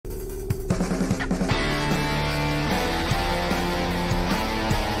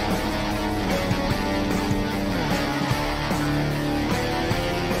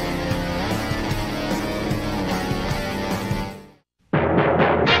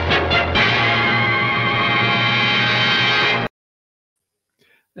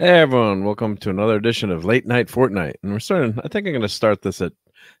Hey everyone, welcome to another edition of Late Night Fortnite. And we're starting, I think I'm going to start this at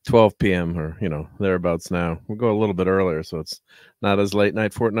 12 p.m. or, thereabouts now. We'll go a little bit earlier, so it's not as late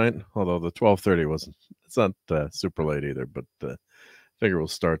night Fortnite, although the 12:30 wasn't, it's not super late either, but I figure we'll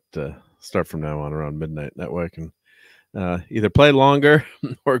start from now on around midnight. That way I can either play longer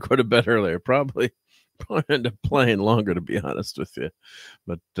or go to bed earlier. Probably end up playing longer, to be honest with you.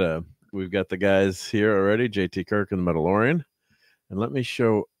 But we've got the guys here already, JT Kirk and the Mandalorian. And let me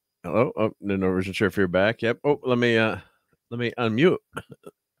show. Hello. Oh, no, wasn't sure if you're back. Yep. Oh, let me unmute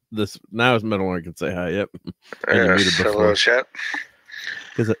this now. As Mandalorian can say hi. Yep. And you muted before. Hello, chat.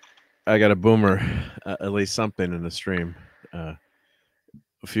 Because I got a boomer, at least something in the stream, a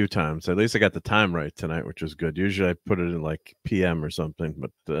few times. At least I got the time right tonight, which was good. Usually I put it in like PM or something,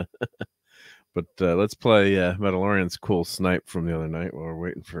 but let's play Mandalorian's cool snipe from the other night while we're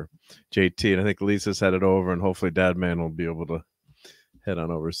waiting for JT. And I think Lisa's headed over, and hopefully Dadman will be able to head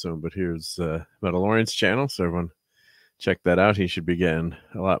on over soon. But here's Mandalorian's channel, so everyone check that out. He should be getting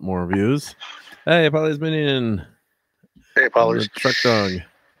a lot more views. Hey, Polly's been in. Hey, Polly's. Truck dog.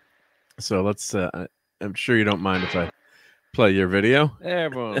 So let's I'm sure you don't mind if I play your video. Hey,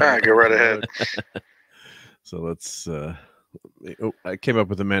 everyone. Go right ahead. So let's I came up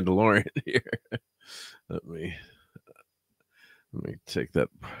with a Mandalorian here. let me take that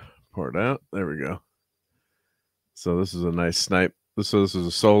part out. There we go. So this is a nice snipe. This is a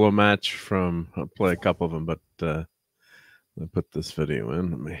solo match from, I'll play a couple of them, but let me put this video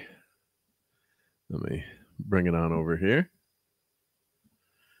in. Let me bring it on over here.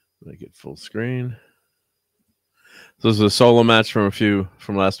 Make it full screen. So this is a solo match from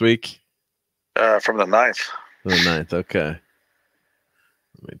last week. From the 9th. The 9th, okay.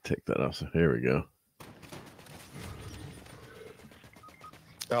 Let me take that off. So here we go.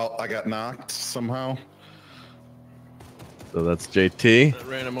 Oh, I got knocked somehow. So that's JT. I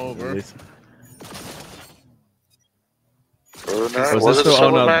ran him over. Oh, no. Was it a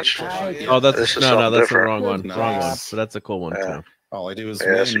solo match? Oh, that's the wrong one. Nice. Wrong one. But that's a cool one too. All I do is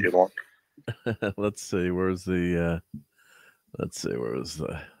win. That's a good one. Let's see. Where's the? Let's see. Where was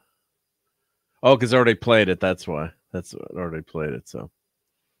the? Oh, because I already played it. That's why. That's what, I already played it. So.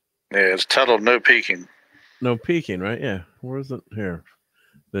 Yeah, it's titled "No Peeking." No peeking, right? Yeah. Where is it? Here,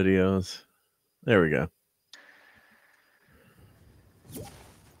 videos. There we go.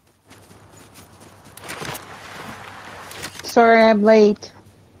 Sorry, I'm late.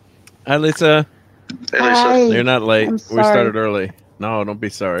 Hi, Lisa. Hey, Lisa. Hi. You're not late. We started early. No, don't be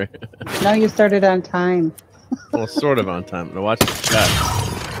sorry. No, you started on time. Well, sort of on time. Now watch the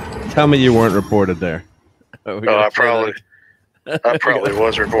chat. Tell me you weren't reported there. I probably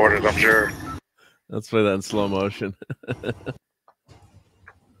was reported, I'm sure. Let's play that in slow motion.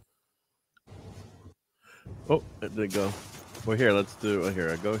 Oh, it did go. Well, here, let's do it. Here,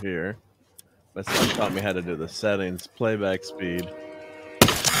 I go here. My son taught me how to do the settings, playback speed.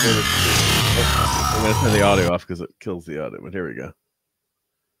 Oh, I'm going to turn the audio off because it kills the audio, but here we go.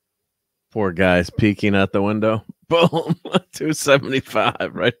 Poor guy's peeking out the window. Boom! 275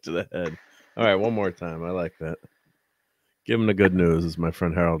 right to the head. All right, one more time. I like that. Give him the good news, as my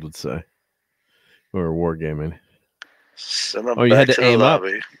friend Harold would say. We were wargaming. Oh, you had to aim up.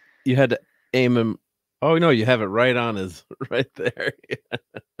 You had to aim him. Oh, no, you have it right on his, right there.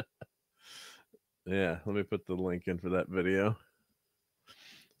 Yeah, let me put the link in for that video.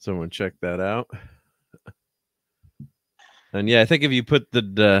 Someone check that out. And yeah, I think if you put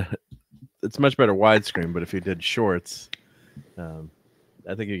the it's much better widescreen, but if you did shorts,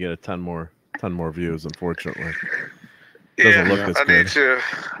 I think you get a ton more views, unfortunately. Doesn't look as good.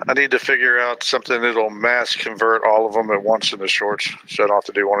 I need to figure out something that'll mass convert all of them at once in the shorts, so I don't have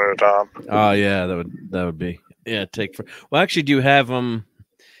to do one at a time. Oh yeah, that would be well, actually, do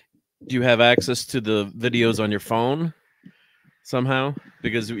you have access to the videos on your phone somehow?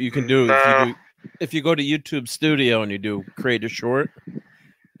 Because you can do, if you go to YouTube Studio and you do create a short,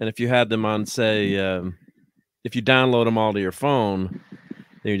 and if you had them on, say, if you download them all to your phone,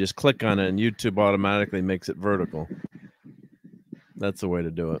 then you just click on it and YouTube automatically makes it vertical. That's the way to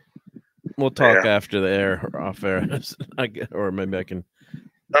do it. We'll talk after the air or off air, or maybe I can.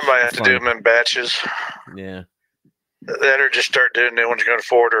 I might have to do them in batches. Yeah. That or just start doing new ones going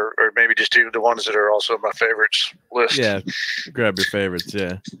forward, or maybe just do the ones that are also my favorites list. Yeah, grab your favorites.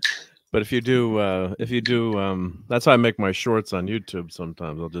 Yeah, but if you do, that's how I make my shorts on YouTube.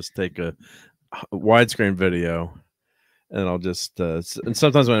 Sometimes I'll just take a widescreen video, and I'll just and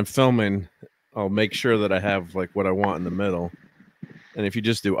sometimes when I'm filming, I'll make sure that I have like what I want in the middle. And if you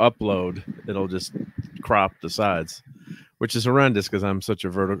just do upload, it'll just crop the sides. which is horrendous because I'm such a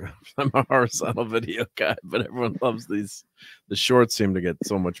I'm a horizontal video guy, but everyone loves these. The shorts seem to get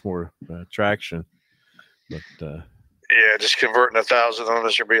so much more traction. But yeah, just converting 1,000 on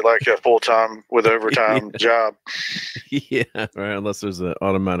this would be like a full-time with overtime job. Yeah, right. Unless there's an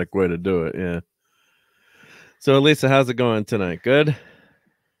automatic way to do it. Yeah. So, Elisa, how's it going tonight? Good?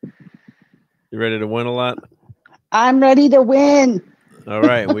 You ready to win a lot? I'm ready to win. All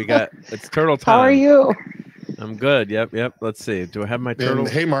right. It's turtle time. How are you? I'm good. Yep. Let's see. Do I have my turtle? And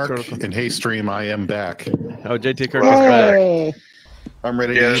hey, Mark. And hey, Stream, I am back. Oh, JT Kirk is back. I'm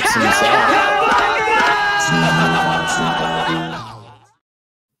ready to eat some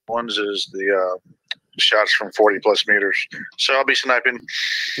One's is the shots from 40+ meters. So I'll be sniping.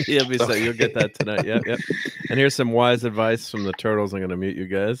 You'll get that tonight. Yep. And here's some wise advice from the turtles. I'm going to mute you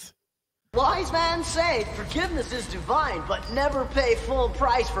guys. Wise man say forgiveness is divine, but never pay full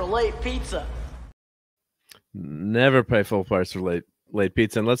price for late pizza. Never pay full price for late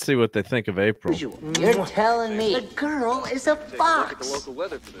pizza. And let's see what they think of April. You're telling me the girl is a fox. The local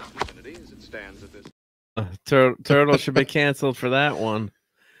weather for this vicinity as it stands at this. Turtle should be canceled for that one.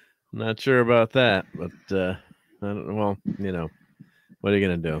 I'm not sure about that, but I don't know. Well, what are you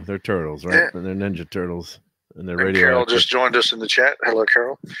gonna do? They're turtles, right? And they're Ninja Turtles, and they're radioactive. Carol just joined us in the chat. Hello,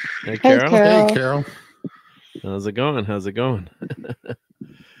 Carol. Hey, Carol. Hey, Carol. How's it going?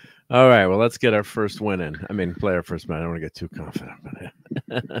 All right. Well, let's get our first win in. I mean, play our first match. I don't want to get too confident about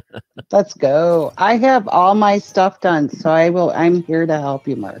it. Let's go. I have all my stuff done, so I'm here to help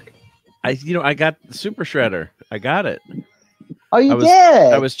you, Mark. I got Super Shredder. I got it. Oh, you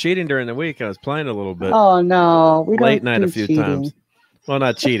did? I was cheating during the week. I was playing a little bit. Oh no, we late don't night do a few cheating. times. Well,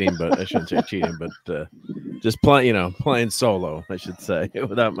 not cheating, but I shouldn't say cheating, but just playing solo, I should say,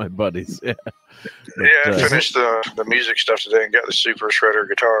 without my buddies. Yeah. But, I finished the music stuff today and got the Super Shredder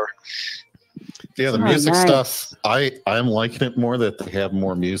guitar. Yeah, the music stuff. I'm liking it more that they have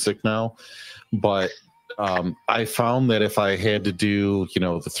more music now, but I found that if I had to do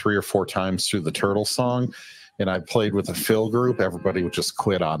the 3 or 4 times through the Turtle song, and I played with a fill group, everybody would just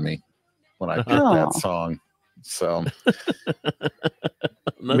quit on me when I picked that song. So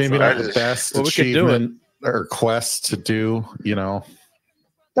maybe not the best achievement or quest to do,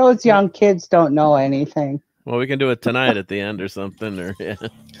 Those young kids don't know anything. Well, we can do it tonight at the end or something. Or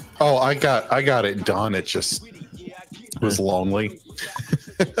Oh, I got it done. It just was lonely.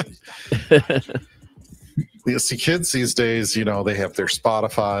 You see, kids these days, they have their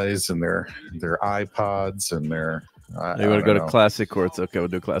Spotifys and their iPods and their. You want to go to classic chords? Okay, we'll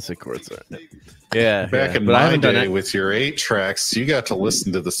do classic chords. Right. Yeah. Back in my day with your 8 tracks, you got to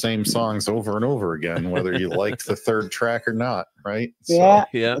listen to the same songs over and over again, whether you liked the 3rd track or not, right? Yeah,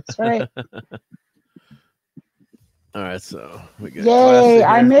 yeah, that's right. All right, so we got. Yay!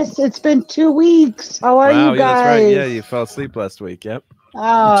 I missed. It's been 2 weeks. How are you guys? Yeah, that's right. Yeah, you fell asleep last week. Yep.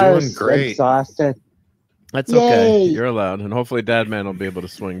 Oh, doing great. Exhausted. That's okay. You're allowed, and hopefully, Dad Man will be able to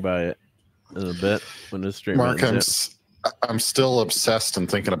swing by it in a bit when this stream Mark, ends. I'm still obsessed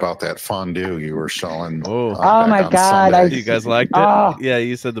and thinking about that fondue you were showing. Oh my God! You guys liked it? Yeah,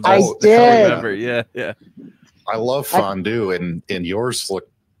 you said the best. I did. Ever. Yeah. I love fondue, and yours look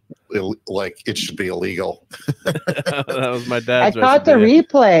like it should be illegal. That was my dad's. I caught the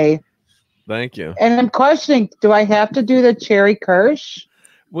replay. Thank you. And I'm questioning: do I have to do the cherry kirsch?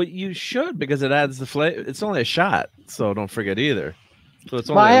 Well, you should, because it adds the flavor. It's only a shot, so don't forget either. So it's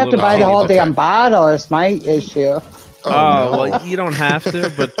only I have to buy the whole damn bottle. It's my issue. Oh, well, you don't have to,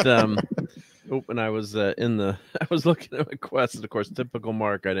 but when I was I was looking at my quest, and of course, typical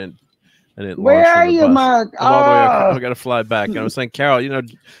Mark, I didn't. Where are you, Mark? I got to fly back. And I was saying, Carol,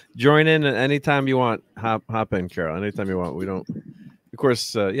 join in anytime you want. Hop in, Carol. Anytime you want. We don't. Of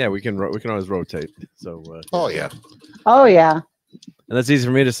course, we can always rotate. So. Oh yeah. Oh yeah. And that's easy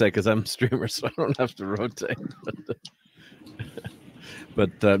for me to say because I'm a streamer, so I don't have to rotate.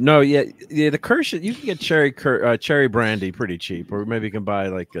 But no, the Kirsch, you can get cherry brandy pretty cheap, or maybe you can buy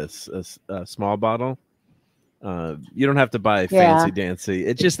like a small bottle. You don't have to buy fancy dancy.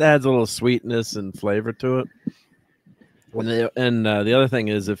 It just adds a little sweetness and flavor to it. And the other thing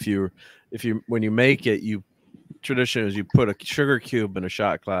is, when you make it, tradition is you put a sugar cube in a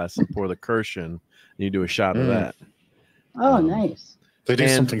shot glass and pour the Kirsch in, and you do a shot of that. Oh, nice. They do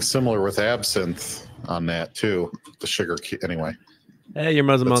something similar with absinthe on that too. The sugar cube, anyway. Hey, your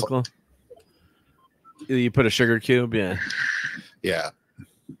Muslim uncle. You put a sugar cube, yeah. Yeah.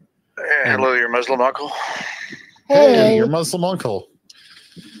 Hello, your Muslim uncle. Hey, your Muslim uncle.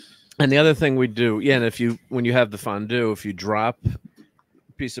 And the other thing we do, and when you have the fondue, if you drop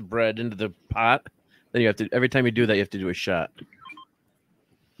a piece of bread into the pot, then you have to, every time you do that, you have to do a shot.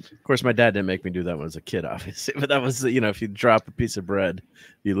 Of course, my dad didn't make me do that when I was a kid, obviously. But that was, you know, if you drop a piece of bread,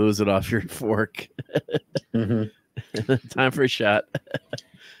 you lose it off your fork. Time for a shot.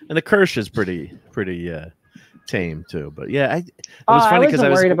 And the Kirsch is pretty tame too. But yeah, it was funny because I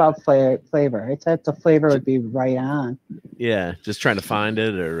wasn't worried about flavor. I thought the flavor would be right on. Yeah, just trying to find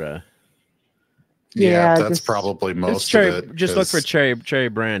it, or yeah, that's probably most of it. Just look for cherry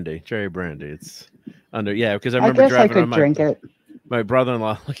brandy. Cherry brandy. It's under because I remember driving on drink it. My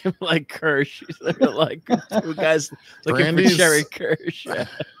brother-in-law looking like Kirsch. He's like two guys looking for cherry Kirsch. Yeah.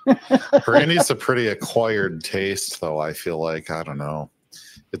 Brandy's a pretty acquired taste, though. I feel like, I don't know,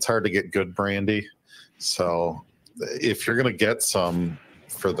 it's hard to get good brandy. So if you're gonna get some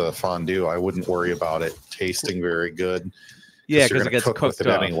for the fondue, I wouldn't worry about it tasting very good. Yeah, because it gets cooked with it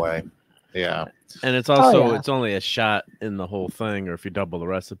anyway. Yeah, and it's also it's only a shot in the whole thing, or if you double the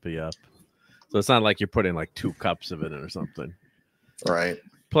recipe up, so it's not like you're putting like 2 cups of it in or something. Right.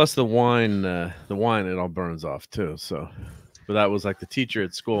 Plus the wine it all burns off too. So, but that was like the teacher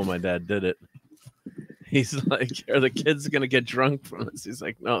at school. My dad did it. He's like, "Are the kids gonna get drunk from this?" He's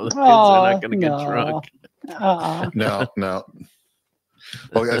like, "No, the kids are not gonna get drunk." No.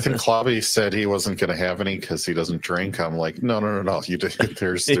 Well, I think Clobby said he wasn't going to have any because he doesn't drink. I'm like, no. You did.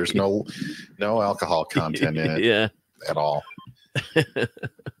 There's no alcohol content in it. At all.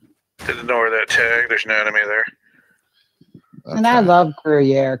 Didn't know where that tag. There's an enemy there. Okay. And I love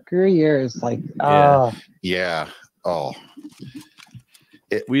Gruyere. Gruyere is like, yeah. Oh.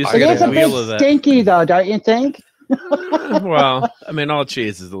 It is a bit stinky, though, don't you think? Well, I mean, all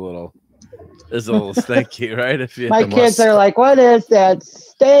cheese is a little stinky, right? If you my kids are like, "What is that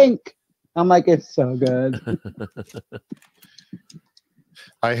stink?" I'm like, "It's so good."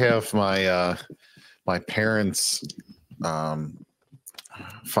 I have my my parents'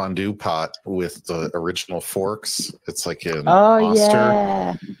 fondue pot with the original forks. It's like in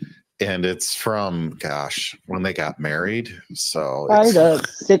Ulster, and it's from when they got married. So probably the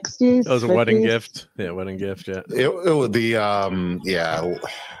 60s. It was a 50s? Wedding gift. Yeah, wedding gift. Yeah, it would be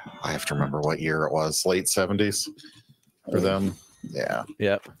I have to remember what year it was. Late 70s for them. Yeah.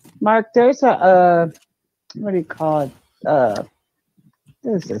 Yep. Mark, there's a what do you call it? What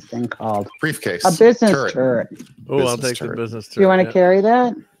is this thing called? Briefcase. A business turret. Oh, I'll take the business turret. Do you want to carry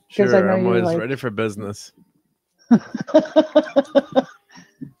that? Sure, I know I'm always ready for business.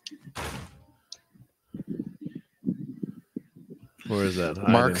 Where is that?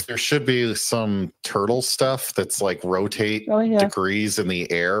 Mark, there should be some turtle stuff that's like rotate degrees in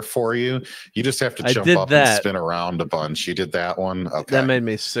the air for you. You just have to jump up and spin around a bunch. You did that one? Okay. That made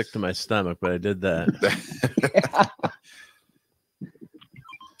me sick to my stomach, but I did that.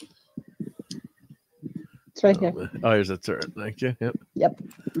 It's right here. Oh, here's a turret. Thank you. Yep.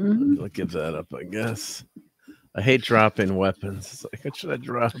 I'll give that up, I guess. I hate dropping weapons. It's like, what should I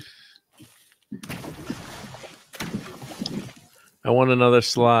drop? I want another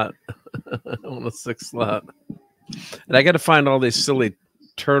slot. I want a 6th slot. And I got to find all these silly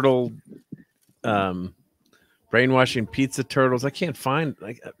turtle brainwashing pizza turtles. I can't find.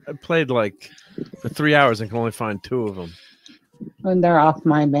 I played like for 3 hours and can only find 2 of them. And they're off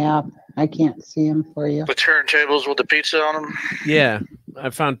my map. I can't see them for you. The turntables with the pizza on them? Yeah.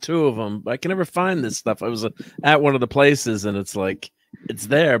 I found 2 of them. I can never find this stuff. I was at one of the places and it's like, it's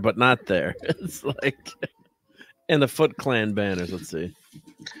there, but not there. It's like... And the Foot Clan banners. Let's see.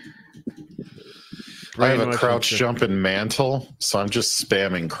 I have a crouch jump and mantle, so I'm just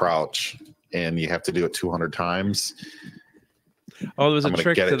spamming crouch, and you have to do it 200 times. Oh, there was a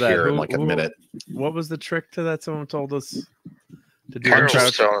trick to that. Here in like a minute. What was the trick to that? Someone told us to do. Carol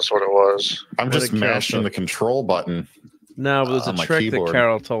was telling us what it was. I'm just mashing the control button. No, but there's a trick that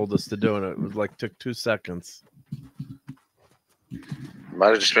Carol told us to do, and it was like took 2 seconds.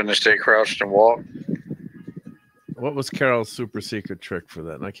 Might have just been to stay crouched and walk. What was Carol's super secret trick for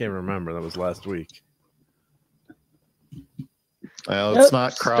that? And I can't remember. That was last week. Well, it's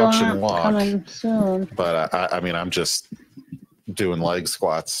not crouch and walk. Coming soon. But I mean, I'm just doing leg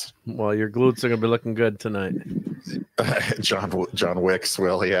squats. Well, your glutes are gonna be looking good tonight. John Wicks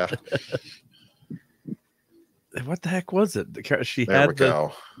will, yeah. What the heck was it? She there had we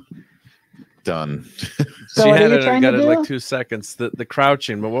go. Done. So she had it and got it in like 2 seconds. The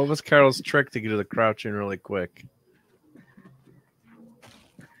crouching, but what was Carol's trick to get to the crouching really quick?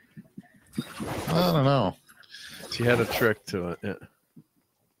 I don't know. She had a trick to it. Yeah.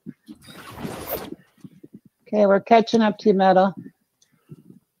 Okay, we're catching up to you, Metal.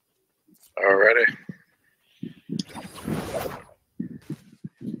 Alrighty.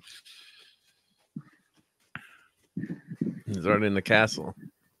 He's already in the castle.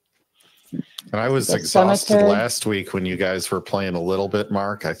 And I was exhausted last week when you guys were playing a little bit,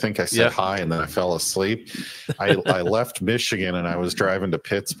 Mark. I think I said hi and then I fell asleep. I left Michigan and I was driving to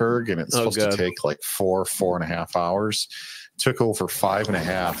Pittsburgh, and it's supposed to take like 4.5 hours. Took over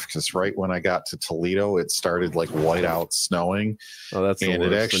 5.5 because right when I got to Toledo, it started like whiteout snowing. Oh, that's and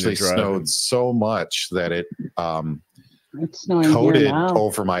it actually snowed so much that it it's snowing coated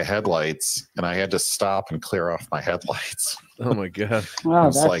over my headlights, and I had to stop and clear off my headlights. Oh my god! Oh,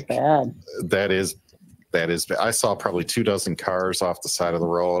 that's bad. That is bad. I saw probably 24 cars off the side of the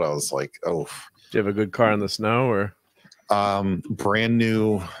road. I was like, oh. Do you have a good car in the snow, or? Brand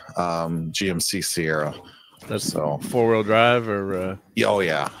new GMC Sierra. That's so 4-wheel drive, or? Oh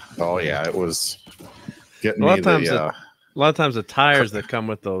yeah. It was getting a lot of times the tires that come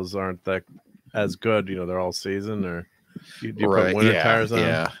with those aren't that as good. You know, they're all season, or do you put winter tires on?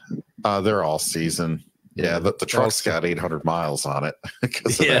 Yeah, they're all season. Yeah, the truck's got 800 miles on it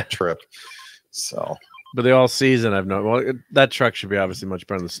because of that trip. So, but they all season. I've known. Well, that truck should be obviously much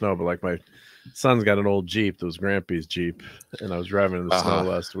better in the snow. But like my son's got an old Jeep. That was Grampy's Jeep, and I was driving in the snow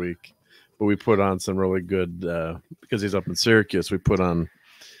last week. But we put on some really good because he's up in Syracuse. We put on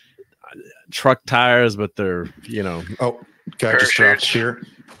truck tires, but they're guy just dropped here.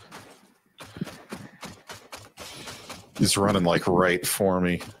 He's running like right for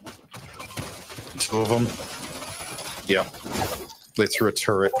me. 2 of them. Yeah. They threw a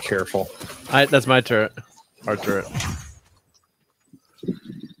turret. Careful. That's my turret. Our turret.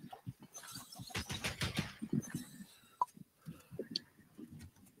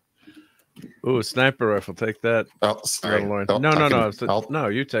 Ooh, sniper rifle. Take that. Oh, sorry. No,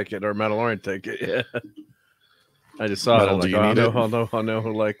 you take it, or Mandalorian take it. Yeah. I just saw Metal, it. I'm like, I know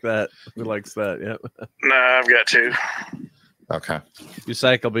who like that. Who likes that? Yep. No, I've got 2. Okay. You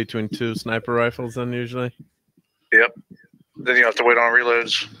cycle between 2 sniper rifles then usually? Yep. Then you have to wait on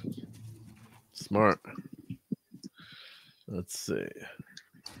reloads. Smart. Let's see.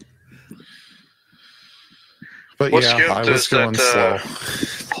 But what I was going slow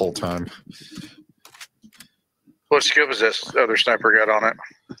the whole time. What scope is this other sniper got on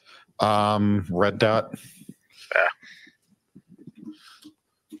it? Red dot. Yeah.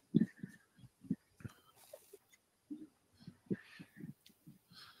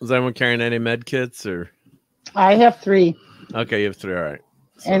 Is anyone carrying any med kits, or? I have 3. Okay, you have 3. All right.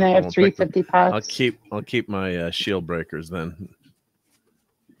 So and I have 350 pots. I'll keep my shield breakers then.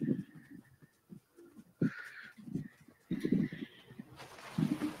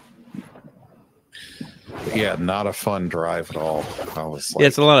 Yeah, not a fun drive at all. I was like, yeah,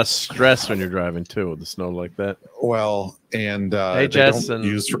 it's a lot of stress when you're driving too with the snow like that. Well, and hey, Jess,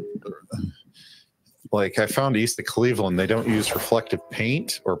 like I found east of Cleveland, they don't use reflective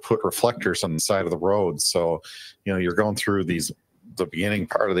paint or put reflectors on the side of the road. So, you're going through the beginning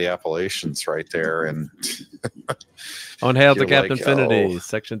part of the Appalachians right there, and on hail to Captain Infinity,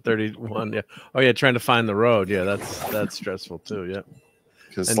 Section 31. Yeah. Oh yeah, trying to find the road. Yeah, that's stressful too. Yeah.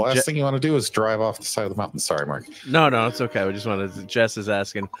 Because the last thing you want to do is drive off the side of the mountain. Sorry, Mark. No, it's okay. We just wanted. Jess is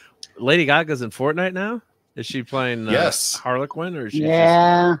asking. Lady Gaga's in Fortnite now. Is she playing Harlequin, or is she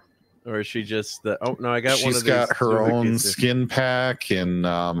or is she just the? Oh no, I got one of these. She's got her own skin pack and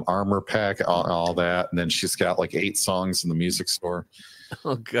armor pack, all that, and then she's got like 8 songs in the music store.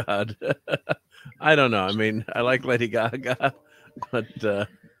 Oh God, I don't know. I mean, I like Lady Gaga, but.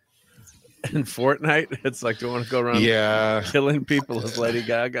 In Fortnite, it's like, do you want to go around killing people as Lady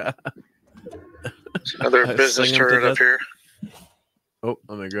Gaga? Another business turret up here. Oh,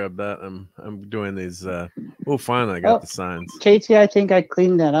 let me grab that. I'm doing these. Oh, finally, I got the signs. Katie, I think I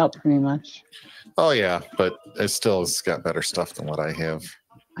cleaned that up pretty much. Oh yeah, but it still has got better stuff than what I have.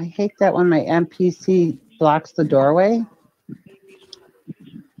 I hate that when my NPC blocks the doorway.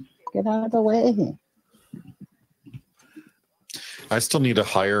 Get out of the way. I still need to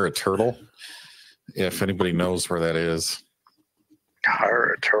hire a turtle. If anybody knows where that is.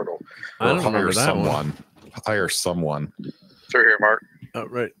 Hire a turtle. I don't remember that one. Hire someone. Through here, Mark. Oh,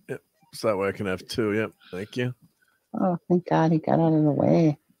 right. Yep. So that way I can have 2. Yep. Thank you. Oh, thank God he got out of the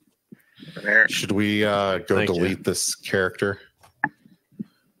way. Should we delete this character?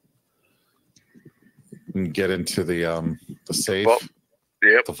 And get into the safe?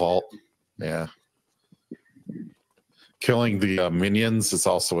 The vault. Yeah. Killing the minions is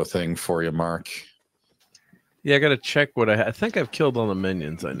also a thing for you, Mark. Yeah, I got to check what I think I've killed all the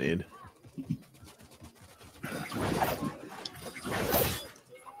minions I need.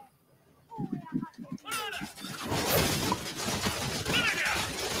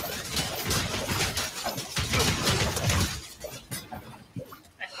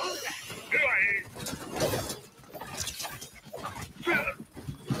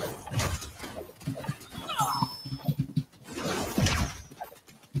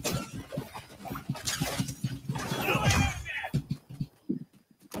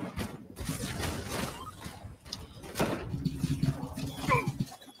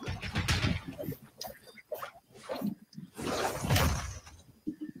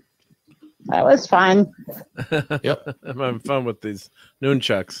 That was fun. Yep. I'm having fun with these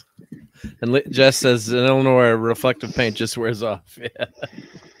nunchucks. And Jess says in Illinois, reflective paint just wears off. Yeah.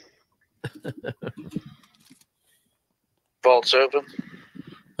 Vault's open.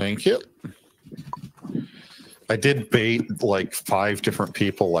 Thank you. I did bait like 5 different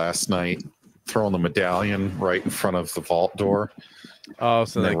people last night, throwing the medallion right in front of the vault door. Oh,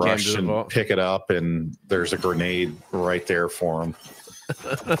 so they rush came to the and vault. pick it up, and there's a grenade right there for them.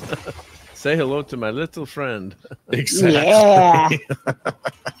 Say hello to my little friend. Exactly. Yeah.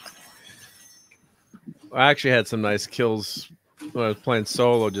 I actually had some nice kills when I was playing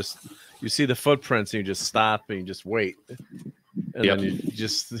solo. Just you see the footprints and you just stop and you just wait, and then you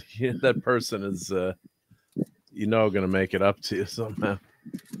just that person is going to make it up to you somehow.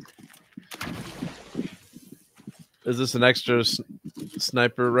 Is this an extra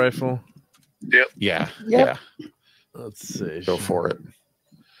sniper rifle? Yep. Yeah. Yep. Yeah. Let's see. Go for it.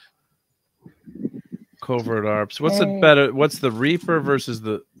 Covert ARPs. What's it better? What's the Reaper versus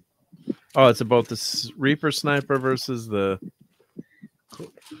the? Oh, it's about the Reaper sniper versus the.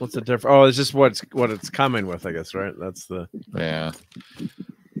 What's the difference? Oh, it's just what it's coming with, I guess, right? That's the. Yeah.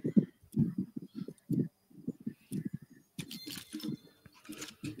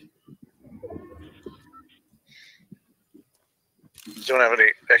 You don't have any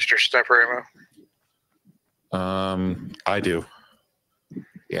extra sniper ammo? I do.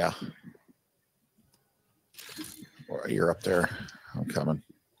 Yeah. You're up there. I'm coming.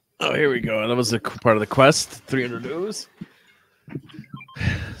 Oh, here we go. That was a part of the quest. 300 ooze.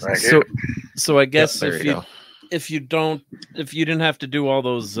 So I guess if you didn't have to do all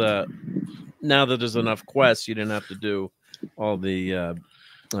those now that there's enough quests, you didn't have to do all the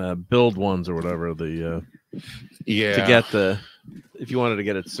build ones or whatever to get if you wanted to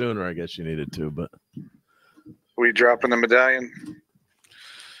get it sooner, I guess you needed to, but we dropping the medallion?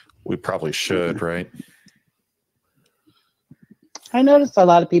 We probably should, right? I noticed a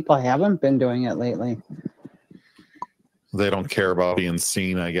lot of people haven't been doing it lately. They don't care about being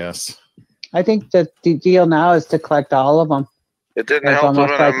seen, I guess. I think that the deal now is to collect all of them. It didn't help them in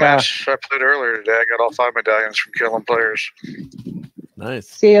a match I played earlier today. I got all 5 medallions from killing players. Nice.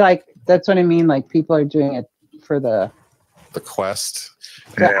 See, like, that's what I mean. Like, people are doing it for the quest.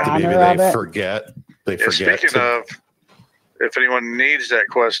 Maybe they forget. Speaking of, if anyone needs that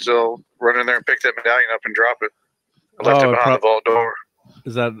quest, still run in there and pick that medallion up and drop it. I left it behind the vault door.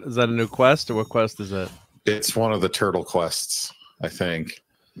 Is that a new quest, or what quest is that? It's one of the turtle quests, I think.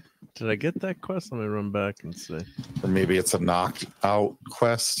 Did I get that quest? Let me run back and see. Or maybe it's a knocked out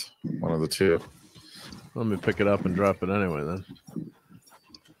quest. One of the two. Let me pick it up and drop it anyway then.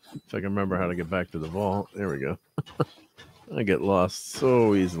 If I can remember how to get back to the vault. There we go. I get lost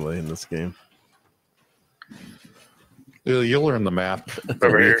so easily in this game. You'll learn the map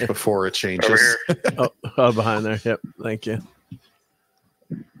before it changes. Oh, behind there. Yep. Thank you.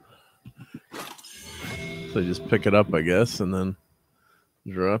 So just pick it up, I guess, and then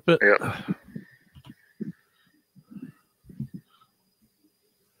drop it. Yep.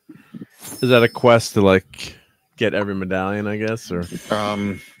 Is that a quest to like get every medallion, I guess, or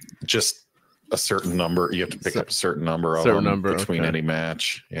just a certain number? You have to pick up a certain number of them between any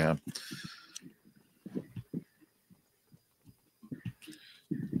match. Yeah.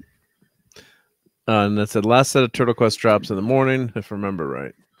 And that said, last set of turtle quest drops in the morning, if I remember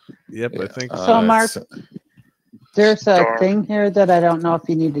right. Yep, I think so. So, Mark, there's a thing here that I don't know if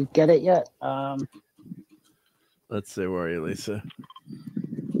you need to get it yet. Let's see, where are you, Lisa?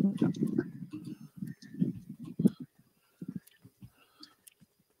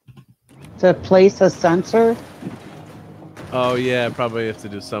 To place a sensor. Oh, yeah, probably have to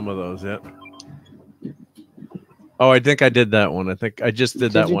do some of those, yep. Oh, I think I did that one. I think I just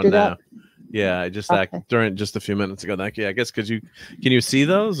did that one now. That? Yeah, I just during just a few minutes ago. Thank you. I guess can you see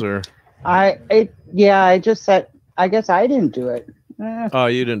those or? I just said. I guess I didn't do it. Oh,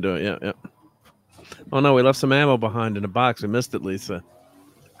 you didn't do it. Yeah. Oh no, we left some ammo behind in a box. We missed it, Lisa.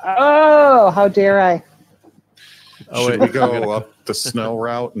 Oh, how dare I? Should we go up the snow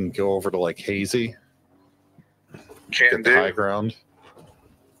route and go over to like Hazy? Can do. High ground.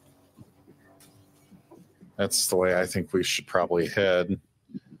 That's the way I think we should probably head.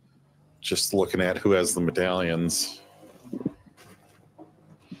 Just looking at who has the medallions.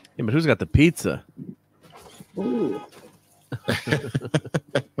 Yeah, but who's got the pizza? Ooh.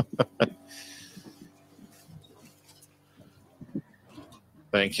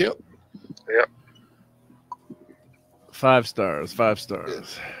 Thank you. Yep. 5 stars. 5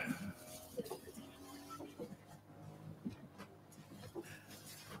 stars.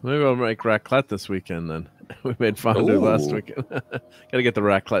 Maybe I'll make raclette this weekend then. We made fondue last weekend. Gotta get the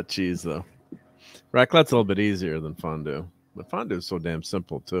raclette cheese though. Raclette's a little bit easier than fondue, but fondue is so damn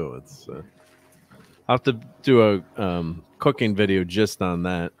simple too. It's I'll have to do a cooking video just on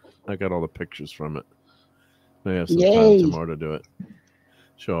that. I got all the pictures from it. Maybe I have some time tomorrow to do it.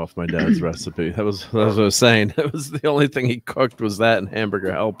 Show off my dad's recipe. That was what I was saying. That was the only thing he cooked was that and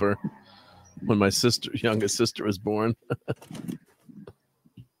hamburger helper when my youngest sister was born.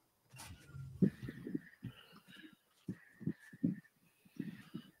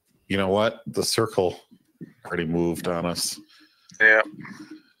 You know what? The circle already moved on us. Yeah.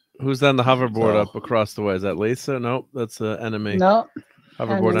 Who's on the hoverboard up across the way? Is that Lisa? Nope, that's an enemy. Nope.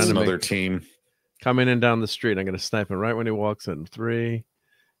 Hoverboard enemy. Another team. Coming in down the street. I'm going to snipe him right when he walks in. 3.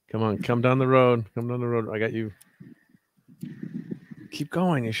 Come on, come down the road. Come down the road. I got you. Keep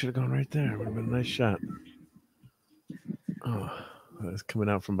going. You should have gone right there. Would have been a nice shot. Oh, that's coming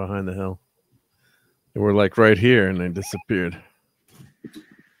out from behind the hill. They were like right here and they disappeared.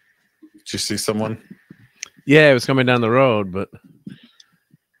 Did you see someone? Yeah, it was coming down the road, but I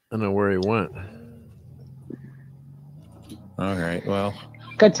don't know where he went. All right. Well,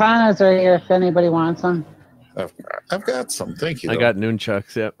 katanas are here if anybody wants them. I've got some. Thank you. I got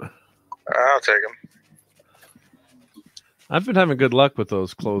nunchucks. Yep. I'll take them. I've been having good luck with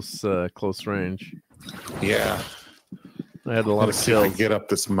those close range. Yeah. I had a lot of See if I kills. can get up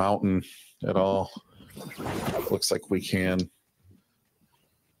this mountain at all. Looks like we can.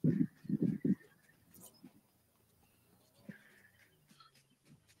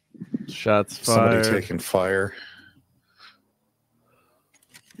 Shots fired. Somebody taking fire.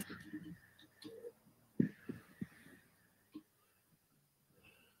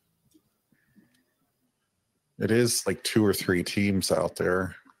 It is like 2 or 3 teams out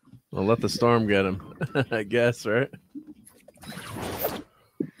there. I'll let the storm get him, I guess, right?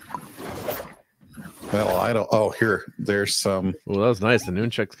 Well, I don't. Oh, here. There's some. Well, that was nice. The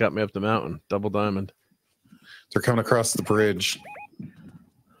nunchucks got me up the mountain. Double diamond. They're coming across the bridge.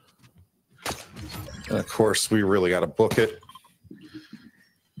 And of course, we really got to book it.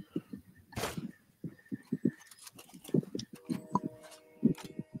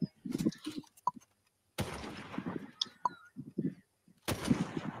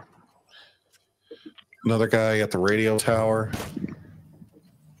 Another guy at the radio tower.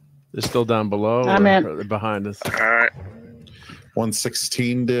 They're still down below. I'm in. Or they're behind us. All right.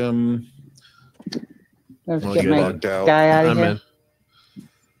 116 dim. Let's Well, get good. my Logged out. guy out of I'm here. in.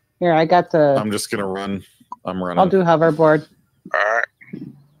 Here, I got the. I'm just gonna run. I'm running. I'll do hoverboard. All right.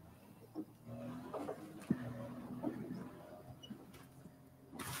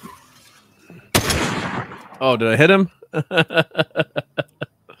 Oh, did I hit him?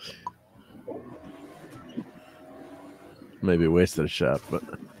 Maybe wasted a shot, but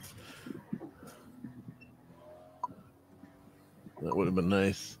that would have been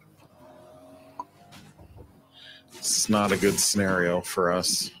nice. It's not a good scenario for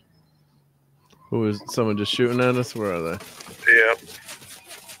us. Who is someone just shooting at us? Where are they? Yep.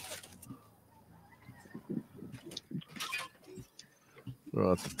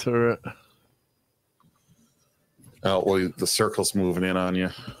 Throw out the turret. Oh, well, the circle's moving in on you.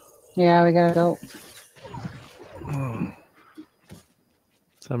 Yeah, we gotta go.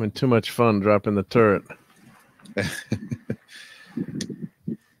 It's having too much fun dropping the turret.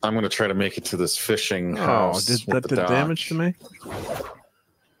 I'm going to try to make it to this fishing Oh, house. did with that the did dock. damage to me?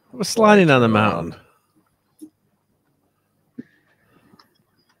 I was sliding on the mountain.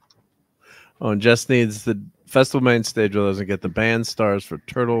 Oh, and Jess needs the festival main stage where doesn't get the band stars for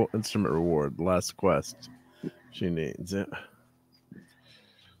turtle instrument reward. Last quest she needs it.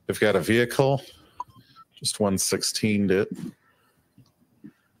 They've got a vehicle. Just 116'd it.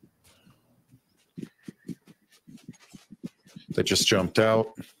 They just jumped out.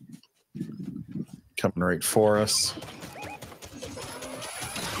 Coming right for us.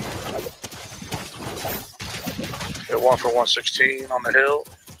 Hit one for 116 on the hill.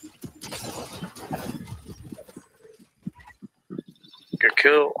 Good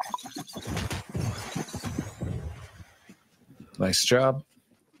kill. Nice job.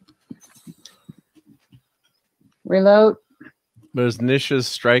 Reload. There's Nisha's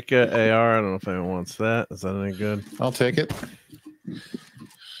Strika AR. I don't know if anyone wants that. Is that any good? I'll take it.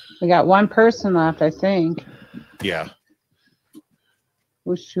 We got one person left, I think. Yeah.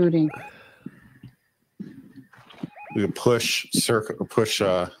 Who's shooting? We can push circle, push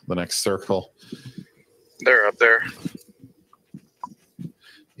the next circle. They're up there.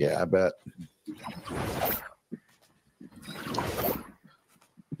 Yeah, I bet.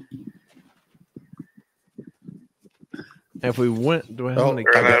 If we went, do I have Oh, any?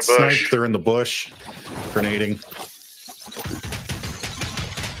 They're in I got that bush. sniped. They're in the bush. Grenading.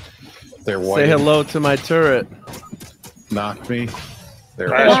 They're white. Say hello to my turret. Knock me. There.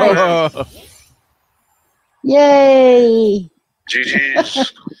 Nice. Yay!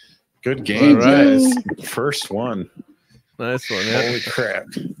 GG's. Good game, All right. guys. First one. Nice one. Yeah. Holy crap.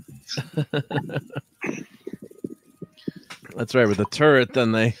 That's right. With the turret,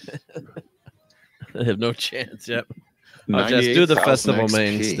 then they have no chance. Yep. I'll just do the festival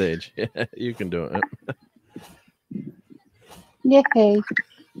main stage. Yeah, you can do it. Yay!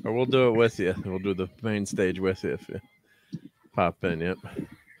 Or we'll do it with you. We'll do the main stage with you if you pop in. Yep.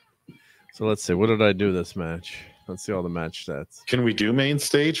 So let's see. What did I do this match? Let's see all the match stats. Can we do main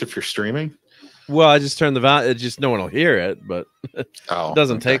stage if you're streaming? Well, I just turned the volume. Just no one will hear it, but it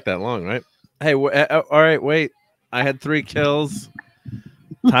doesn't take that long, right? Hey, all right. Wait, I had 3 kills,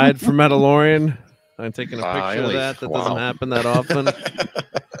 tied for Mandalorian. I'm taking a picture of that. That doesn't happen that often.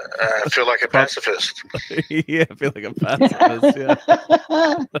 I feel like a pacifist. Yeah, I feel like a pacifist. Yeah.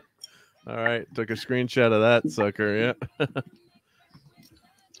 All right, took a screenshot of that sucker. Yeah.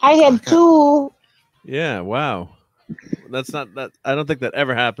 I had 2. Yeah. Wow. That's not that. I don't think that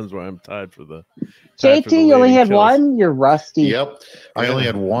ever happens where I'm tied for the. JT, you only had kills. 1. You're rusty. Yep, I only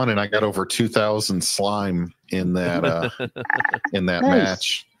had 1, and I got over 2,000 slime in that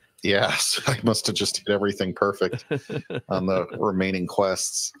match. Yes, I must have just hit everything perfect on the remaining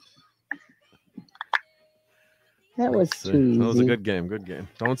quests. That was too easy. That was a good game. Good game.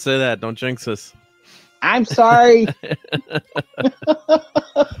 Don't say that. Don't jinx us. I'm sorry.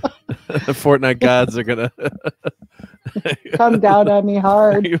 The Fortnite gods are gonna come down on me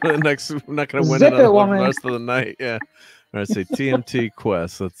hard. We're not gonna win it the rest of the night. Yeah. All right. See TMT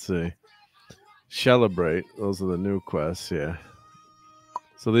quests. Let's see. Celebrate. Those are the new quests. Yeah.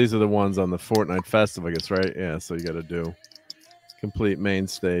 So these are the ones on the Fortnite Festival, I guess, right? Yeah. So you got to do complete main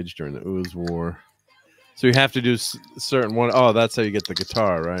stage during the Ooze War. So you have to do certain one. Oh, that's how you get the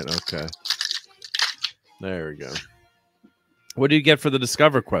guitar, right? Okay. There we go. What do you get for the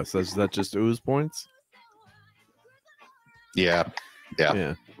Discover quest? Is that just Ooze points? Yeah. Yeah.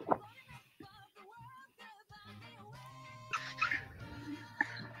 Yeah.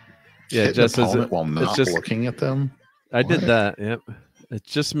 Yeah, just as while not just looking at them. I did that. Yep. It's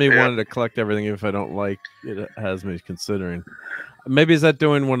just me wanting to collect everything. If I don't like it, it has me considering. Maybe is that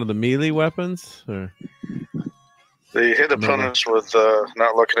doing one of the melee weapons? Or? The hit opponents with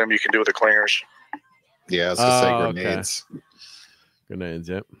not looking at them, you can do with the clingers. Yeah, it's the say grenades. Okay. Grenades,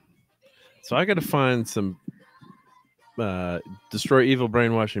 yep. So I got to find some destroy evil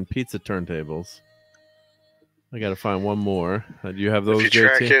brainwashing pizza turntables. I got to find one more. Do you have those? If you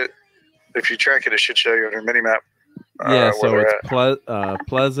track it, it should show you on your mini map. Yeah, so it's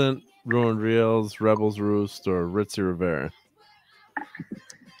Pleasant, Ruined Reels, Rebels Roost, or Ritzy Rivera.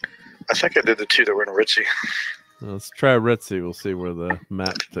 I think I did the 2 that were in Ritzy. Let's try Ritzy. We'll see where the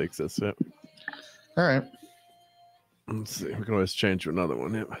map takes us. Yep. All right. Let's see. We can always change to another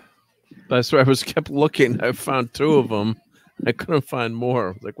one. Yep. But I swear I kept looking. I found 2 of them. I couldn't find more.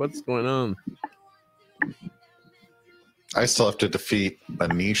 I was like, what's going on? I still have to defeat a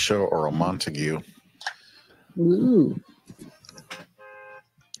Nisha or a Montague. Ooh.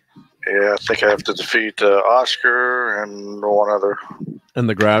 Yeah, I think I have to defeat Oscar and one other. And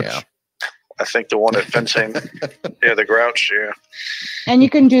the Grouch? Yeah. I think the one at fencing. Yeah, the Grouch, yeah. And you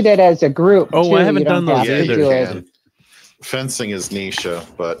can do that as a group. Oh, too. I haven't done those either. Fencing is Nisha,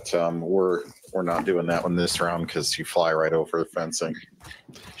 but we're not doing that one this round because you fly right over the fencing.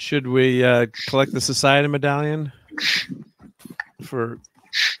 Should we collect the Society Medallion for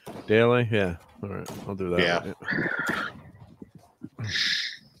daily? Yeah. All right. I'll do that. Yeah.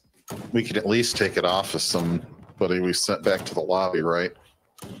 We could at least take it off of somebody we sent back to the lobby, right?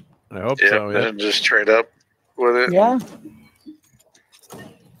 I hope so. Yeah. And just trade up with it. Yeah.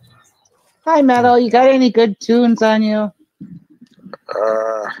 Hi, Metal. You got any good tunes on you?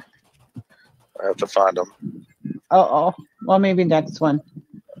 I have to find them. Oh. Well, maybe next one.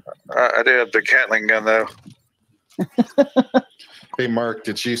 I did have the Catling gun, though. Hey, Mark,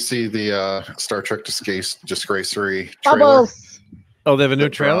 did you see the Star Trek Disgracery trailer? Bubbles. Oh, they have a new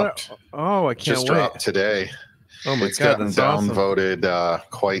trailer? Oh, I can't just wait. dropped today. Oh, my it's God. It's gotten downvoted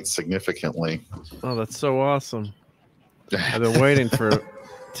quite significantly. Oh, that's so awesome. I've been waiting for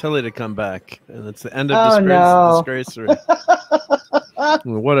Tilly to come back, and it's the end of Disgracery.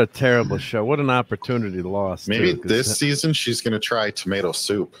 What a terrible show. What an opportunity lost. Maybe this season she's going to try tomato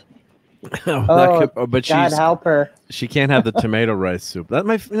soup. But God help her. She can't have the tomato rice soup. That's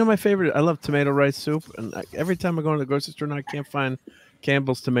my favorite. I love tomato rice soup, and every time I go to the grocery store now, I can't find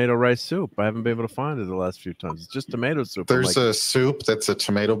Campbell's tomato rice soup. I haven't been able to find it the last few times. It's just tomato soup. There's a soup that's a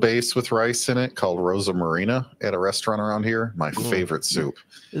tomato base with rice in it called Rosa Marina at a restaurant around here. My favorite soup.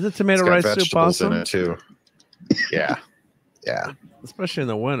 Is it tomato rice soup awesome? In it too. Yeah. Yeah. Especially in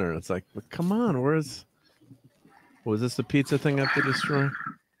the winter. It's like, but come on, was this the pizza thing I have to destroy?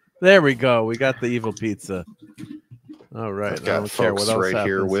 There we go. We got the evil pizza. All right. I've got folks right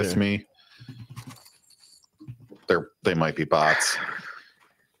here with me. They might be bots.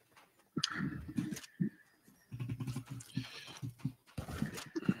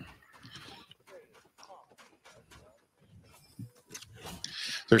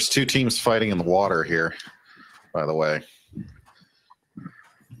 There's 2 teams fighting in the water here, by the way.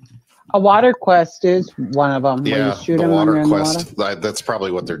 A water quest is one of them. Yeah, where you shoot the them water when you're in quest. the water. That's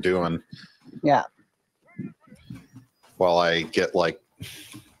probably what they're doing. Yeah. While I get like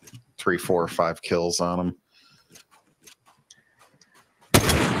 3, 4, 5 kills on them.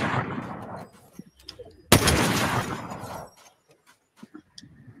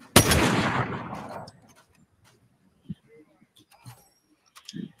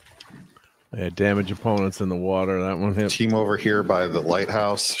 Yeah, damage opponents in the water. That one hit. Team over here by the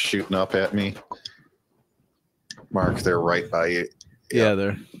lighthouse shooting up at me. Mark, they're right by you. Yeah,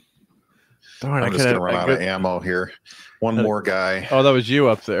 they're. Darn, I'm just going to run out of ammo here. One more guy. Oh, that was you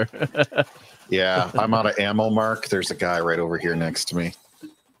up there. Yeah, I'm out of ammo, Mark. There's a guy right over here next to me.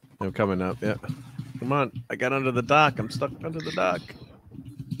 I'm coming up, yeah. Come on. I got under the dock. I'm stuck under the dock.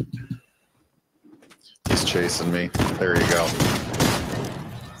 He's chasing me. There you go.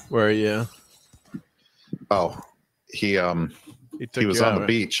 Where are you? Oh, he was on the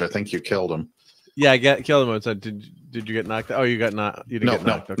beach. I think you killed him. Yeah, I killed him. Did you get knocked out? Oh, you got knocked. You didn't get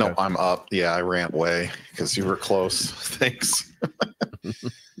knocked. No, I'm up. Yeah, I ran away because you were close. Thanks. That's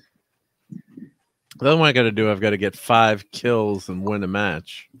what I got to do. I've got to get 5 kills and win a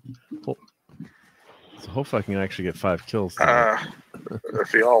match. So hopefully I can actually get 5 kills.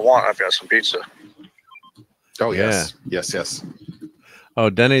 If you all want, I've got some pizza. Oh, yes. Yeah. Yes. Oh,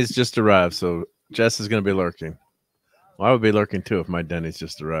 Denny's just arrived, so Jess is going to be lurking. Well, I would be lurking too if my Denny's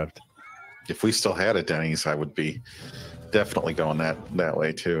just arrived. If we still had a Denny's, I would be definitely going that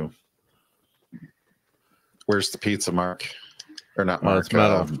way too. Where's the pizza, Mark? Or not Mark? It's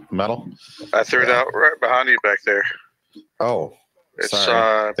metal. Metal? I threw it out right behind you back there. Oh, it's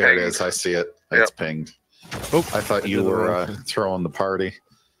sorry. There pinged. it is. I see it. It's pinged. Oh, I thought you were throwing the party.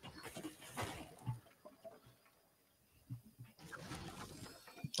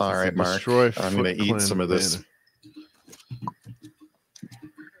 All right, Mark. I'm going to eat some of this.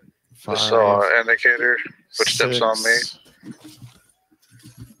 I saw an indicator. Footsteps on me.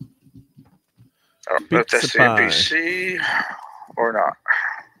 I don't know if that's the NPC or not.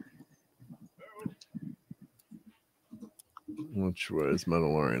 Which way is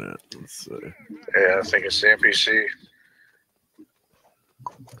Mandalorian at? Let's see. Yeah, I think it's the NPC.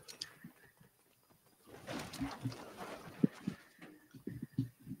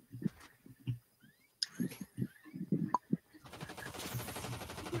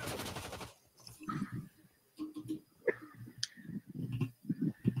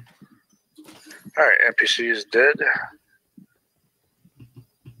 All right, NPC is dead.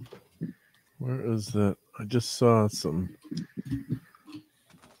 Where is that? I just saw some.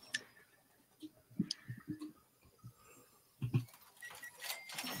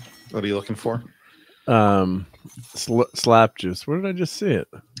 What are you looking for? Slap juice. Where did I just see it?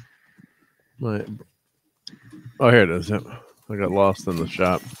 Oh, here it is. Yep. I got lost in the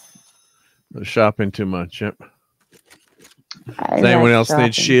shop. I was shopping too much. Yep. Does anyone else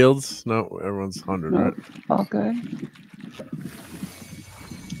need shields? No, everyone's 100, right? All good.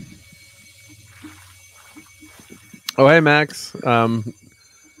 Oh, hey, Max.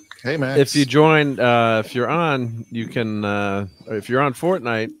 Hey, Max. If you join, if you're on, you can, if you're on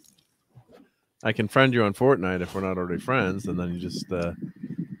Fortnite, I can friend you on Fortnite if we're not already friends, and then you just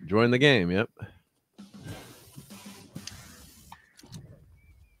join the game. Yep.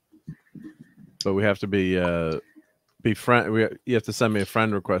 But we have to be friend. You have to send me a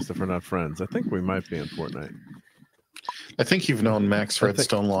friend request if we're not friends. I think we might be in Fortnite. I think you've known Max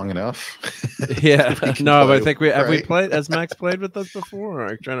Redstone long enough. Yeah. No, but I think have we played? Has Max played with us before?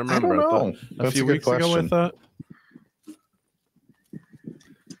 I'm trying to remember. I don't know. A few weeks ago, I thought.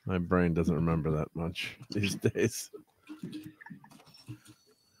 My brain doesn't remember that much these days.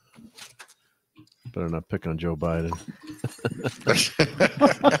 Better not pick on Joe Biden.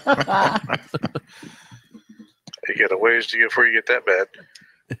 You got a ways to go before you get that bad.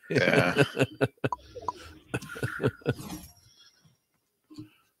 Yeah.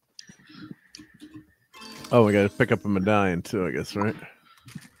 Oh, we got to pick up a medallion too, I guess, right?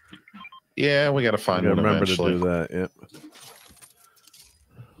 Yeah, we got to find one remember eventually. to do that. Yep.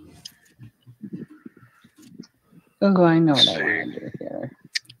 Oh, I know what I want to do here.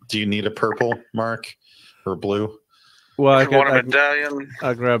 Do you need a purple, Mark, or blue? Well, I want a medallion.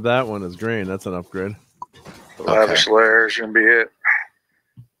 I'll grab that one as green. That's an upgrade. Lavish lair is going to be it.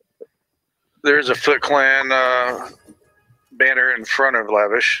 There's a Foot Clan banner in front of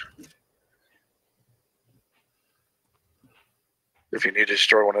Lavish. If you need to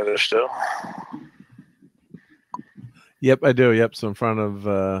destroy one of those still. Yep, I do. Yep, so in front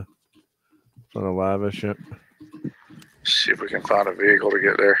of Lavish. Yep. See if we can find a vehicle to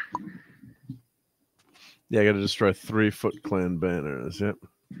get there. Yeah, I got to destroy 3 Foot Clan banners. Yep.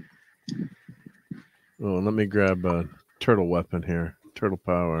 Oh, and let me grab a turtle weapon here. Turtle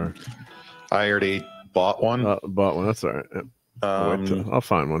power. I already bought one. Bought one. That's all right. Yep. I'll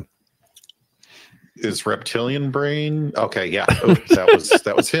find one. Is reptilian brain? Okay, yeah,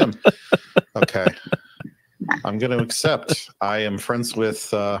 that was him. Okay, I'm going to accept. I am friends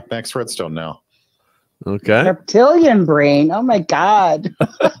with Max Redstone now. Okay. Reptilian brain. Oh my god.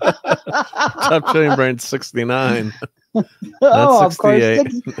 Reptilian brain 69. Oh, of course.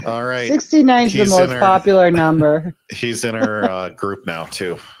 All right. 69 is the most popular number. He's in our group now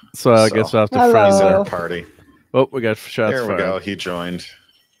too. So I guess we'll have to friend our party. Oh, we got shots there we fired. go. He joined.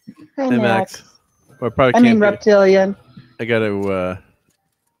 Hey, Max. Well, probably I mean, reptilian. I got to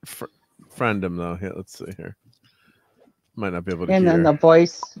friend him though. Yeah, let's see here. Might not be able to. And then the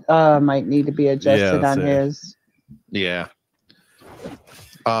voice might need to be adjusted on his. Yeah.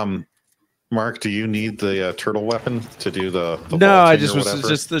 Mark, do you need the turtle weapon to do the no, I just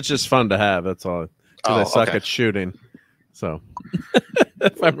it's just fun to have. That's all. I suck at shooting. So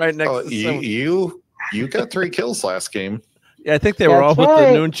if I'm right next to someone. You got 3 kills last game. Yeah, I think they were all with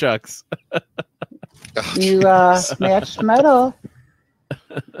the nunchucks. You matched metal.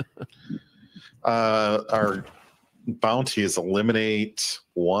 Our bounty is eliminate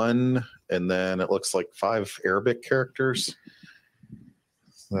 1, and then it looks like 5 Arabic characters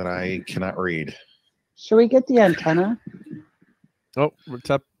that I cannot read. Should we get the antenna? Oh,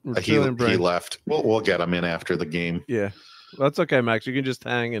 he left. We'll get him in after the game. Yeah, well, that's okay, Max. You can just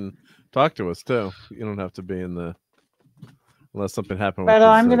hang and talk to us too. You don't have to be in the unless something happened. But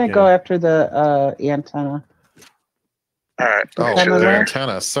I'm going to go after the antenna. All right. Oh, the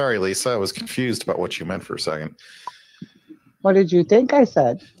antenna. Sorry, Lisa. I was confused about what you meant for a second. What did you think I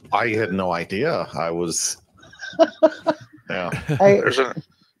said? I had no idea. I was. Yeah.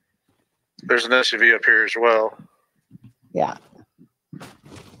 There's an SUV up here as well. Yeah.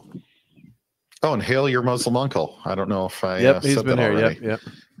 Oh, and hail your Muslim uncle. I don't know if I he's said been that here. already. Yep.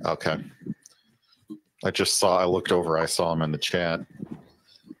 Okay. I looked over. I saw him in the chat.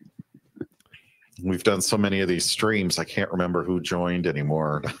 We've done so many of these streams. I can't remember who joined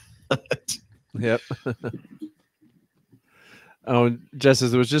anymore. Yep. Oh, Jess,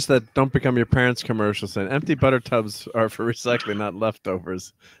 it was just that "Don't Become Your Parents" commercial saying empty butter tubs are for recycling, not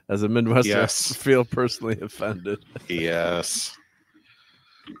leftovers. As a Midwestern, I feel personally offended. Yes.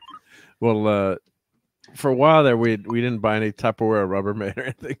 Well, for a while there, we didn't buy any Tupperware or Rubbermaid or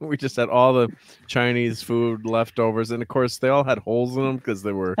anything. We just had all the Chinese food leftovers, and of course, they all had holes in them because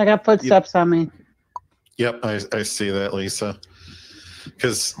they were. I got footsteps on me. Yep, I see that, Lisa.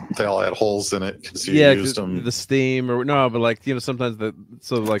 Because they all had holes in it because you used them. The steam or no, but like sometimes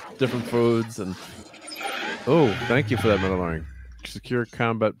like different foods and. Oh, thank you for that, Mandalorian. Secure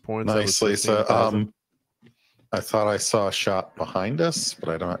combat points. Nice, Lisa. I thought I saw a shot behind us, but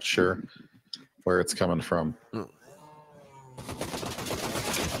I'm not sure where it's coming from. Oh,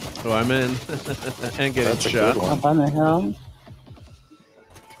 I'm in and getting That's shot up on the hill.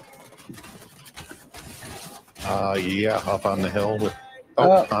 Yeah, up on the hill with.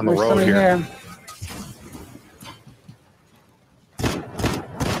 On the road here.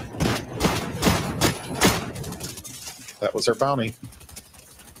 That was our bounty.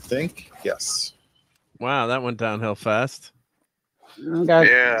 I think. Yes. Wow, that went downhill fast. Got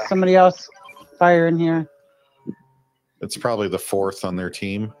somebody else firing here. It's probably the 4th on their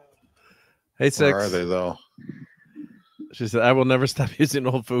team. Hey, 6. Where are they, though? She said, I will never stop using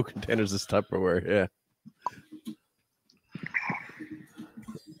old food containers as Tupperware. Yeah.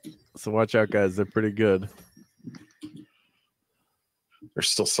 So watch out, guys. They're pretty good. There's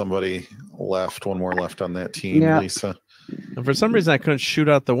still somebody left. One more left on that team, Lisa. And for some reason, I couldn't shoot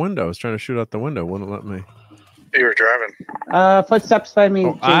out the window. I was trying to shoot out the window. Wouldn't let me. You were driving. Footsteps by me.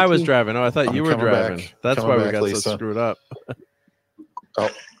 Oh, I was driving. Oh, I thought you were driving. Back. That's why we got Lisa. so screwed up. Oh,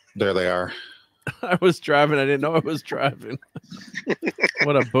 there they are. I was driving. I didn't know I was driving.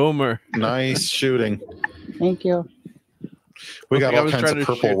 What a boomer. Nice shooting. Thank you. We got all kinds of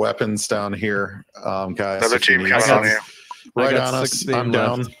purple weapons down here, guys. Another team coming on here. Right on us. I'm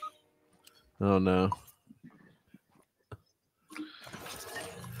down. Oh no.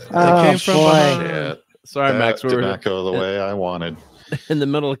 Oh, came from behind. Sorry, Max. We did not go the way I wanted. In the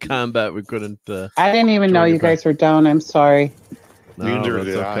middle of combat, we couldn't. I didn't even know you guys were down. I'm sorry. Neither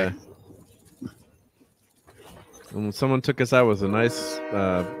did I. And someone took us out with a nice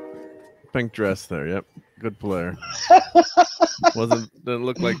pink dress there. Yep, good player. Didn't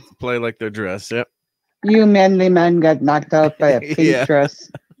look like play like their dress. Yep. You manly men got knocked out by a pink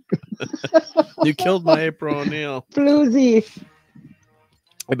dress. You killed my April O'Neil. Floozy.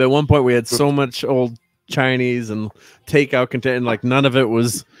 At one point, we had so much old Chinese and takeout content, like none of it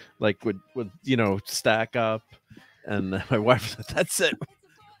was like would stack up. And my wife said, "That's it,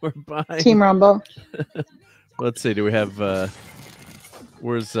 we're buying." Team Rumble. Let's see. Do we have?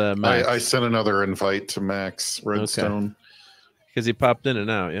 Where's Max? I sent another invite to Max Redstone because he popped in and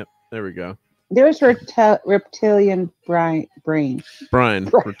out. Yep, there we go. There's reptilian brain.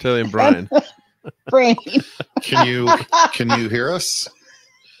 Reptilian Brian. Brain. Can you hear us?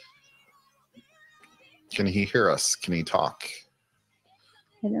 Can he hear us? Can he talk?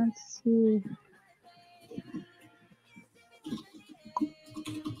 I don't see.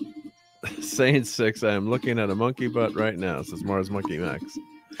 Saying 6. I am looking at a monkey butt right now. Says Mars Monkey Max.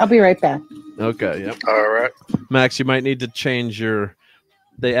 I'll be right back. Okay. Yep. All right. Max, you might need to change your.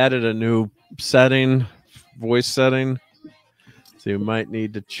 They added a new setting, voice setting. So you might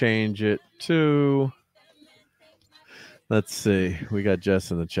need to change it to. Let's see. We got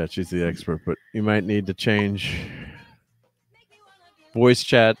Jess in the chat. She's the expert, but you might need to change voice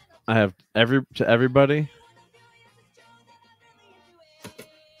chat. I have to everybody.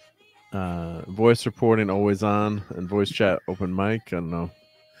 Voice reporting always on and voice chat open mic. I don't know.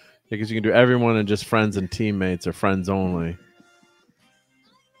 Because you can do everyone and just friends and teammates or friends only.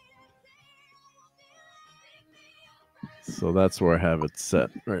 So that's where I have it set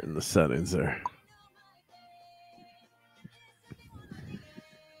right in the settings there.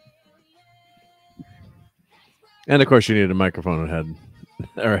 And of course, you need a microphone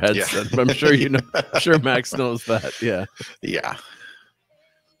or headset. But I'm sure you know. I'm sure Max knows that. Yeah. Yeah.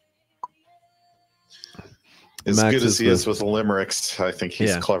 As Max good as he is with the limericks, I think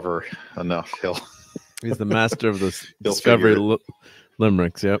he's clever enough. He's the master of the discovery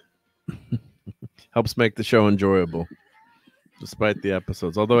limericks. Yep. Helps make the show enjoyable, despite the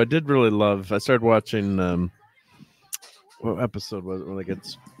episodes. Although I did really love. I started watching. What episode was it when they get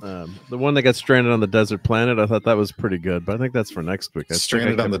the one that got stranded on the desert planet? I thought that was pretty good, but I think that's for next week.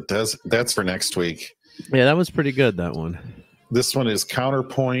 Stranded on the desert. That's for next week. Yeah, that was pretty good. That one. This one is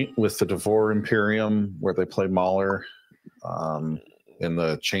Counterpoint with the Devore Imperium, where they play Mahler in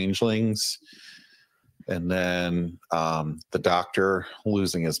the Changelings. And then the Doctor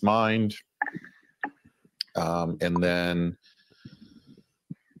losing his mind. And then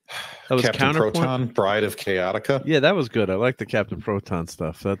that was Captain Proton, Bride of Chaotica. Yeah, that was good. I like the Captain Proton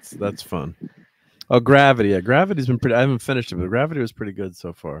stuff. That's fun. Oh, Gravity. Yeah, Gravity's been pretty. I haven't finished it, but Gravity was pretty good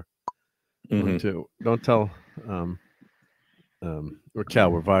so far. Too. Don't tell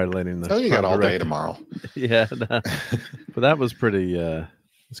Raquel we're violating the. Oh, you got all day tomorrow. Yeah, but that was pretty.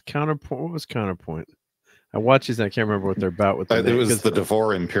 Was Counterpoint? What was Counterpoint? I watched these and I can't remember what they're about. With it was the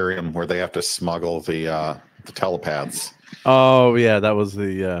Devore Imperium where they have to smuggle the telepaths. Oh yeah, that was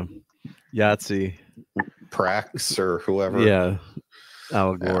the Yahtzee Prax or whoever. Yeah,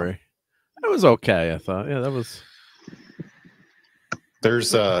 allegory. That was okay. I thought. Yeah, that was.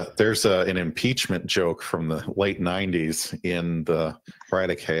 There's an impeachment joke from the late '90s in the Bride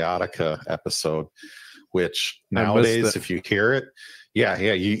of Chaotica episode, which nowadays, if you hear it,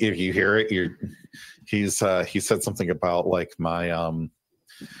 if you hear it, he said something about like my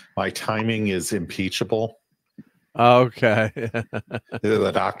timing is impeachable. Okay.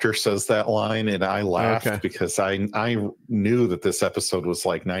 The Doctor says that line, and I laughed because I knew that this episode was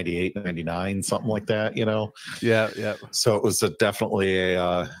like 98, 99, something like that, you know? Yeah. So it was definitely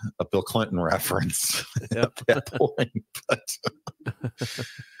a Bill Clinton reference at that point. But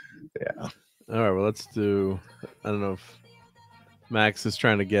yeah. All right, well, let's do, I don't know if Max is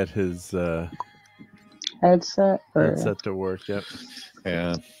trying to get his headset to work. Yep.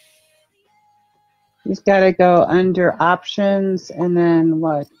 Yeah. He's got to go under options and then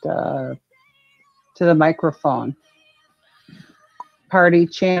to the microphone. Party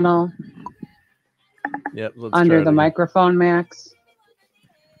channel. Yep. Under the microphone, Max.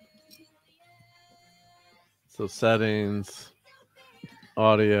 So settings,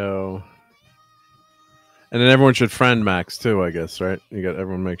 audio. And then everyone should friend Max too, I guess, right? You got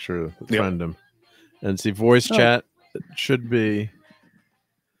everyone make sure to friend him. And see, voice chat should be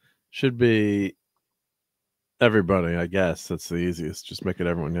everybody. I guess that's the easiest. Just make it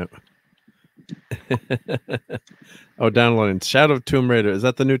everyone. Yep. Oh, downloading Shadow of Tomb Raider. Is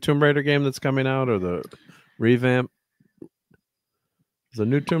that the new Tomb Raider game that's coming out, or the revamp? Is a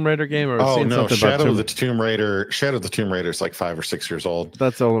new Tomb Raider game, or no, Shadow of the Tomb Raider. Shadow of the Tomb Raider is like 5 or 6 years old.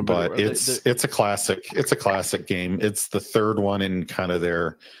 That's all, but it's a classic. It's a classic game. It's the third one in kind of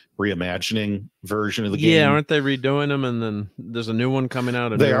their reimagining version of the game. Yeah, aren't they redoing them? And then there's a new one coming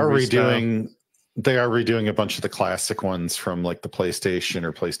out. They are redoing a bunch of the classic ones from like the PlayStation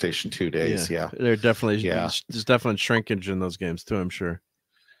or PlayStation 2 days. Yeah. They're definitely there's definitely shrinkage in those games too, I'm sure.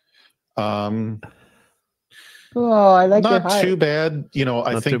 I like not too bad. You know,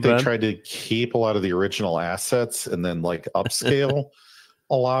 I think they tried to keep a lot of the original assets and then like upscale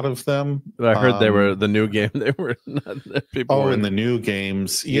a lot of them. I heard they were the new game. They were not people. In the new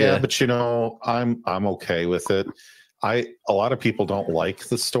games. Yeah, but you know, I'm okay with it. A lot of people don't like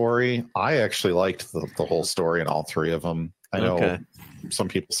the story. I actually liked the whole story in all three of them. I know some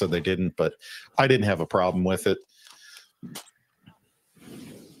people said they didn't, but I didn't have a problem with it.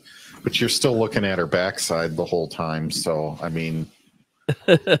 But you're still looking at her backside the whole time. So, I mean,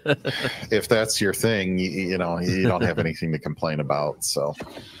 if that's your thing, you know, you don't have anything to complain about. So,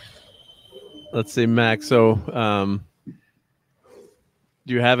 let's see, Max. So,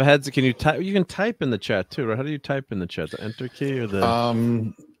 do you have a heads? Can you type? You can type in the chat too, right? How do you type in the chat? The enter key or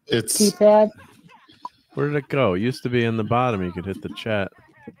the it's keypad? Where did it go? It used to be in the bottom. You could hit the chat.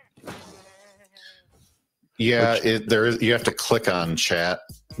 Yeah, you have to click on chat,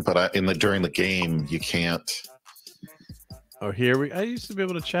 but during the game you can't. Oh, I used to be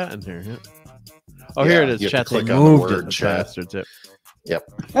able to chat in here. Yeah. Oh, here it is. Chat. Click on the word chat. Bastards.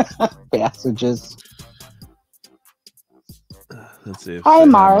 Yep. Passages. Let's see. Hi,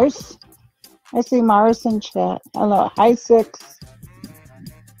 Mars. I see Mars in chat. Hello. Hi, Six.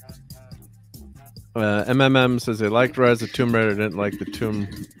 MMM says they liked Rise of Tomb Raider, didn't like the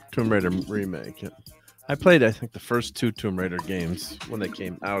Tomb Raider remake. Yeah. I played, I think, the first 2 Tomb Raider games when they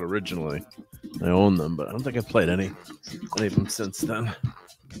came out originally. I own them, but I don't think I've played any of them since then.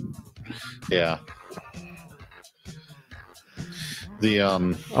 Yeah.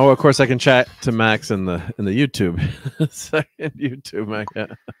 Oh, of course, I can chat to Max in the YouTube. Second YouTube, Max. Yeah.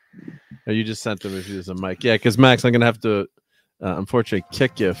 Oh, you just sent them if you use a mic. Yeah, because Max, I'm gonna have to unfortunately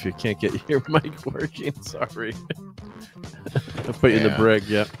kick you if you can't get your mic working. Sorry. I'll put you in the brig.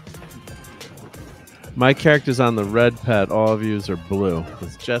 Yeah. My character's on the red pad. All of yous are blue.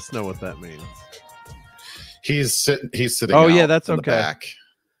 Does Jess know what that means? He's sitting. Oh, yeah, that's okay. Back.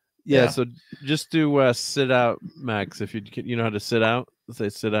 Yeah, so just do sit out, Max. If you know how to sit out, say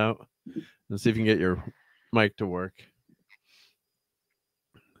sit out, and see if you can get your mic to work.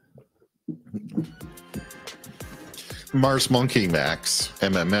 Mars Monkey Max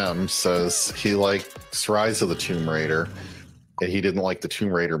MMM says he likes Rise of the Tomb Raider, and he didn't like the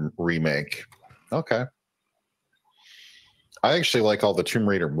Tomb Raider remake. Okay. I actually like all the Tomb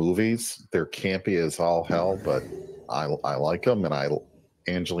Raider movies. They're campy as all hell, but I like them, and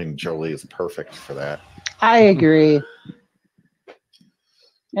Angelina Jolie is perfect for that. I agree.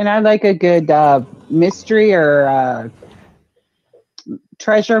 And I like a good mystery or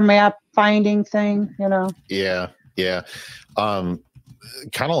treasure map finding thing, you know? Yeah.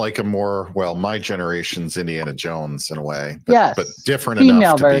 Kind of like a more, my generation's Indiana Jones in a way. But different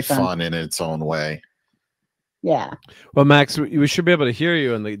enough to be fun in its own way. Yeah. Well, Max, we should be able to hear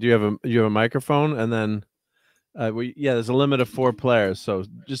you. And do you have a microphone? And then, there's a limit of 4 players. So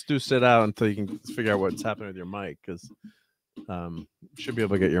just do sit out until you can figure out what's happening with your mic, because you should be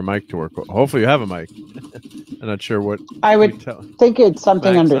able to get your mic to work. Hopefully, you have a mic. I'm not sure what. I would think it's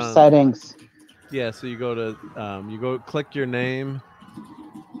something Max, under settings. Yeah. So you go to click your name,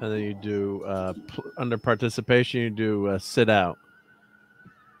 and then you do under participation. You do sit out.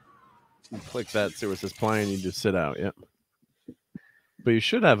 You click that, see where it says playing. You just sit out. Yep. But you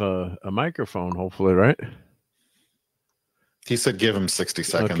should have a microphone, hopefully, right? He said give him 60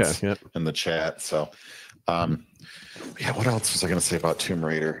 seconds in the chat. So, what else was I going to say about Tomb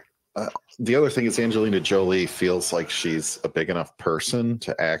Raider? The other thing is Angelina Jolie feels like she's a big enough person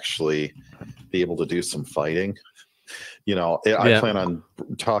to actually be able to do some fighting. You know, I plan on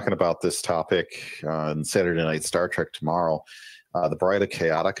talking about this topic on Saturday Night Star Trek tomorrow. The Bride of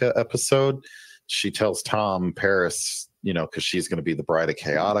Chaotica episode. She tells Tom Paris, you know, because she's going to be the Bride of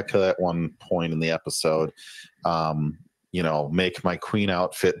Chaotica at one point in the episode. Make my queen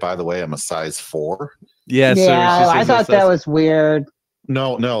outfit. By the way, I'm a size 4. Yeah, I thought that was weird.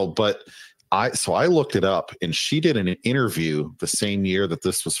 No, but I looked it up, and she did an interview the same year that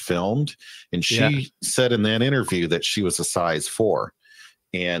this was filmed, and she said in that interview that she was a size 4.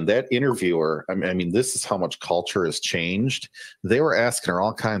 And that interviewer, I mean, this is how much culture has changed. They were asking her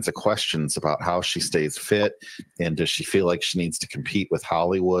all kinds of questions about how she stays fit, and does she feel like she needs to compete with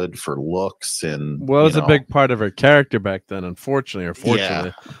Hollywood for looks? And well, it was a big part of her character back then, unfortunately or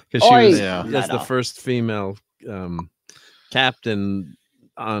fortunately, because she was the first female captain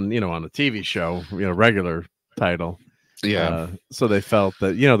on a TV show, regular title. So they felt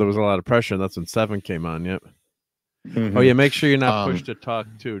that there was a lot of pressure, and that's when 7 came on. Yep. Oh yeah, make sure you're not pushed to talk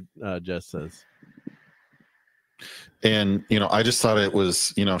too, Jess says. And I just thought it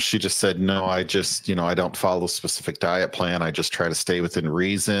was, she just said, no, I just, I don't follow a specific diet plan. I just try to stay within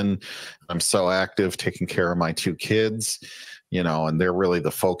reason. I'm so active taking care of my 2 kids, and they're really the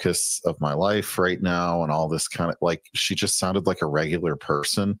focus of my life right now, and all this kind of, like, she just sounded like a regular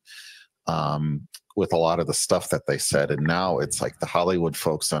person with a lot of the stuff that they said. And now it's like the Hollywood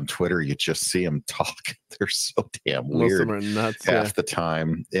folks on Twitter, you just see them talk. They're so damn weird nuts, half the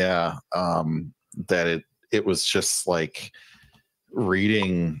time. Yeah. That it was just like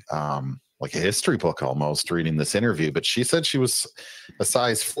reading like a history book almost, reading this interview. But she said she was a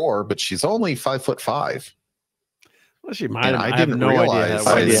size 4, but she's only 5'5". Well, she might. I didn't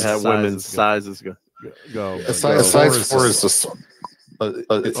realize how women's sizes go. A size 4 is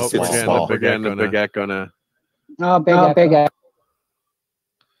it's small. Big echo now. Oh, big echo.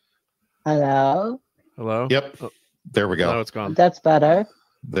 Hello. Hello. Yep. There we go. No, it's gone. That's better.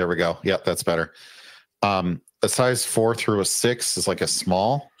 There we go. Yep, that's better. A size 4 through a 6 is like a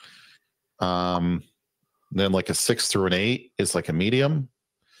small. Then like a 6 through an 8 is like a medium.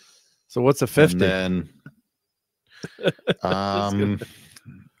 So what's a 50? And then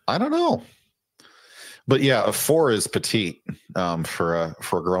I don't know. But yeah, a 4 is petite for a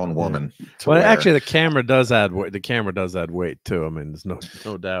grown woman. Well, actually, the camera does add weight. The camera does add weight too. I mean, there's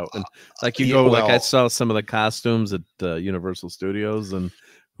no doubt. And like I saw some of the costumes at Universal Studios, and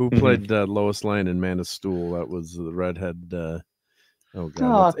who played Lois Lane in Man of Steel? That was the redhead.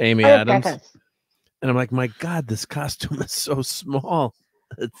 Amy Adams. And I'm like, my God, this costume is so small.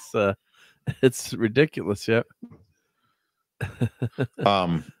 It's ridiculous. Yep.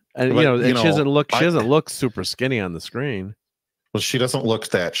 And she doesn't look super skinny on the screen. Well, she doesn't look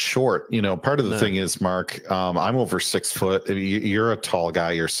that short. Part of the thing is, Mark, I'm over 6 foot. You're a tall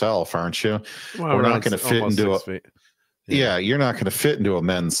guy yourself, aren't you? Well, we're not going to fit into you're not going to fit into a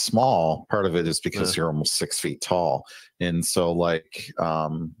men's small. Part of it is because you're almost 6 feet tall. And so like,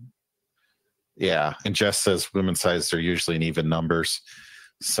 and Jess says women's sizes are usually in even numbers.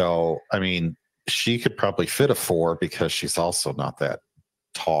 So, I mean, she could probably fit a 4 because she's also not that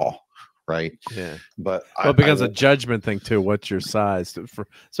tall, right? Yeah, but it becomes a judgment thing too. What's your size?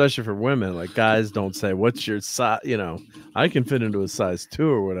 Especially for women, like guys don't say what's your size. I can fit into a size 2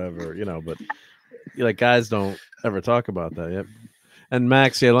 or whatever. But like guys don't ever talk about that. Yep. And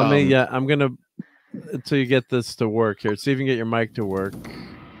Max, let me. I'm gonna until you get this to work here. See if you can get your mic to work.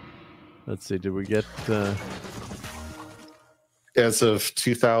 Let's see. Did we get? As of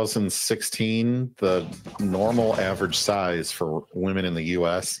 2016, the normal average size for women in the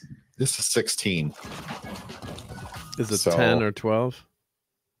U.S. is a 16. Is it 10 or 12?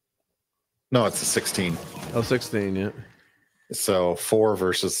 No, it's a 16. Oh, 16, yeah. So 4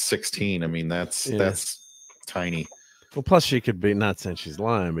 versus 16. I mean, that's tiny. Well, plus she could be, not saying she's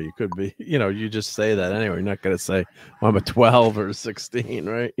lying, but you could be, you just say that anyway. You're not going to say, well, I'm a 12 or 16,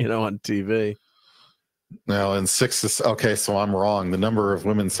 right? On TV. No, and 6 is okay. So I'm wrong. The number of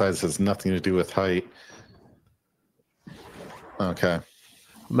women's size has nothing to do with height. Okay,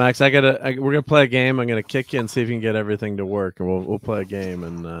 Max, we're gonna play a game. I'm gonna kick you and see if you can get everything to work, and we'll play a game.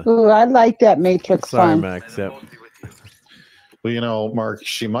 And ooh, I like that Matrix. Sorry, fun. Max. Yep. Well, Mark,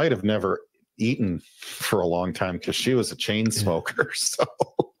 she might have never eaten for a long time because she was a chain smoker, so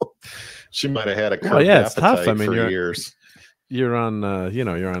she might have had a curved it's appetite tough. I mean, for years. You're on,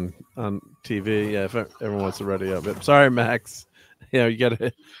 you're on TV. Yeah, if everyone wants to ready up. Sorry, Max. You get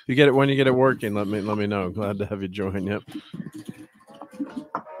it when you get it working. Let me know. Glad to have you join. Yep.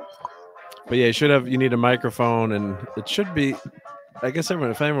 But yeah, you need a microphone, and it should be. I guess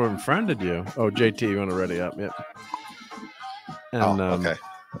if anyone friended you. Oh, JT, you want to ready up? Yep. And, okay.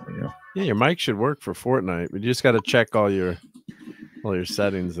 Yeah, your mic should work for Fortnite, but you just got to check all your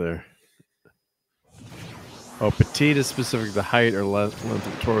settings there. Oh, petite is specific to height or length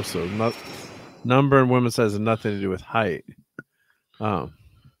of torso. Number in women's size has nothing to do with height. Oh.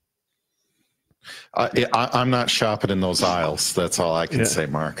 I'm not shopping in those aisles. That's all I can say,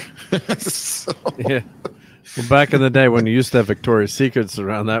 Mark. Yeah. Well, back in the day when you used to have Victoria's Secrets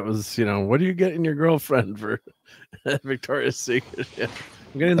around, that was, what are you getting your girlfriend for Victoria's Secret? Yeah.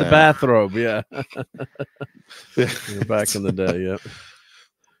 I'm getting the bathrobe. Yeah. Back in the day. Yep.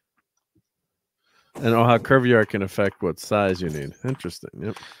 And how curvier can affect what size you need. Interesting.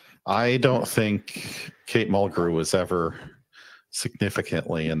 Yep. I don't think Kate Mulgrew was ever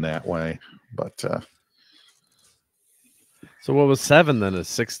significantly in that way, but so what was 7 then? A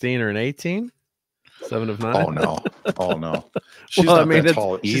 16 or an 18? 7 of 9? Oh no. She's well, not that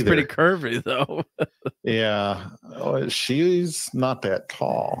tall either. She's pretty curvy though. Yeah. She's not that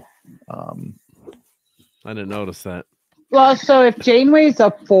tall. I didn't notice that. Well, so if Janeway's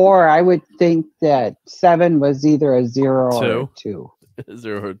a 4, I would think that 7 was either a 0 or a 2.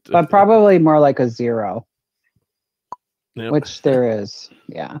 0 or 2. But probably more like a 0. Yep. Which there is.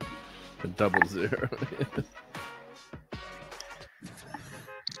 Yeah. A double 0.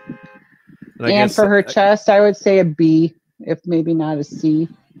 And for her chest, I would say a B, if maybe not a C.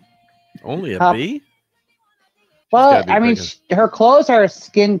 Only a B? Well, I mean, her clothes are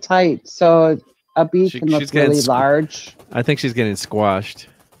skin tight, so a B can look really large. I think she's getting squashed.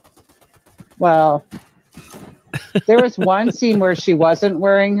 Well, there was one scene where she wasn't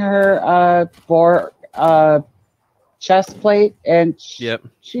wearing her chest plate, and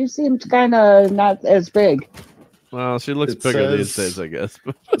she seemed kind of not as big. Well, she looks bigger these days, I guess.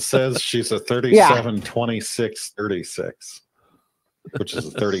 It says she's a 37, 26, 36, which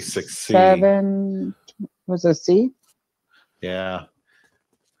is a 36C. 7 was a C? Yeah.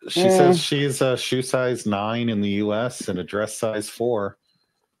 She says she's a shoe size 9 in the U.S. and a dress size 4.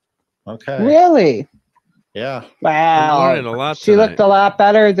 Okay. Really? Yeah. Wow. She looked a lot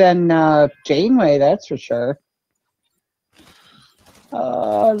better than Janeway, that's for sure.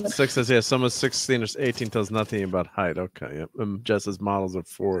 6 says, some of 16 or 18 tells nothing about height. Okay, yep. Jess's models are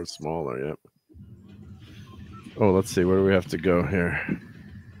 4 or smaller, yep. Oh, let's see. Where do we have to go here?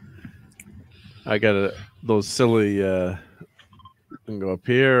 I got those silly... can go up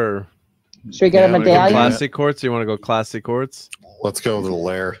here. Or, should we get a medallion? Classy quartz? You want to go classy quartz? Let's go to the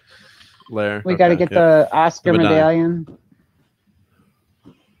lair. We got to get the Oscar medallion.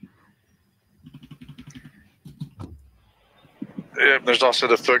 Yeah, there's also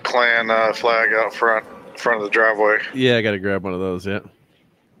the Foot Clan flag out front of the driveway. Yeah, I got to grab one of those. Yeah,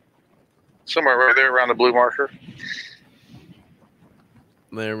 somewhere right there around the blue marker.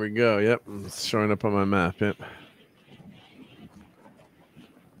 There we go. Yep, it's showing up on my map. Yep.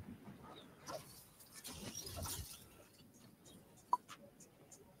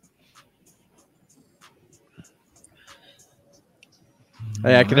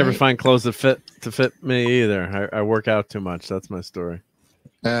 Hey, I can never find clothes that fit me either. I work out too much. That's my story.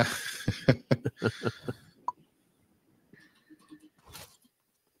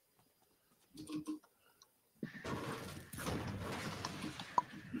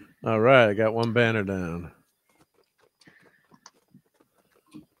 All right, I got one banner down.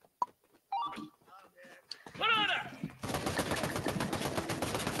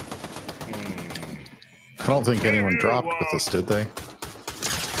 I don't think anyone dropped with us, did they?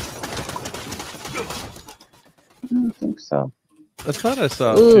 I don't think so. I thought I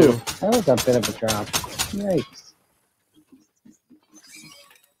saw Ooh, too. That was a bit of a drop. Yikes.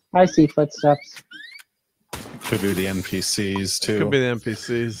 I see footsteps. Could be the NPCs too. Could be the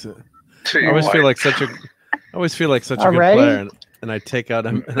NPCs. I always feel like such a good Already? player, and I take out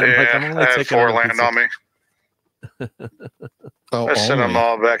him. I'm only I had 4 land on me. I sent them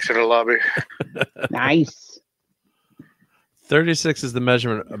all back to the lobby. Nice. 36 is the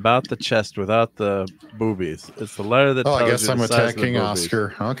measurement about the chest without the boobies. It's the letter that tells you I guess the I'm size of the attacking boobies.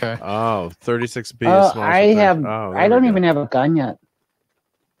 Oscar. Okay. Oh, 36B is small. I don't even have a gun yet.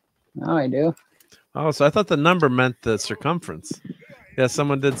 No, I do. Oh, so I thought the number meant the circumference. Yeah,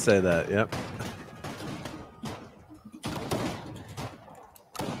 someone did say that. Yep.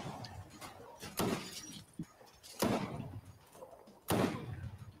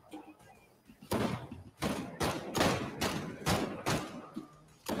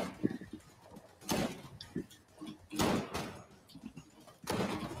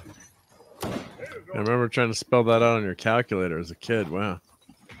 I remember trying to spell that out on your calculator as a kid. Wow.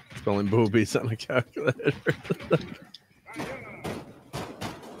 Spelling boobies on a calculator.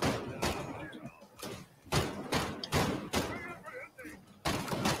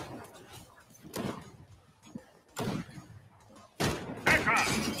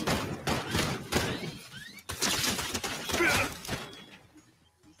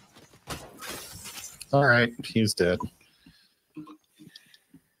 All right, he's dead.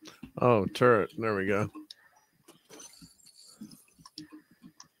 Oh, turret. There we go.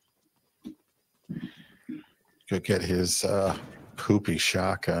 Go get his poopy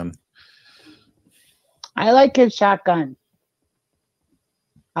shotgun. I like his shotgun.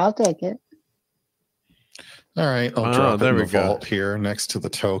 I'll take it. All right, I'll drop it in the vault here next to the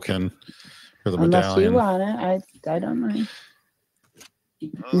token for the medallion. Unless you want it, I don't mind.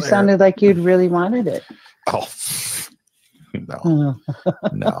 You sounded like you'd really wanted it. Oh, no.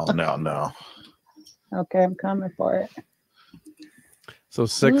 No. Okay, I'm coming for it. So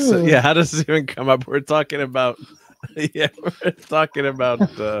 6, yeah, how does this even come up? We're talking about, well,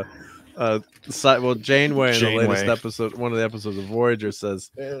 Janeway in the latest episode, one of the episodes of Voyager says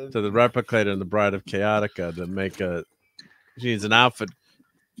to the replicator in the Bride of Chaotica to make she needs an outfit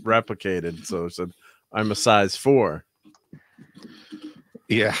replicated. So it said, I'm a size 4.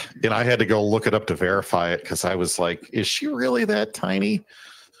 Yeah, and I had to go look it up to verify it because I was like, is she really that tiny?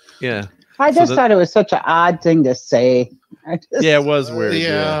 Yeah. I just thought it was such an odd thing to say. Yeah, it was weird.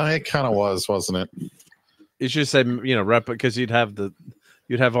 Yeah, it kind of was, wasn't it? You should say, because you'd have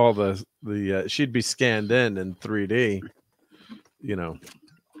all the she'd be scanned in 3D,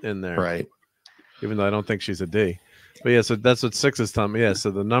 in there. Right. Even though I don't think she's a D. But yeah, so that's what 6 is telling me. Yeah, so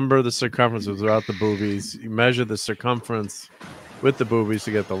the number of the circumference was without the boobies. You measure the circumference with the boobies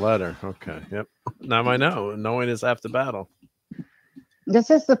to get the letter. Okay, yep. Now I know. Knowing is half the battle.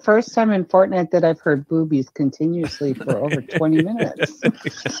 This is the first time in Fortnite that I've heard boobies continuously for over 20 minutes.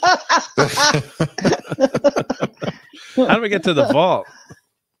 How do we get to the vault?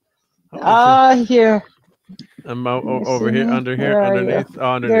 Here. I'm over here, underneath.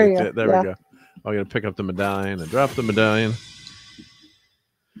 Oh, underneath it. There we go. I'm going to pick up the medallion and drop the medallion.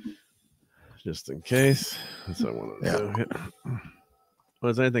 Just in case. That's what I want to do.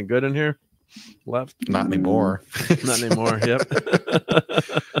 Was anything good in here left? Not anymore. Not anymore. Yep.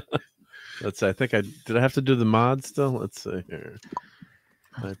 Let's see. I think did I have to do the mod still? Let's see here.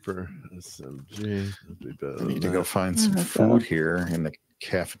 Hyper SMG. I need to go find some food here in the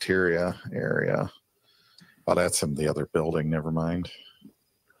cafeteria area. Oh, that's in the other building. Never mind.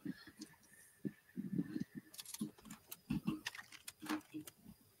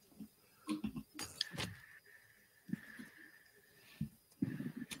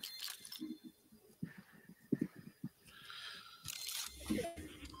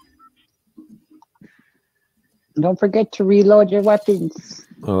 Don't forget to reload your weapons.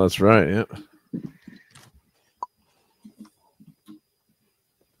 Oh, that's right. Yeah.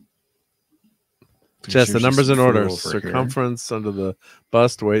 Just the numbers in order. Circumference here. Under the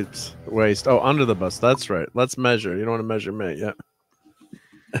bust, waist. Oh, under the bust. That's right. Let's measure. You don't want to measure me. Yeah.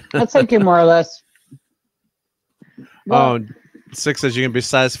 That's like you more or less. Well, 6 says you can be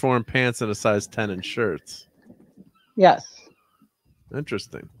size 4 in pants and a size 10 in shirts. Yes.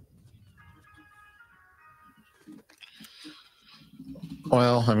 Interesting.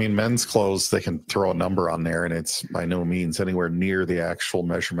 Well, I mean, men's clothes, they can throw a number on there, and it's by no means anywhere near the actual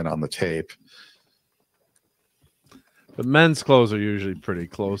measurement on the tape. But men's clothes are usually pretty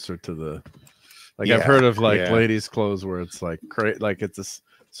closer to the... I've heard of ladies' clothes where it's like it's a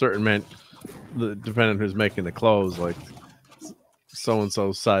certain man, depending on who's making the clothes, like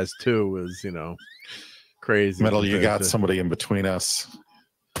so-and-so size 2 is, crazy. Metal, you got somebody in between us.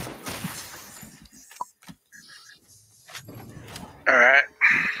 All right.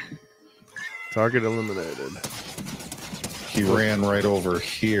 Target eliminated. He ran right over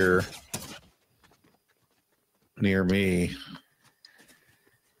here near me.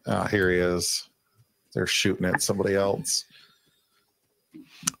 Here he is. They're shooting at somebody else.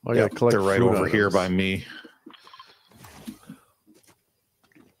 They're right over here by me.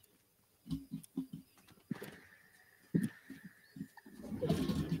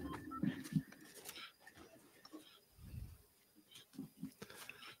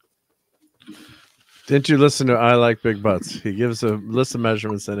 Didn't you listen to I Like Big Butts? He gives a list of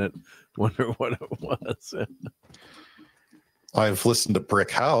measurements in it. Wonder what it was. I've listened to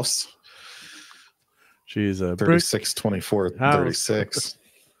Brick House. She's a 36, 24, 36.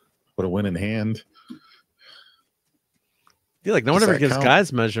 What a win in hand. You're like, no one ever gives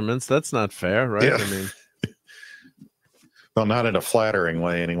guys measurements. That's not fair, right? Yeah. I mean, well, not in a flattering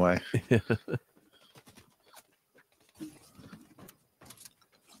way, anyway.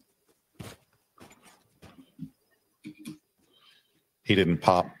 He didn't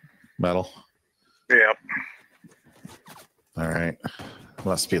pop metal. Yep. All right.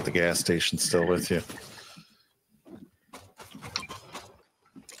 Must be at the gas station still with you.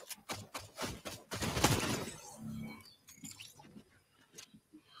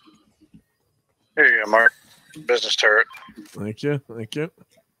 Here you go, Mark. Business turret. Thank you. Thank you.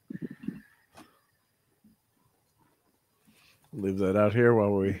 leave that out here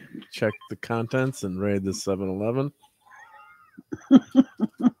while we check the contents and raid the 7-Eleven.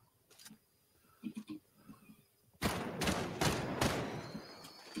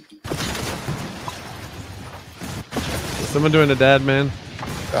 Is someone doing a dad man?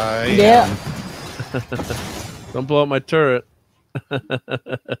 Yeah. Don't blow up my turret.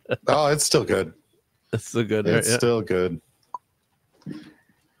 Oh, it's still good. It's still good. It's right? still good.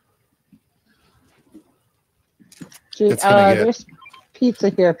 There's pizza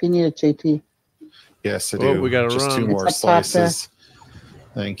here if you need it, JP. Yes, I do. We got to just run. 2 more slices.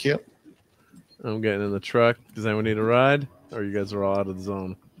 Thank you. I'm getting in the truck. Does anyone need a ride? Or you guys are all out of the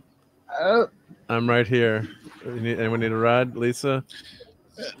zone? Oh. I'm right here. Anyone need a ride, Lisa?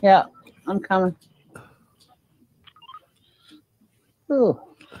 Yeah, I'm coming. Ooh,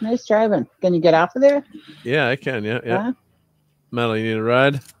 nice driving. Can you get off of there? Yeah, I can. Yeah. Huh? Metal, you need a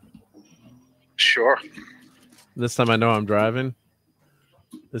ride? Sure. This time I know I'm driving.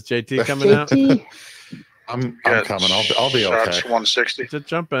 Is JT coming out? I'm coming. I'll be okay. Shots 160. Just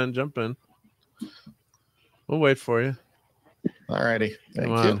jump in. We'll wait for you. All righty. Thank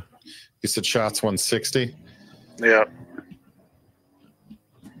Come you. on. You said shots 160? Yeah.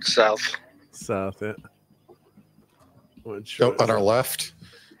 South. Yeah. On our left.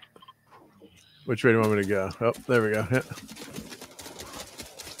 Which way do you want me to go? Oh, there we go. Yeah.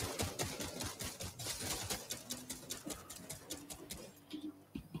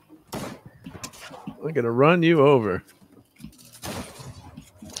 I'm going to run you over.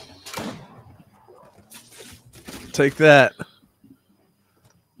 Take that.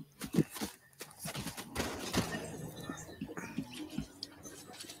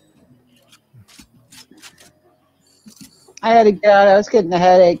 I had to get out. I was getting a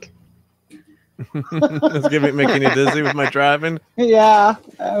headache. It's making you dizzy with my driving? Yeah.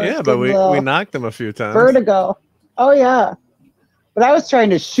 Yeah, but we knocked him a few times. Vertigo. Oh, yeah. But I was trying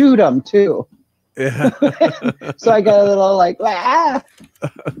to shoot him, too. Yeah. So I got a little like, ah.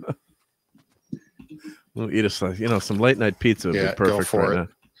 We'll eat some late night pizza would be perfect go for right it.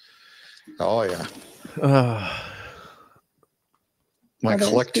 Now. Oh, yeah. My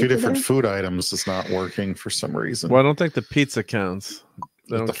collect 2 different food items is not working for some reason. Well, I don't think the pizza counts.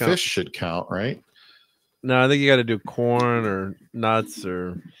 The fish should count, right? No, I think you got to do corn or nuts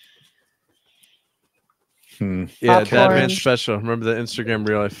or. Yeah, Dad Man Special. Remember the Instagram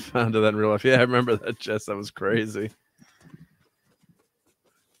reel I found of that in real life? Yeah, I remember that, Jess. That was crazy.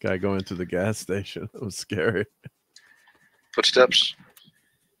 Guy going to the gas station. That was scary. Footsteps.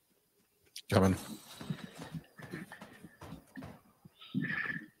 Coming.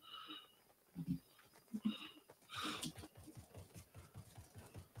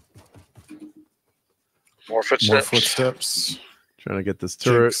 More footsteps. Trying to get this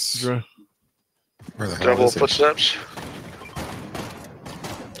turret. Where the hell Double is it? footsteps.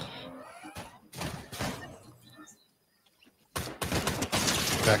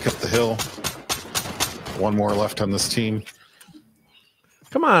 Back up the hill. 1 more left on this team.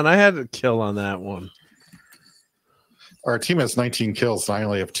 Come on, I had a kill on that one. Our team has 19 kills, and I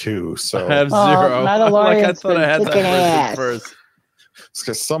only have 2. So I have 0. Like I thought I had that first. It's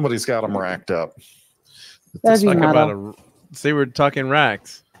because somebody's got them racked up. That'd be metal. See, we're talking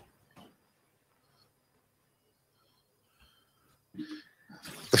racks.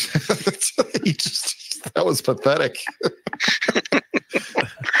 That was pathetic.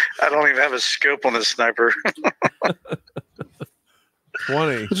 I don't even have a scope on this sniper.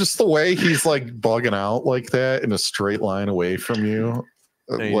 20. Just the way he's like bugging out like that in a straight line away from you.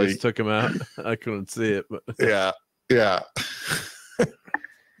 And you just took him out. I couldn't see it, but yeah.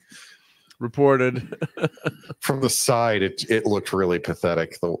 Reported. From the side, it looked really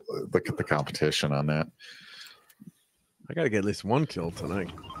pathetic. Look at the competition on that. I got to get at least 1 kill tonight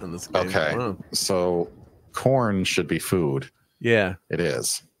in this game. Okay, so corn should be food. Yeah, it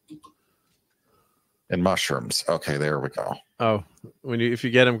is. And mushrooms. Okay, there we go. Oh, if you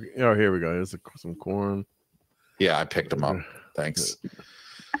get them. Oh, here we go. There's some corn. Yeah, I picked them up. Thanks.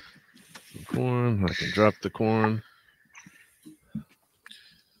 Some corn. I can drop the corn.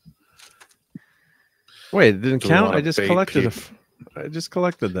 Wait, it didn't count. I just collected. I just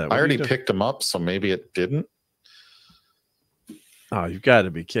collected that. I already picked them up, so maybe it didn't. Oh, you've got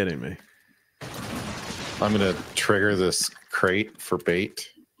to be kidding me. I'm going to trigger this crate for bait.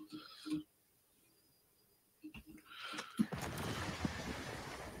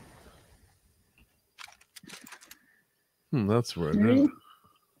 That's weird.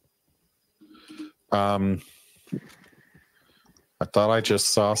 I thought I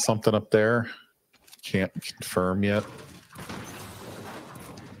just saw something up there. Can't confirm yet.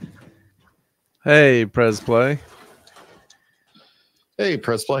 Hey, Pres Play. Hey,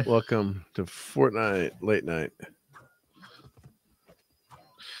 Press Play. Welcome to Fortnite Late Night.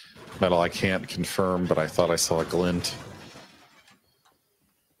 Metal, I can't confirm, but I thought I saw a glint.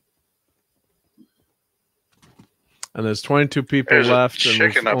 And there's 22 people left, and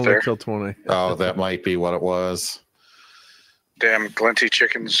we've only killed 20. Oh, that might be what it was. Damn glinty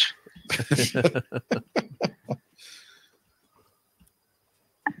chickens.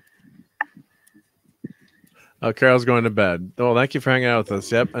 Oh, Carol's going to bed. Well, thank you for hanging out with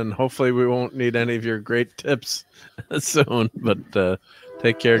us. Yep, and hopefully we won't need any of your great tips soon. But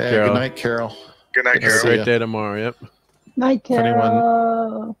take care, Carol. Good night, Carol. Good night, Carol. Have a great day tomorrow. Yep. Night,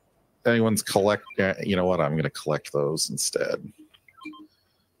 Carol. Anyone's collect. You know what? I'm going to collect those instead.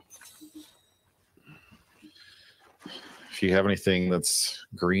 If you have anything that's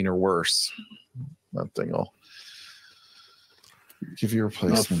green or worse, that thing will give you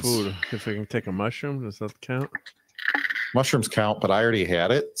replacements. Food. If we can take a mushroom, does that count? Mushrooms count, but I already had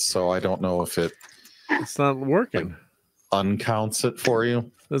it, so I don't know if it's not working. Uncounts it for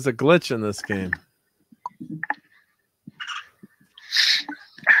you. There's a glitch in this game.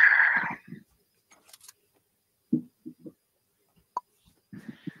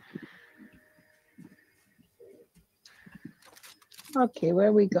 Okay, where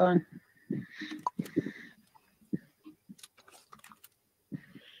are we going?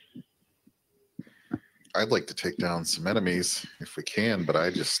 I'd like to take down some enemies if we can, but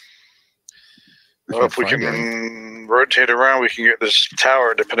I just... Well, if we can rotate around, we can get this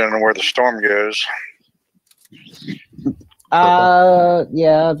tower depending on where the storm goes.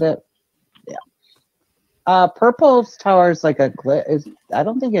 Yeah. Purple's tower is like a glitch. I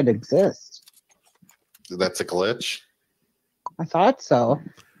don't think it exists. That's a glitch? I thought so.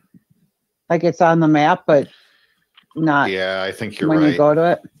 Like it's on the map, but not. Yeah, I think you're when right. you go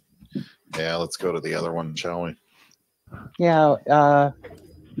to it. Yeah, let's go to the other one, shall we? Yeah.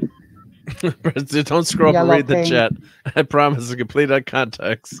 Don't scroll up and read the chat. I promise it's complete on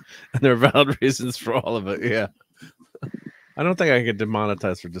context, and there are valid reasons for all of it. Yeah. I don't think I can get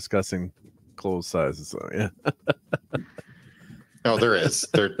demonetized for discussing clothes sizes. So yeah. No, there is.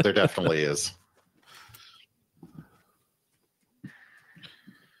 There definitely is.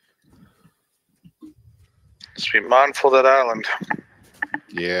 Just be mindful of that island.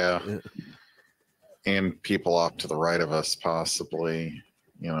 Yeah. And people off to the right of us, possibly.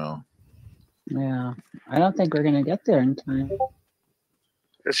 You know. Yeah. I don't think we're gonna get there in time.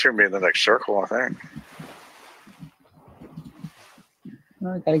 This should be in the next circle, I think.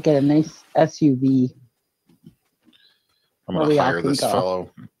 Well, I gotta get a nice SUV. I'm gonna hire this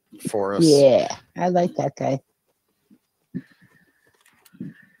fellow for us. Yeah, I like that guy.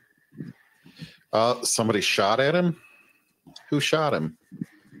 Somebody shot at him. Who shot him?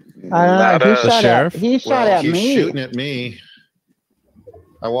 I don't know. He shot at he's me. He's shooting at me.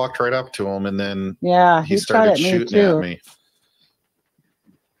 I walked right up to him, and then he started shooting at me.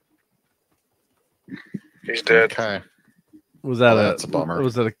 He's dead. Okay. Was that that's a bummer.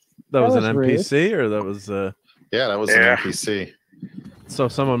 Was that an NPC or that was Yeah, that was an NPC. So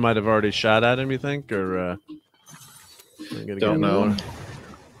someone might have already shot at him, you think, or don't know.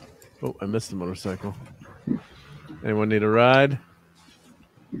 Oh, I missed the motorcycle. Anyone need a ride?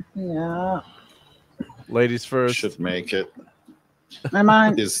 Yeah. Ladies first. Should make it. I'm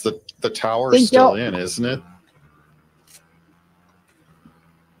on. Is the tower still in, isn't it?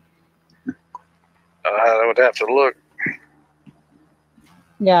 I would have to look.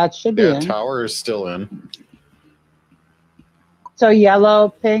 Yeah, it should be in. Tower is still in. So yellow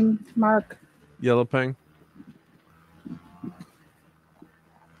ping, Mark? Yellow ping.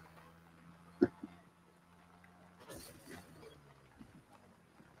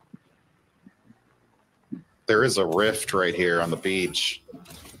 There is a rift right here on the beach.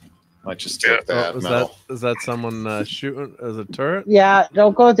 Might just take that. Is that someone shooting as a turret? Yeah,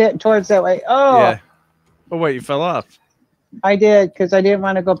 don't go towards that way. Oh. Yeah. Oh wait, you fell off. I did because I didn't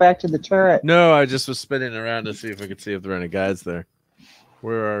want to go back to the turret. No, I just was spinning around to see if I could see if there are any guys there.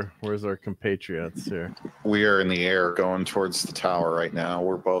 Where's our compatriots here? We are in the air going towards the tower right now.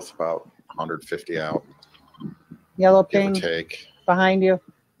 We're both about 150 out. Yellow ping. Give or take. Behind you.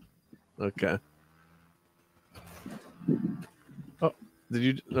 Okay. Oh, did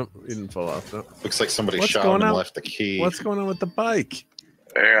you? No, you didn't fall off. No. Looks like somebody shot him and left the key. What's going on with the bike?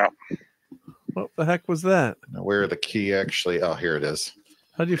 Yeah. What the heck was that? Now, where the key actually? Oh, here it is.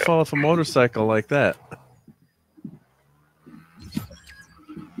 How do you fall off a motorcycle like that?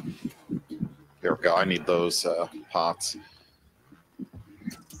 There we go. I need those pots.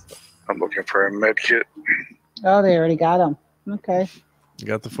 I'm looking for a med kit. Oh, they already got them. Okay. You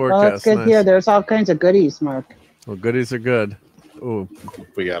got the forecast. Well, that's good. Nice. Here, there's all kinds of goodies, Mark. Well, goodies are good. Oh,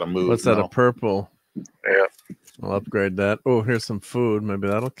 we got to move. What's that? A purple? Yeah. I'll upgrade that. Oh, here's some food. Maybe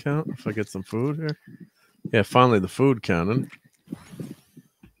that'll count if I get some food here. Yeah, finally the food counted.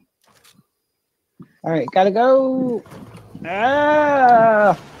 All right, gotta go.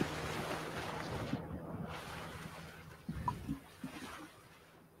 Ah!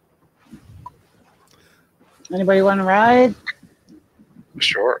 Anybody want to ride?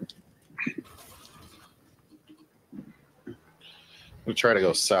 Sure. We try to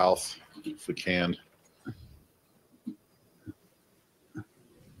go south if we can.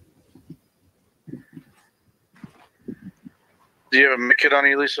 Do you have a kit on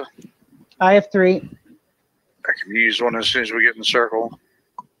you, Lisa? I have 3. I can use one as soon as we get in the circle.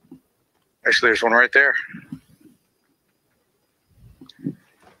 Actually, there's one right there.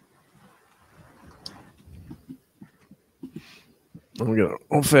 I'm gonna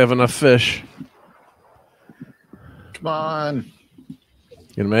hopefully have enough fish. Come on.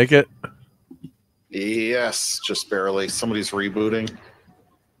 You gonna make it? Yes, just barely. Somebody's rebooting.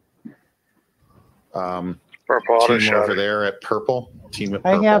 Purple auto team shot over there at purple. Team at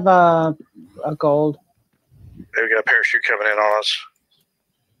I purple. have a gold. Hey, we got a parachute coming in on us.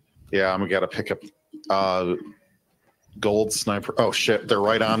 Yeah, I'm gonna pick up gold sniper. Oh shit, they're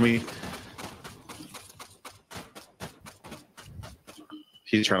right on me.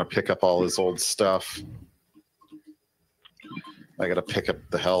 He's trying to pick up all his old stuff. I gotta pick up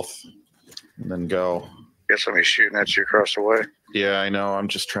the health and then go. Guess somebody's shooting at you across the way. Yeah, I know. I'm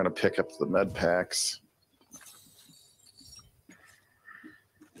just trying to pick up the med packs.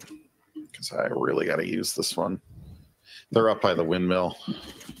 Because I really got to use this one. They're up by the windmill.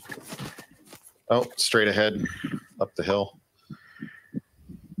 Oh, straight ahead, up the hill.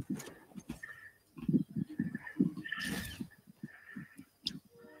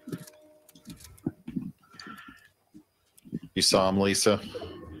 You saw him, Lisa?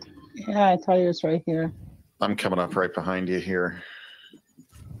 Yeah, I thought he was right here. I'm coming up right behind you here.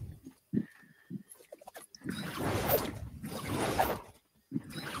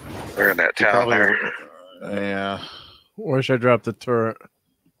 They're in that town there. Yeah. Where should I drop the turret?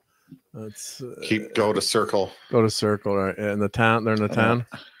 Let's Go to circle. Go to circle, right? In the town. They're in the town.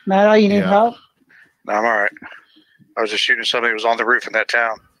 Matt, you need help? No, I'm all right. I was just shooting somebody who was on the roof in that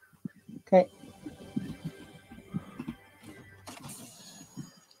town. Okay.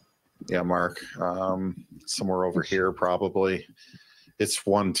 Yeah, Mark. Somewhere over here, probably. It's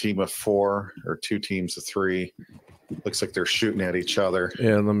one team of 4 or 2 teams of 3. Looks like they're shooting at each other.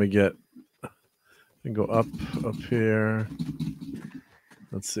 Yeah, let me get. And go up here.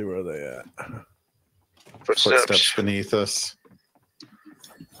 Let's see where they at. Footsteps beneath us.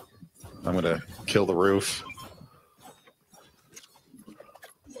 I'm gonna kill the roof.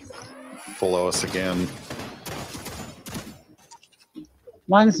 Below us again.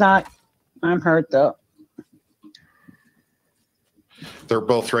 One's not. I'm hurt though. They're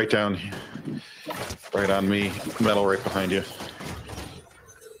both right down, right on me. Metal right behind you.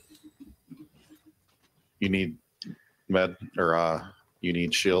 You need med or you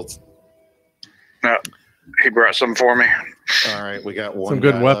need shields. No, he brought some for me. All right, we got one. Some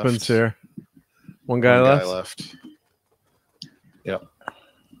good weapons here. One guy left. Yep.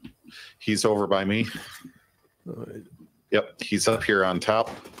 He's over by me. Yep, he's up here on top.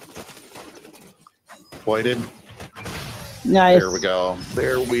 Whited. Nice. There we go.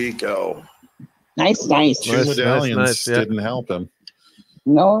 There we go. Nice. 2 medallions didn't help him.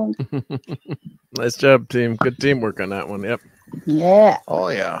 No. Nice job, team. Good teamwork on that one. Yep. Yeah. Oh,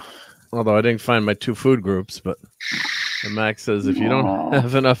 yeah. Although I didn't find my 2 food groups, but Max says if you don't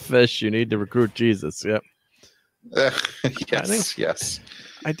have enough fish, you need to recruit Jesus. Yep. Yes.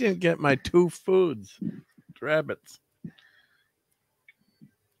 I didn't get my 2 foods. Rabbits.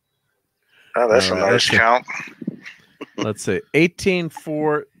 Oh, that's a nice count. Let's see.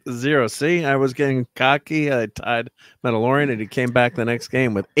 18-4-0. See, I was getting cocky. I tied Mandalorian, and he came back the next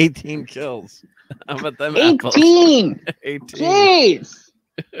game with 18 kills. How about them 18? 18. Jeez.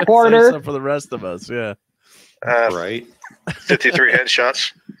 Quarter. For the rest of us, yeah. Right. 53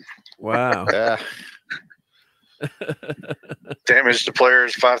 headshots. Wow. Yeah. Damage to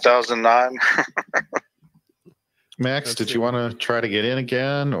players 5,009. Max, did you want to try to get in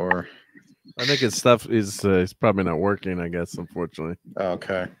again, or? I think his stuff is probably not working, I guess, unfortunately.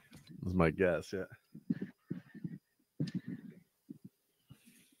 Okay. That's my guess, yeah.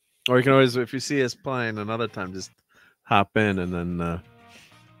 Or you can always, if you see us playing another time, just hop in and then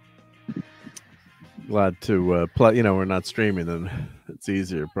glad to play. You know, we're not streaming, then it's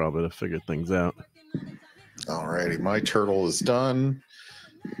easier probably to figure things out. All righty, my turtle is done.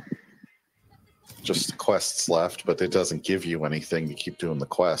 just quests left, but it doesn't give you anything to keep doing the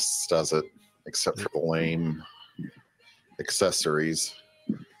quests, does it? Except for the lame accessories.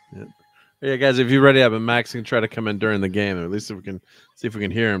 Yeah, guys, if you're ready, Max can try to come in during the game, or at least if we can see if we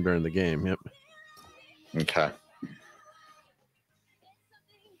can hear him during the game. Yep. Okay.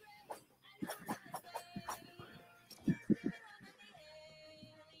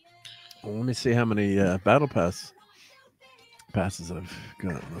 Well, let me see how many battle passes I've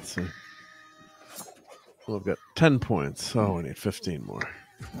got. Let's see. Well, I've got 10 points. Oh, I need 15 more.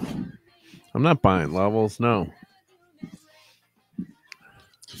 I'm not buying levels, no.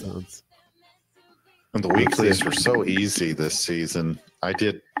 So and the weeklies were so easy this season. I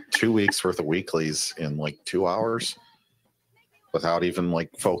did 2 weeks worth of weeklies in like 2 hours without even like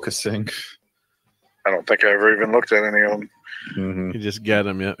focusing. I don't think I ever even looked at any of them. Mm-hmm. You just get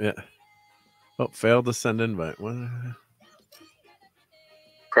them, yeah. Oh, failed to send invite. What?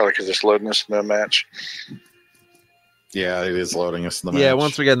 Probably because it's loading us in the match. Yeah, it is loading us in the match. Yeah,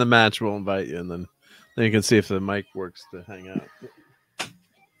 once we get in the match, we'll invite you, and then you can see if the mic works to hang out.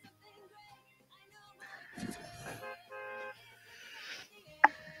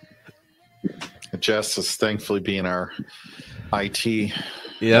 Jess is thankfully being our IT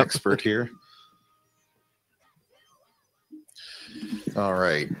expert here. All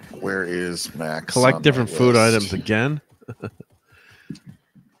right, where is Max? Collect different food items again.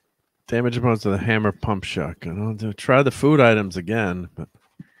 Damage opponents with a hammer pump shotgun. Try the food items again, but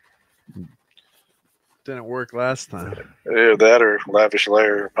didn't work last time. Either that or lavish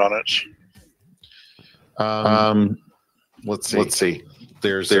layer opponents. Let's see.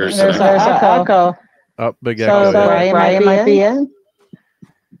 There's an echo. Oh, big So echo. Brian might be in.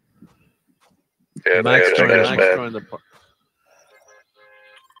 Yeah, Max joined the bad. I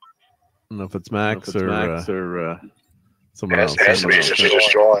don't know if it's Max or someone else. Has to be since you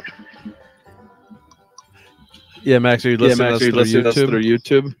just joined. Yeah, Max, are you listening to us through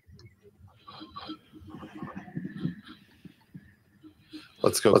YouTube?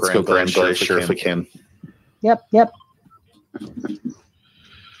 Let's go Grand Glacier if we can. Yep.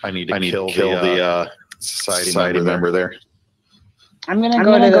 I need to kill the society member there. I'm gonna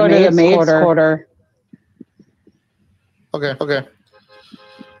go to the maid's quarter. Okay.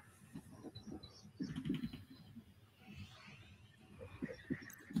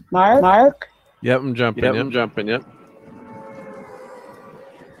 Mark? Yep, I'm jumping. Yep.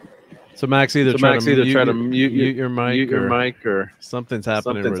 So Max, either try to mute your mic, or something's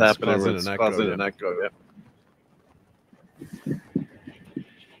happening. It's causing an echo. Yep.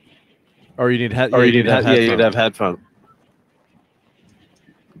 Or you'd have headphones.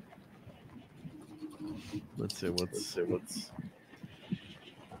 Let's see what's.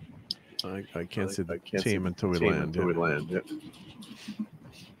 I can't see the team until we land. Yep.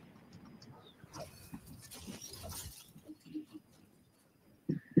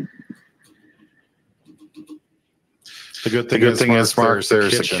 The good thing is, Mark,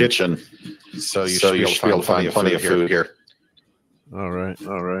 there's a kitchen, so you should be able to find plenty of food here. All right.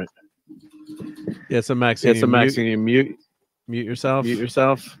 Yeah, so Max, can you mute yourself? Mute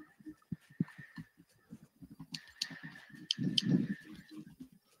yourself.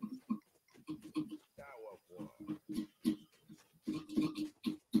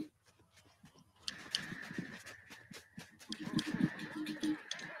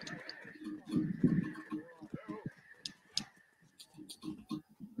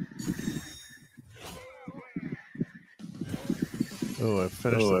 Oh, I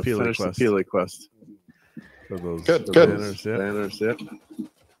finished the Peely quest. For those good. Banners, yeah.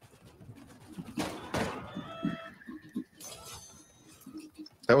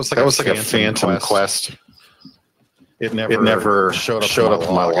 That was like a phantom quest. It never showed up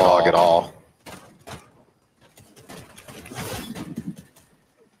in my log at all.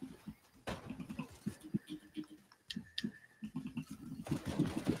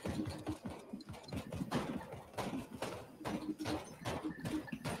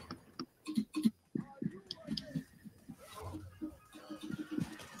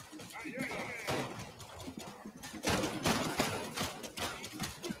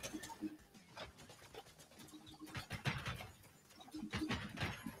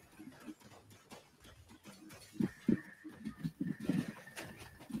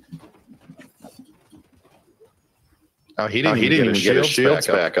 Oh, he didn't even get his shields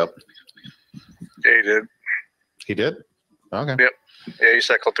back up. Yeah, he did. He did? Okay. Yep. Yeah, he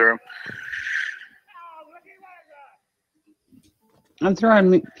cycled through him. I'm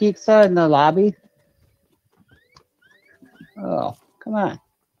throwing pizza in the lobby. Oh, come on.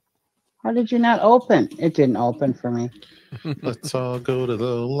 How did you not open? It didn't open for me. Let's all go to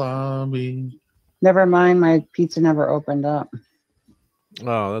the lobby. Never mind, my pizza never opened up.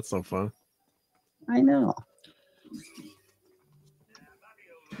 Oh, that's no fun. I know.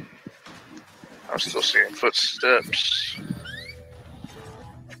 I'm still seeing footsteps.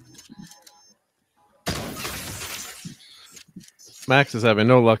 Max is having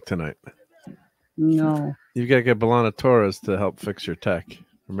no luck tonight. No. You gotta get Belana Torres to help fix your tech.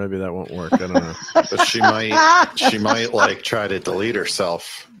 Or maybe that won't work. I don't know. But she might like try to delete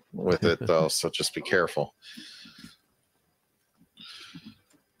herself with it though, so just be careful.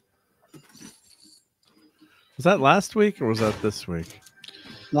 Was that last week or was that this week?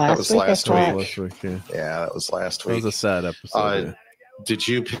 That was last week. Last week, yeah. Yeah, that was last week. That was a sad episode. Yeah. Did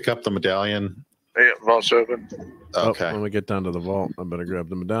you pick up the medallion? Yeah, vault's open. Okay. Oh, when we get down to the vault, I better grab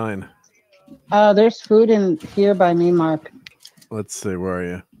the medallion. There's food in here by me, Mark. Let's see, where are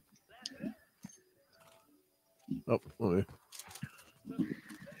you? Oh, let me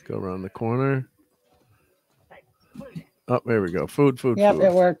go around the corner. Oh, there we go. Food. Yep, food.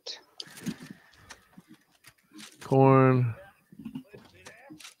 it worked. Corn.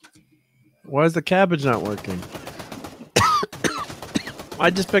 Why is the cabbage not working? I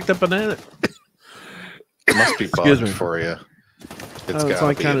just picked up banana. It must be bugged for you. It's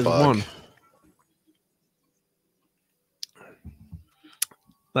got to be a bug. One.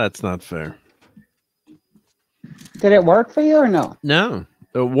 That's not fair. Did it work for you or no? No.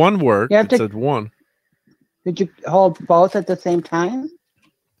 One worked. It said one. Did you hold both at the same time?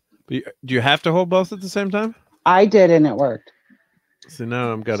 Do you have to hold both at the same time? I did, and it worked. So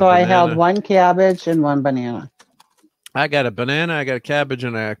now I've got So I held one cabbage and one banana. I got a banana, I got a cabbage,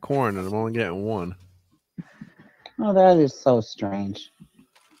 and I got corn, and I'm only getting one. Oh, that is so strange.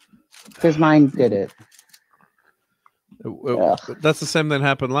 Because mine did it. That's the same thing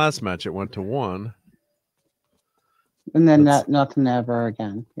happened last match. It went to one. And then nothing ever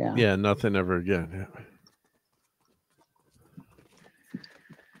again. Yeah. Yeah, nothing ever again. Yeah.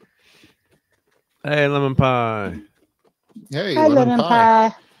 Hey, lemon pie. Hey, Hi, lemon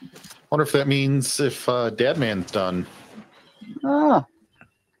pie. Wonder if that means if Dadman's done. Oh.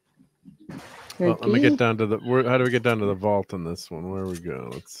 Well, let me get down to the. How do we get down to the vault in this one? Where we go?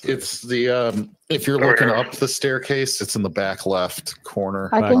 Let's see. It's the if you're looking up the staircase, it's in the back left corner.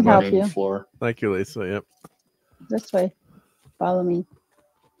 I can help you. Floor. Thank you, Lisa. Yep. This way. Follow me.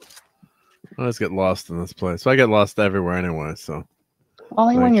 I just get lost in this place. So I get lost everywhere anyway. So.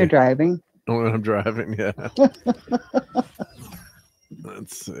 Only when you're driving. Only when I'm driving. Yeah.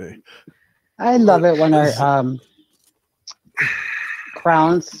 Let's see. I love it when our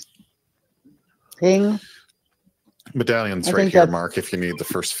crowns ping. Medallion's right here, Mark, if you need the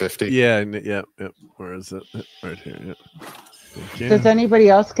first 50. Yeah. Where is it? Right here. Yeah. Does anybody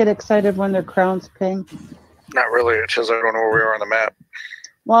else get excited when their crowns ping? Not really. It says I don't know where we are on the map.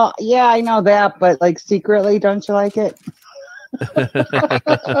 Well, yeah, I know that, but like secretly, don't you like it? I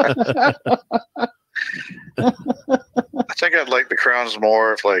think I'd like the crowns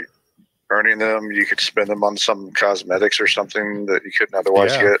more if, like, earning them, you could spend them on some cosmetics or something that you couldn't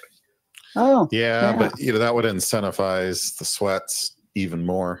otherwise get. Oh, yeah, but that would incentivize the sweats even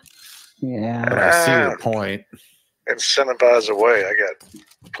more. Yeah, but I see your point. Incentivize away. I got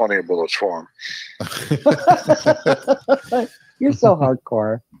plenty of bullets for them. You're so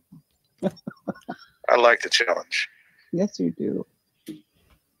hardcore. I like the challenge. Yes, you do.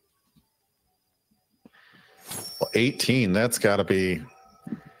 Well, 18, that's got to be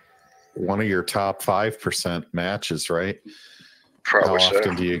one of your top 5% matches, right? Probably. How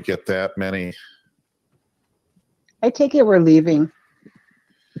often do you get that many? I take it we're leaving.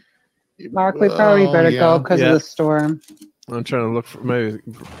 Mark, we probably better go because of the storm. I'm trying to look for maybe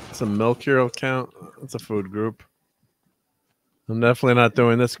some milk hero count. It's a food group. I'm definitely not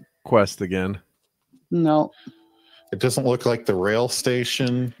doing this quest again. No. It doesn't look like the rail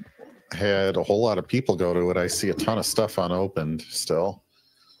station had a whole lot of people go to it. I see a ton of stuff unopened still.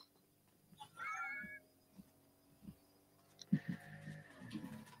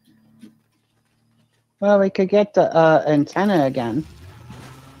 Well, we could get the antenna again.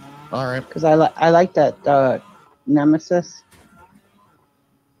 All right. Because I like that Nemesis.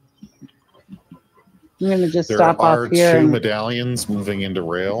 I'm going to just stop off here. There are two medallions moving into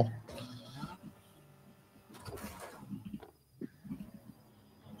rail.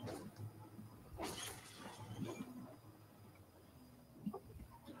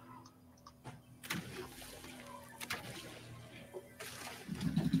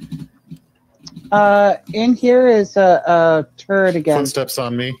 In here is a turret again. Footsteps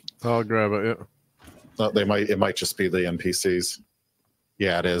on me. I'll grab it. Yeah. No, it might just be the NPCs.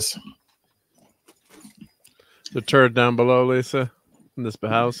 Yeah, it is. The turret down below, Lisa, in this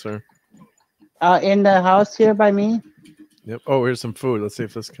house, or In the house here by me. Yep. Oh, here's some food. Let's see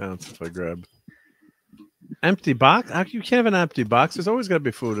if this counts. If I grab empty box, you can't have an empty box. There's always got to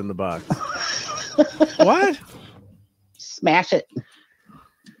be food in the box. What? Smash it.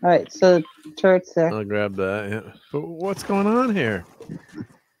 All right, so turret's there. I'll grab that. Yeah. But what's going on here?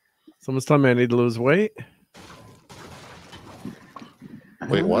 Someone's telling me I need to lose weight.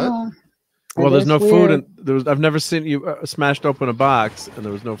 Wait, what? Well, there's no food, and I've never seen you smashed open a box, and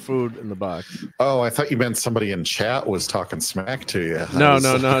there was no food in the box. Oh, I thought you meant somebody in chat was talking smack to you. No.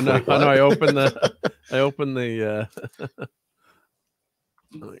 I opened the.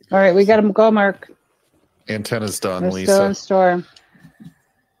 All right, we got him. Go, Mark. Antenna's done, We're Lisa. still in store.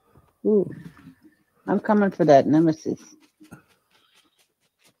 Ooh, I'm coming for that nemesis.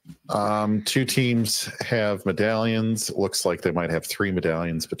 2 teams have medallions. It looks like they might have 3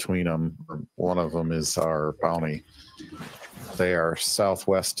 medallions between them. One of them is our bounty. They are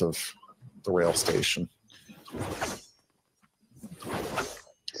southwest of the rail station.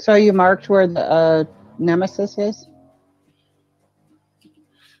 So you marked where the nemesis is?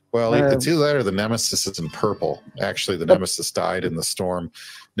 Well, it's either that or the nemesis is in purple. Actually, the nemesis died in the storm.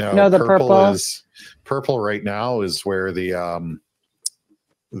 No, the purple right now is where the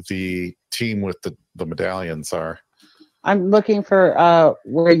team with the medallions are. I'm looking for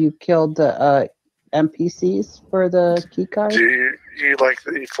where you killed the NPCs for the key card. Do you like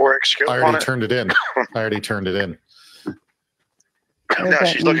the 4X scope? I already turned it in. No,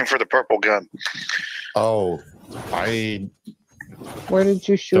 she's looking for the purple gun. Oh, where did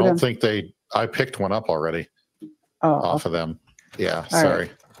you shoot don't him? think I picked one up already off of them. Yeah, all sorry.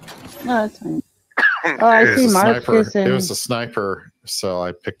 Right. No, that's fine. Oh, I see Mark is in. It was a sniper, so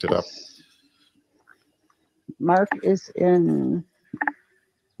I picked it up. Mark is in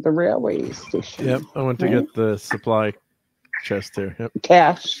the railway station. Yep, I went to get the supply chest here. Yep.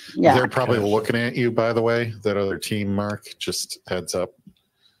 Cash. Yeah. They're probably looking at you, by the way, that other team, Mark. Just heads up.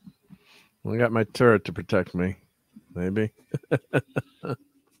 I got my turret to protect me. Maybe. I'm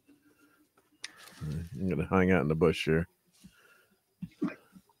going to hang out in the bush here.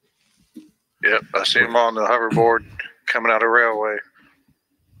 Yep, I see him on the hoverboard coming out of railway.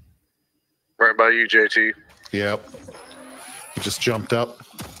 Right by you, JT. Yep. He just jumped up.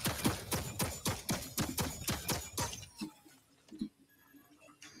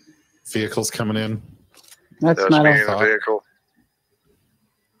 Vehicles coming in. That's me not in the vehicle.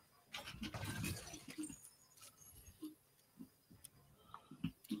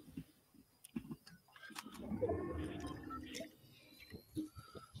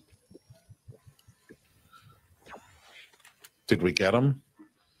 Did we get him?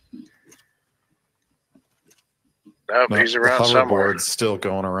 Nope, No, he's around the somewhere. hoverboard's still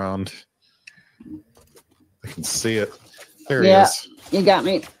going around. I can see it. There he is. You got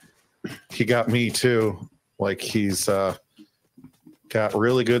me. He got me too. Like he's got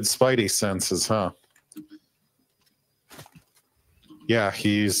really good spidey senses, huh? Yeah,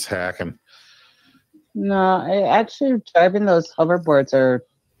 he's hacking. No, actually driving those hoverboards are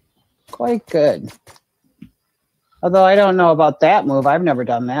quite good. Although I don't know about that move. I've never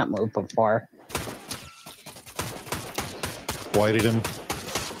done that move before. Whited him.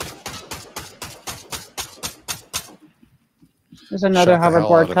 There's another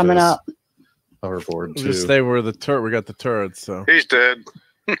hoverboard coming up. Hoverboard too. Just stay where the turret. We got the turrets, so he's dead.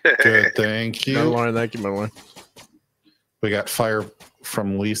 Good, thank you. Lauren, thank you, Lauren. We got fire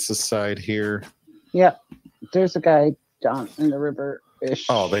from Lisa's side here. Yep. There's a guy down in the river.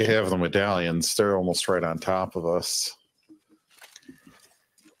 Oh, they have the medallions. They're almost right on top of us.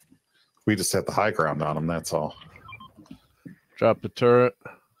 We just had the high ground on them, that's all. Drop the turret.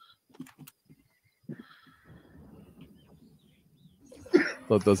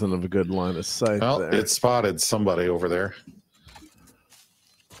 That doesn't have a good line of sight. Well, there. it spotted somebody over there.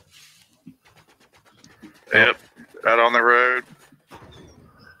 Yep, out on the road.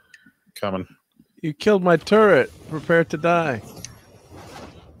 Coming. You killed my turret. Prepare to die.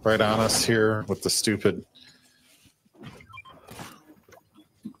 Right on us here with the stupid.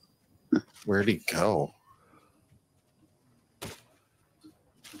 Where'd he go?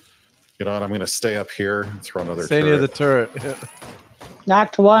 You know what? I'm going to stay up here and throw another Stay turret. near the turret. Yeah.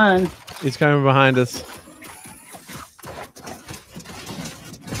 Knocked one. He's coming behind us.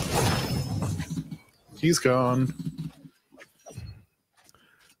 He's gone.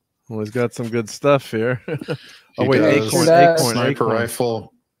 Well, he's got some good stuff here. Oh, He wait, does. acorn. Sniper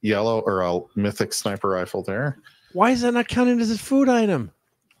rifle, yellow, or a mythic sniper rifle there. Why is that not counted as a food item?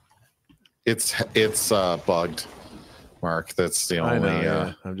 It's bugged, Mark. That's the only. I know,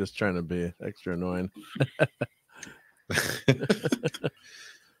 yeah. I'm just trying to be extra annoying.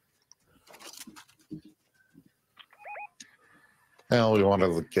 Hell, we want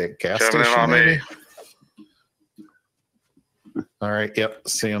to get gas Coming in station, on maybe? me. All right. Yep.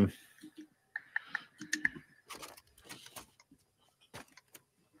 See him.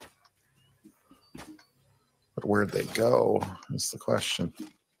 But where'd they go is the question.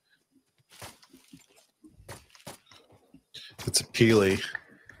 It's a Peely.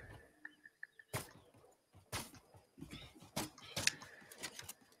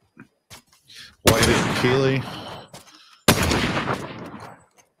 White and Peely.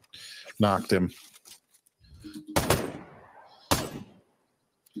 Knocked him.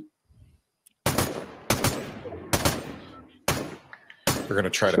 We're going to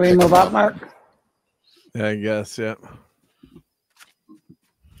try to Should we pick move him up, up. Mark? Yeah, I guess. Yeah.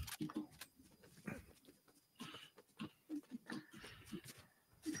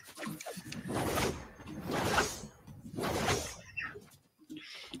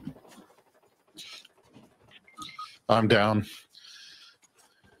 I'm down.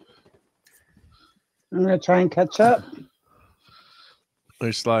 I'm going to try and catch up. Are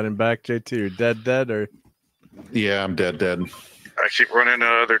you sliding back, JT? You're dead, or? Yeah, I'm dead. I keep running to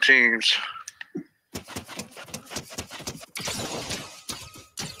other teams.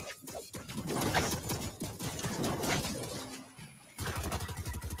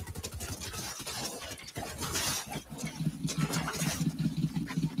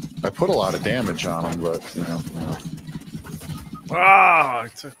 I put a lot of damage on him, but you know. Ah,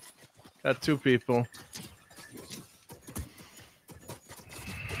 got two people.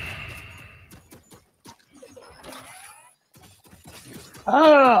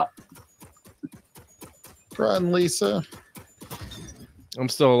 Oh, Run, Lisa. I'm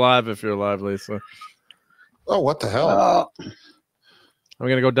still alive if you're alive, Lisa. Oh, what the hell? oh. I'm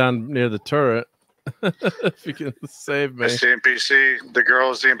gonna go down near the turret. If you can save me. It's the NPC. The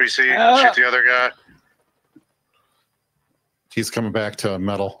girl is the NPC. Ah. Shoot the other guy. He's coming back to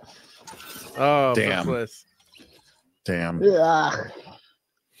metal. Oh, Damn. place. Damn. Yeah.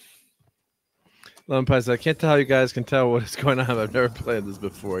 Lumpus, I can't tell how you guys can tell what is going on. I've never played this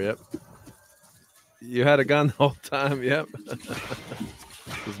before. Yep. You had a gun the whole time. Yep.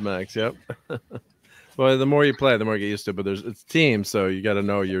 This is Max. Yep. Well, the more you play, the more you get used to it. But it's team, so you got to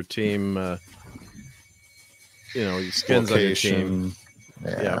know your team. You know, your skins on your team.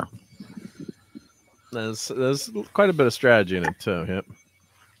 Yeah. There's quite a bit of strategy in it too. Yep.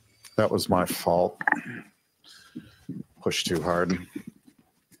 That was my fault. Pushed too hard.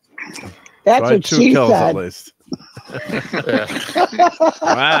 That's So I had what two she kills said. at least.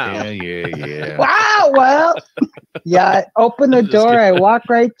 Wow. Yeah. Wow. Well, yeah. Open the Just door. kidding. I walk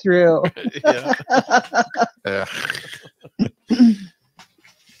right through. Yeah. Yeah.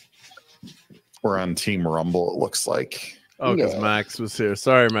 We're on Team Rumble, it looks like. Oh, because Yeah. Max was here.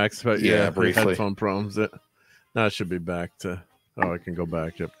 Sorry, Max, but Yeah, yeah, briefly. headphone problems. Now it should be back to. Oh, I can go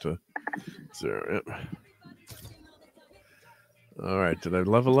back up to 0. Yep. All right. Did I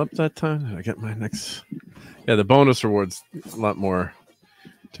level up that time? Did I get my next? Yeah, the bonus rewards a lot more.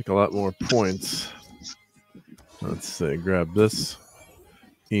 Take a lot more points. Let's see. Grab this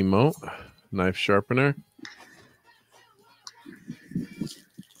emote, knife sharpener.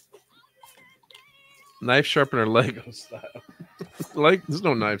 Knife sharpener Lego style. Like there's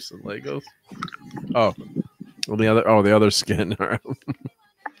no knives in Legos. Oh, well, the other skin. All right.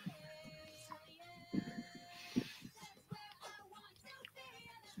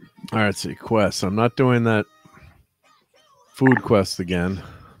 All right, see quests. I'm not doing that food quest again.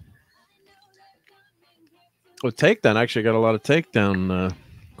 Well, takedown. Actually, got a lot of takedown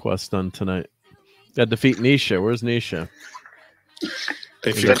quests done tonight. Got to defeat Nisha. Where's Nisha?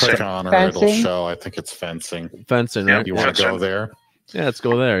 If you Fencing. click on her, it'll Fencing? show. I think it's fencing. Fencing. Yep. Right? You want to Fencing. go there? Yeah, let's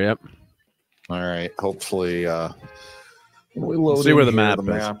go there. Yep. All right. Hopefully, we We'll load see where in the here,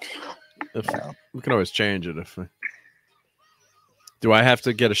 map is. Yeah. We can always change it if we. Do I have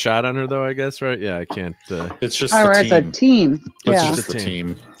to get a shot on her though? I guess right. Yeah, I can't. It's just All the right, team. it's a team. It's Yeah. just the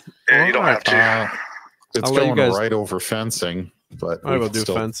team. Yeah, you don't have to. It's I'll let you going guys- right over fencing, but I will can do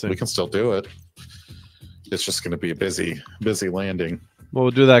still, fencing. we can still do it. It's just going to be a busy landing. Well,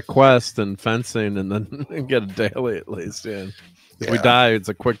 we'll do that quest and fencing, and then get a daily at least. Yeah. If we Yeah. die, it's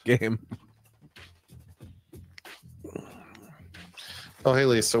a quick game. Oh, hey,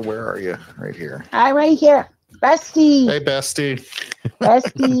 Lisa, where are you? Right here. Hi, right here. Bestie. Hey, bestie.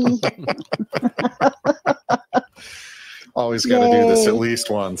 Bestie. Always got to do this Yay. at least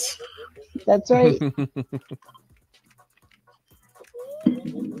once. That's right.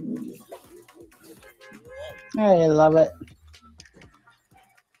 I love it.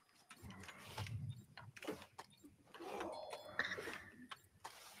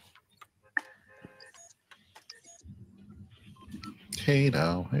 Hey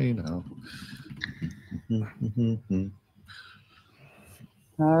now, hey now.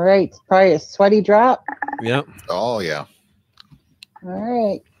 All right, probably a sweaty drop. Yep. Oh yeah. All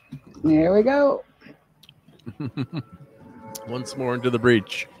right, here we go. Once more into the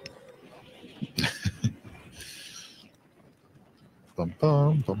breach. Bum,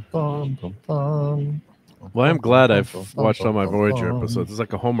 bum, bum, bum, bum, bum. Well, I'm glad I've watched all my Voyager episodes. It's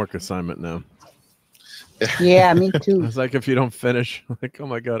like a homework assignment now. Yeah, me too. It's like if you don't finish, like, oh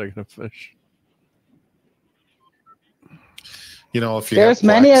my God, I gotta finish. You know, if you There's have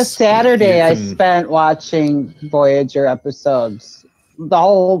many a Plex, Saturday you I can- spent watching Voyager episodes the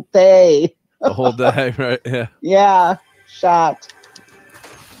whole day. The whole day, right? Yeah. Yeah, shot.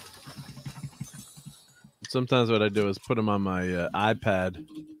 Sometimes what I do is put them on my iPad,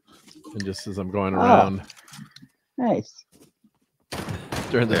 and just as I'm going around Nice.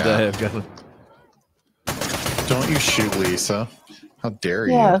 during the day, I've got them. Don't you shoot Lisa? How dare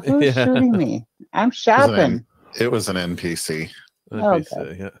Yeah, you? who's shooting me? I'm shopping. It was an NPC.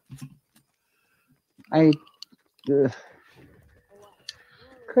 NPC, yeah. I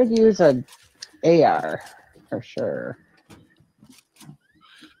could use a AR for sure.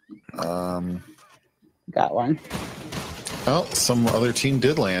 Got one. Oh, some other team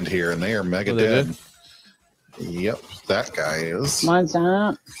did land here, and they are mega Oh, they dead. did? Yep, that guy is. Mine's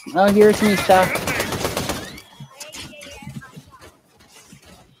not. Oh, here's Misha.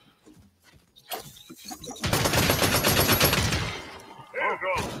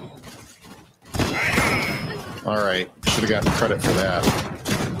 All right, should have gotten credit for that.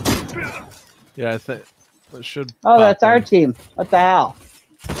 Yeah, I think it should. Oh, that's pop our in. team. What the hell?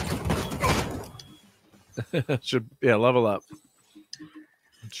 Should level up.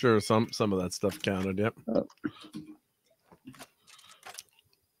 I'm sure some of that stuff counted. Yep. Oh.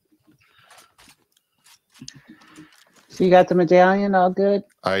 So you got the medallion all good?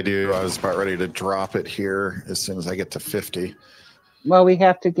 I do. I was about ready to drop it here as soon as I get to 50. Well, we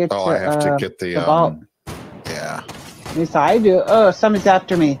have to get Oh, to, I have to get the vault. yeah. At least I do. Oh, somebody's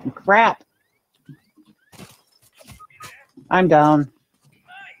after me. Crap. I'm down.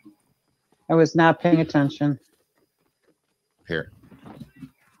 I was not paying attention. Here.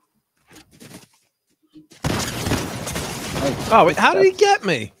 Oh, wait, how did he get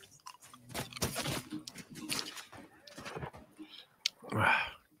me?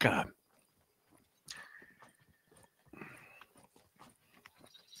 God.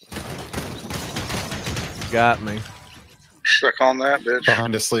 Got me. Stuck on that, bitch.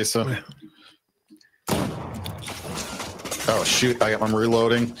 Behind us, Lisa. Oh, shoot. I'm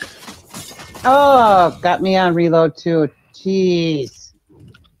reloading. Oh, got me on reload too. Jeez.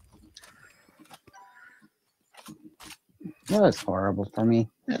 That was horrible for me.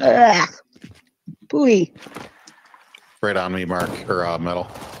 Ugh. Booey. Right on me, Mark, or Metal.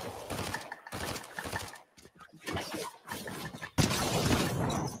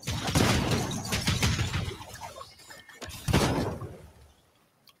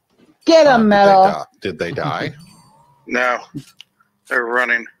 Get him, Metal. Did they die? No, they're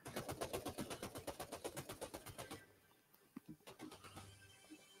running.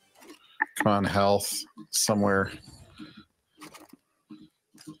 Come on, health somewhere.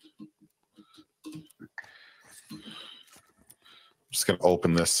 I'm just gonna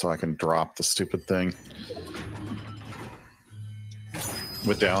open this so I can drop the stupid thing.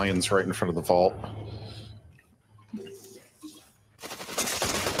 Medallion's right in front of the vault.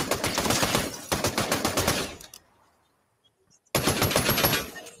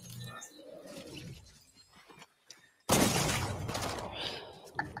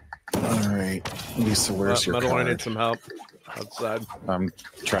 All right, Lisa, where's your Metal, card? I need some help outside. I'm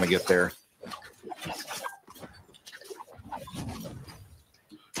trying to get there.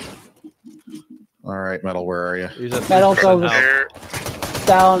 All right, Metal, where are you? He's at Metal 3% goes health. They're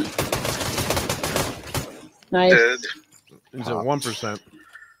down. Nice. dead. He's at 1%.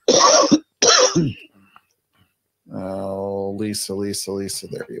 Oh, Lisa,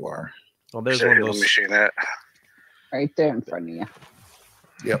 there you are. Well, there's Say, one of let me those. see that. Right there in front of you.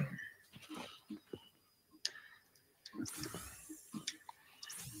 Yep.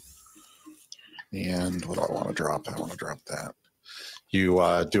 And what do I want to drop? I want to drop that. You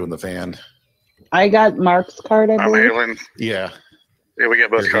doing the van? I got Mark's card, I I'm believe. healing. Yeah. Yeah, we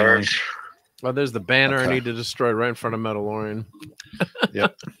got both You're healing. cards. Well, there's the banner I Okay. need to destroy right in front of Metalorian.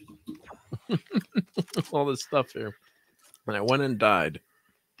 Yep. All this stuff here. And I went and died.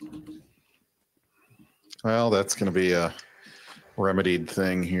 Well, that's going to be a remedied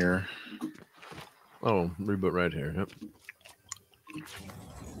thing here. Oh, reboot right here. Yep.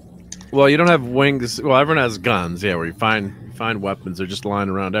 Well, you don't have wings. Well, everyone has guns. Yeah, where you find weapons. They're just lying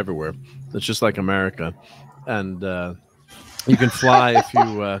around everywhere. It's just like America, and you can fly if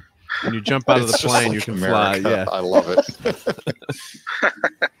you when you jump out of the plane. Like you can America. Fly. Yeah, I love it.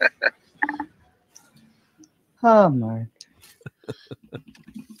 Oh, Mark.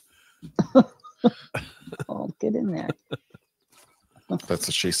 Oh, get in there. That's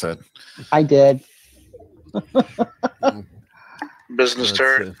what she said. I did. Business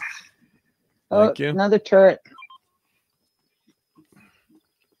turret. Thank you. Another turret.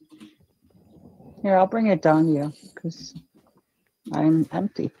 Here, I'll bring it down to you because I'm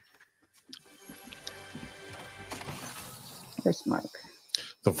empty. Here's Mark.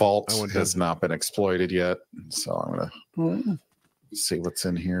 The vault has not been exploited yet, so I'm gonna see what's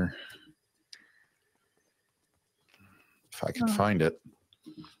in here. If I can find it.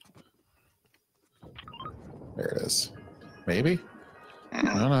 There it is. Maybe?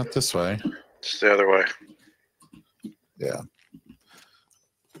 No, not this way. It's the other way. Yeah.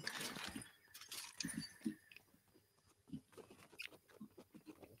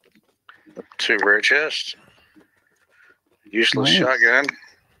 Two rare chests. Useless shotgun.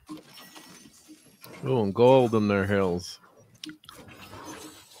 Oh, and gold in their hills.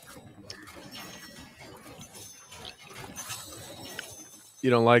 You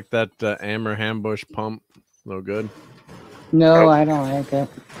don't like that Amber Hambush pump? No good? No, I don't like it.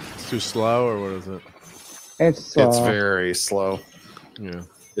 It's too slow, or what is it? It's slow. It's very slow. Yeah.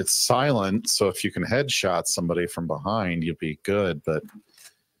 It's silent, so if you can headshot somebody from behind, you'll be good. But,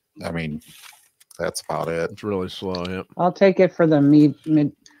 I mean, that's about it. It's really slow, yep. I'll take it for the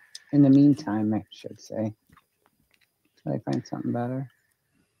in the meantime, I should say. Till I find something better.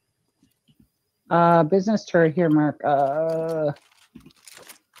 Business turret here, Mark.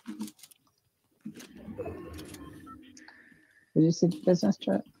 Did you see the business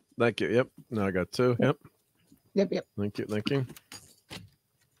turret? Thank you. Yep. Now I got two. Yep. Yep. Thank you. Thank you.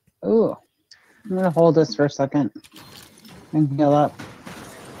 Ooh. I'm going to hold this for a second and heal up.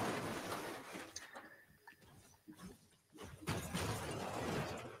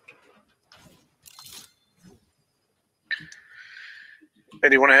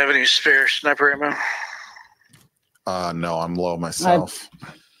 Anyone have any spare sniper ammo? No, I'm low myself.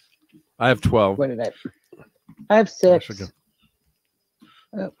 I have 12. What did I have 6.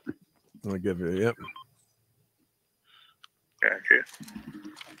 Oh. I'll give you, yep. Thank you.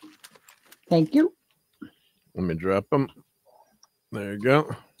 Thank you. Let me drop them. There you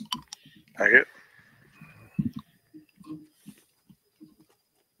go. Thank you.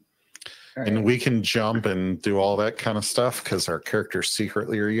 And we can jump and do all that kind of stuff because our characters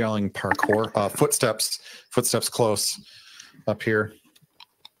secretly are yelling parkour. Footsteps close up here.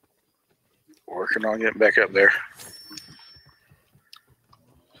 Working on getting back up there.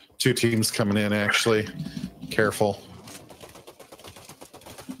 2 teams coming in, actually. Careful.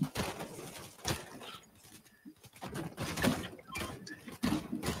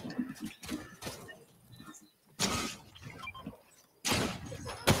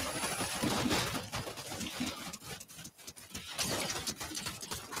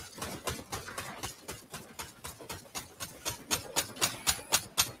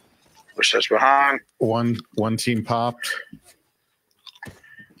 That's behind. One team popped.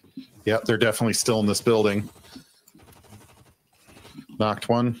 Yep, they're definitely still in this building. Knocked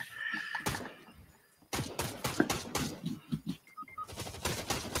one.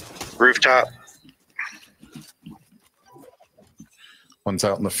 Rooftop. One's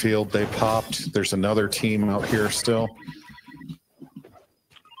out in the field. They popped. There's another team out here still.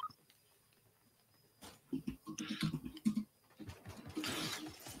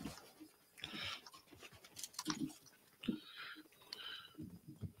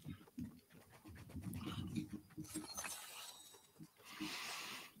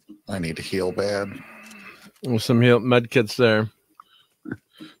 I need to heal bad. There's some med kits there.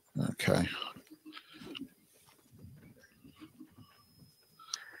 Okay.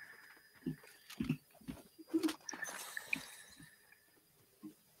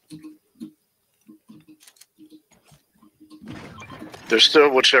 There's still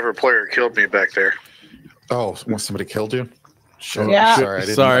whichever player killed me back there. Oh, somebody killed you? Shit. Yeah.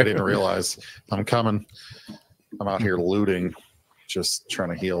 Sorry, I didn't realize. I'm coming. I'm out here looting, just trying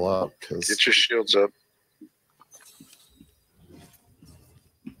to heal up. Get your shields up.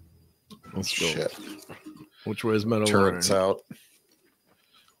 Let's go. Shit. Which way is metal? Turret's out.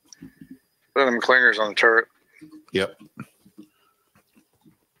 Put them clingers on the turret. Yep.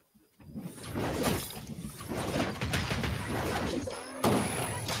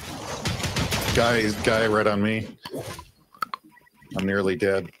 Guy right on me. I'm nearly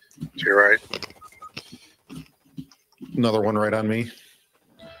dead. You're right. Another one right on me.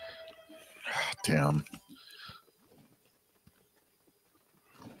 Damn.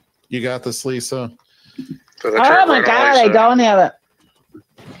 You got this, Lisa. So Oh my God, I don't have it.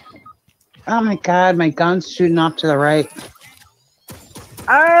 Oh my God, my gun's shooting off to the right.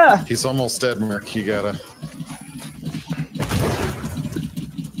 Ah! He's almost dead, Mark. You gotta.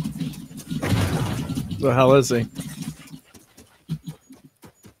 The hell is he?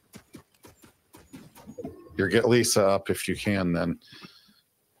 You get Lisa up if you can, then.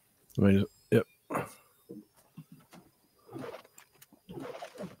 Yep.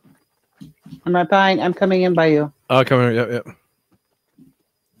 I'm right behind. I'm coming in by you. Oh, come here. Yep.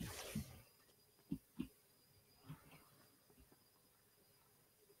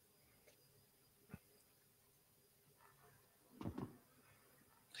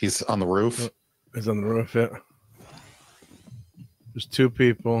 He's on the roof. He's on the roof, yeah. There's two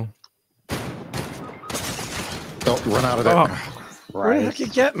people. Don't run out of there. Oh, where the heck you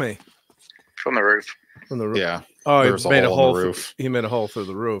get me? From the roof. From the roof. Yeah. Oh, There's he made a hole. in the roof. He made a hole through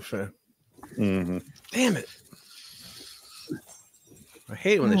the roof. Yeah. Mm-hmm. Damn it! I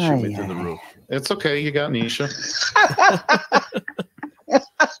hate when they shoot me through the roof. It's okay. You got Nisha.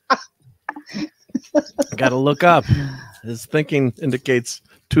 Got to look up. His thinking indicates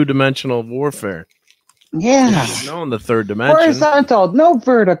two-dimensional warfare. Yeah. No, in the third dimension. Horizontal, no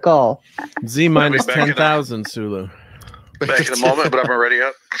vertical. Z minus 10,000, Sulu. Back in a moment, but I'm already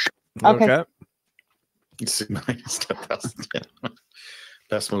up. Okay. Z minus 10,000.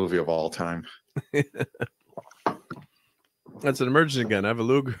 Best movie of all time. That's an emergency gun. I have a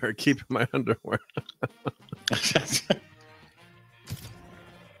Luger. Keep in my underwear.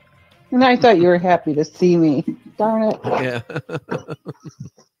 And I thought you were happy to see me. Darn it. Yeah.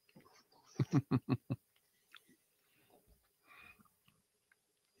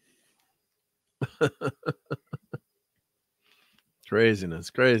 Craziness.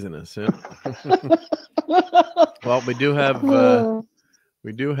 Yeah. Well, we do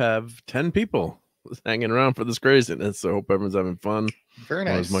have 10 people hanging around for this craziness. So I hope everyone's having fun. Very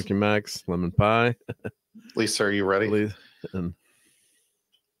nice. There's Monkey Max, Lemon Pie. Lisa, are you ready? And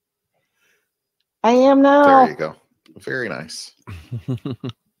I am now. There you go. Very nice.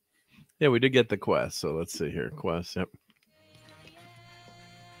 yeah, we did get the quest. So let's see here. Quest. Yep.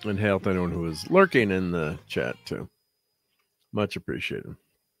 And hail to anyone who is lurking in the chat too. Much appreciated.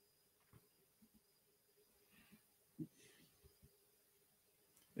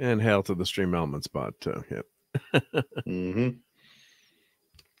 And hail to the stream element spot too. Yep. Mm-hmm.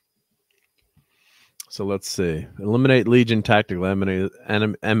 So let's see. Eliminate Legion tactical enemies.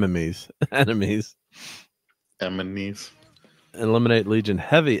 Eliminate Legion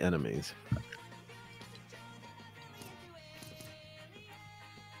heavy enemies.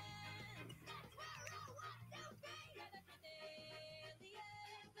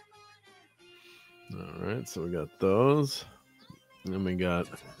 All right, so we got those. And then we got...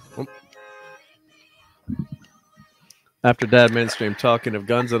 Oh. After Dad Mainstream, talking of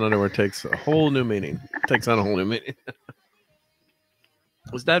guns and underwear takes a whole new meaning. Takes on a whole new meaning.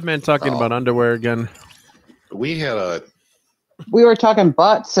 Was Dad Man talking about underwear again? We were talking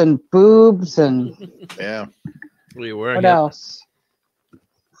butts and boobs and yeah. We were. What else?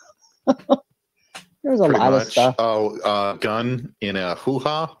 There's a lot of stuff. Oh, gun in a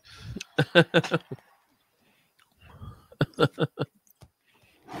hoo-ha.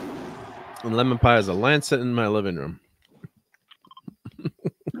 And Lemon Pie is a lancet in my living room.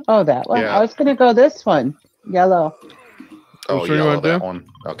 Oh, that one. Yeah. I was gonna go this one. Yellow. Oh, sure yellow, that one.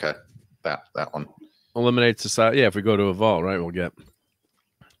 Okay. That one. Eliminate society. Yeah, if we go to a vault, right, we'll get.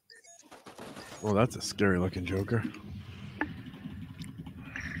 Oh, that's a scary looking Joker.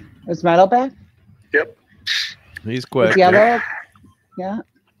 Is Metal back? Yep. He's quick. Yellow. Yeah.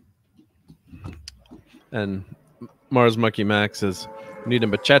 And Mars Monkey Max says, need a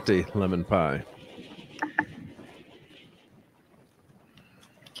machete, Lemon Pie.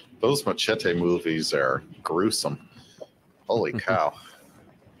 Those machete movies are gruesome. Holy cow.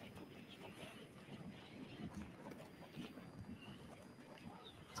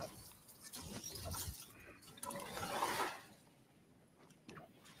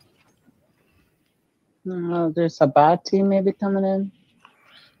 There's a bot team maybe coming in.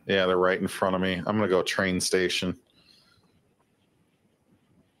 Yeah, they're right in front of me. I'm going to go train station.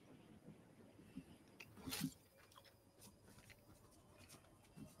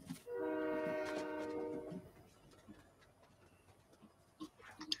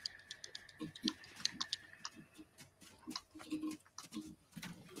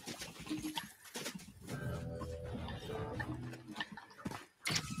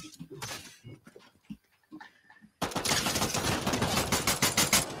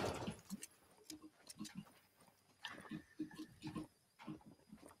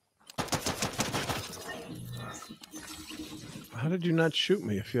 did you not shoot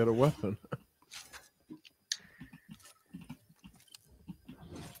me if you had a weapon?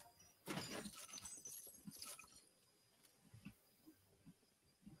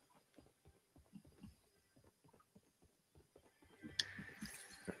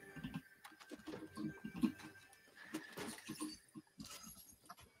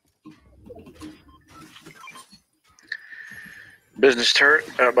 Business turret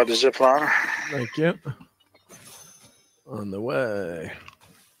out by the zip line. Thank you. On the way.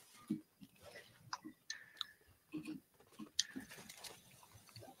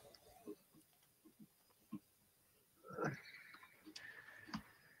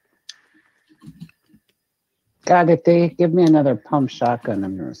 God, if they give me another pump shotgun,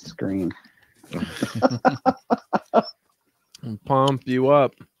 I'm gonna scream. And pump you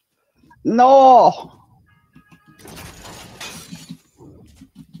up. No.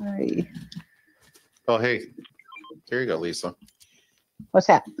 Hey. Oh, hey. There you go, Lisa. What's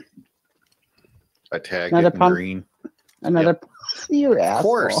that? I tagged Another it in pump? green. Another. You Of asshole.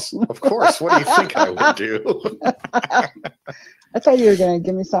 course. Of course. What do you think I would do? I thought you were gonna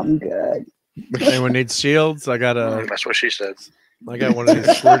give me something good. Anyone needs shields? I got That's what she said. I got one of these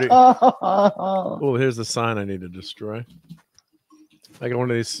squirty. Oh, Oh, here's the sign I need to destroy. I got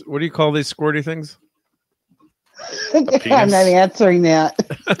one of these. What do you call these squirty things? I'm not answering that.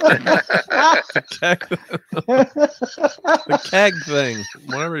 The keg thing,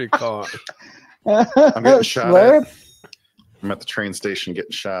 whatever you call it. I'm getting shot Slurp? at. I'm at the train station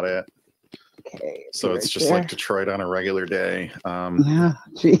getting shot at. Okay, So it's just like Detroit on a regular day. Yeah,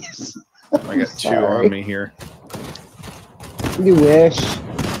 jeez. I got two on me here. You wish.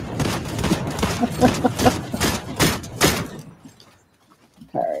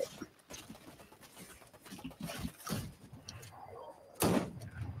 All right.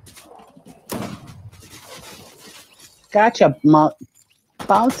 Gotcha,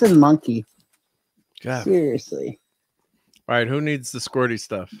 bouncing monkey. God. Seriously. All right, who needs the squirty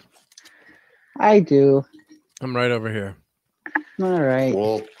stuff? I do. I'm right over here. All right.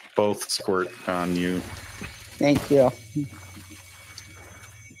 We'll both squirt on you. Thank you.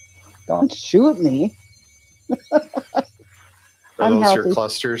 Don't shoot me. Are I'm those your healthy.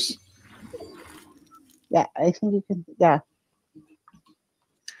 clusters? Yeah, I think you can. Yeah.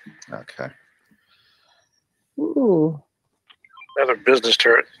 Okay. Ooh. Another business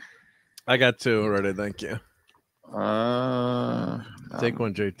turret. I got two already. Thank you. Take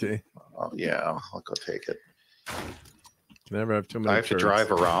one, JT. Oh, yeah, I'll go take it. You never have too many. I have to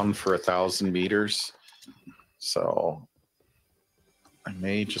drive around for 1,000 meters, so I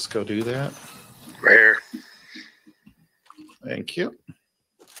may just go do that. Right here. Thank you.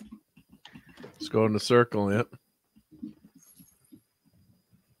 Let's go in the circle. Yep.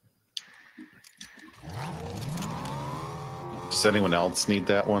 Does anyone else need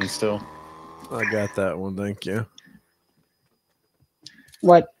that one still? I got that one. Thank you.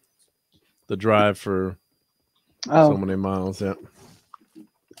 What? The drive for Oh. so many miles. Yep.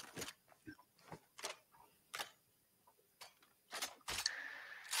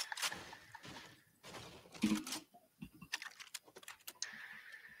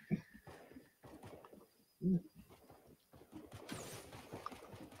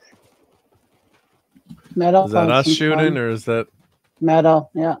 Metal. Is that us shooting or is that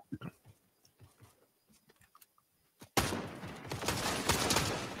metal? Yeah.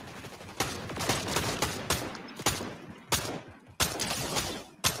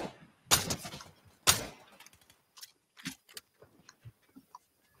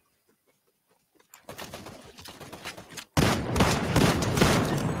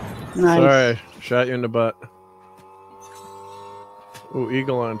 Nice. Sorry, shot you in the butt. Ooh,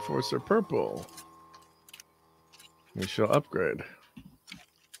 Eagle Eye Enforcer purple. We shall upgrade.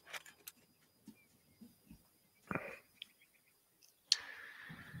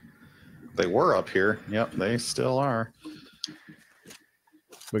 They were up here. Yep, they still are.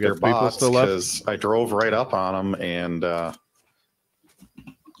 We They're got people bots still up. because I drove right up on them and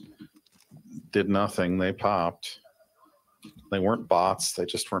did nothing. They popped. They weren't bots. They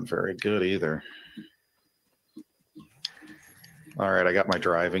just weren't very good either. All right, I got my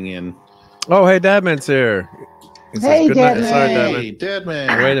driving in. Oh, hey, Dadman's here. He says, Hey, "Good night." Dadman. Sorry, Hey, Dadman.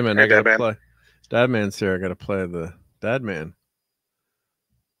 Deadman. Wait a minute, Hey, I gotta Dadman. play. Dadman's here. I gotta play the Dadman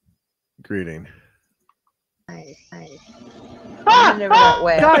greeting. Ah, never that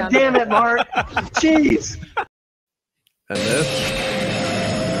way. God damn it, Mark. Jeez. And this.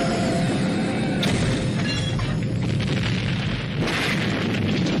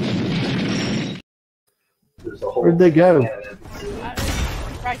 Where'd they go?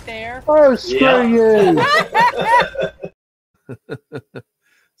 Right there. Oh, screw you.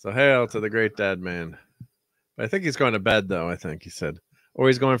 So hail to the great dad man. I think he's going to bed though. I think he said, or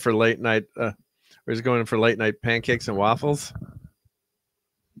he's going for late night. Or he's going for late night pancakes and waffles.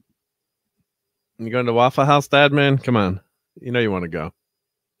 You going to Waffle House, Dad man? Come on, you know you want to go.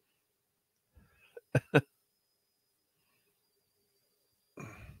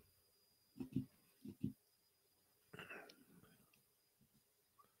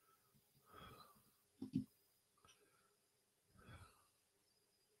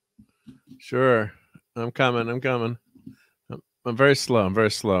 Sure, I'm coming. I'm very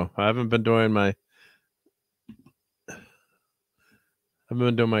slow. I haven't been doing my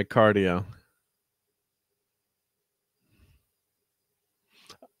cardio.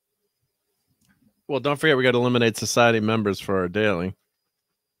 Well, don't forget we got to eliminate society members for our daily.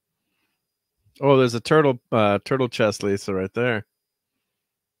 Oh, there's a turtle chest, Lisa, right there.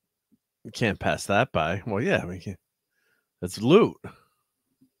 You can't pass that by. Well, yeah, we can. That's loot.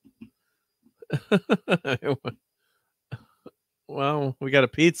 Well, we got a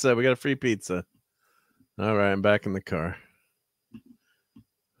pizza. We got a free pizza. All right, I'm back in the car.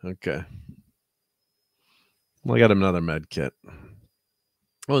 Okay. Well, I got another med kit.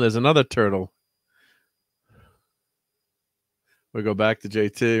 Oh, there's another turtle. We go back to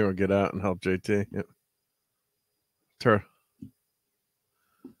JT or get out and help JT. Yep.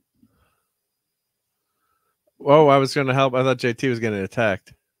 Whoa, I was going to help. I thought JT was getting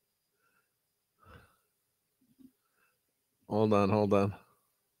attacked. Hold on.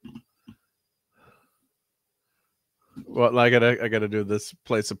 Well, I gotta do this.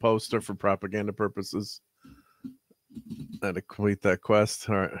 Place a poster for propaganda purposes. I had to complete that quest.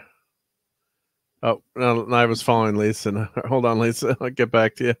 All right. Oh, no, I was following Lisa. Hold on, Lisa. I'll get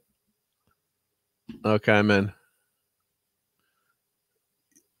back to you. Okay, I'm in.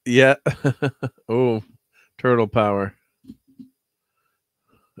 Yeah. Oh, turtle power.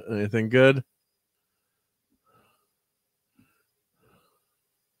 Anything good?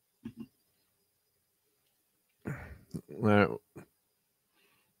 All right.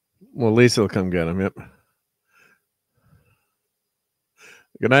 Well, Lisa will come get him. Yep.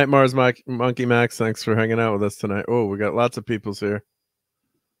 Good night, Mars Monkey Max. Thanks for hanging out with us tonight. Oh, we got lots of peoples here.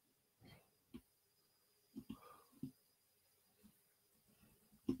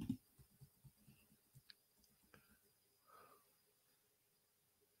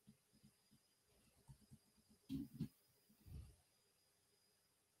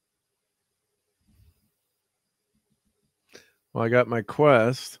 Well, I got my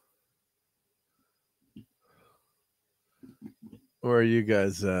quest. Where are you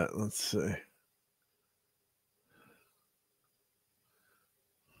guys at? Let's see.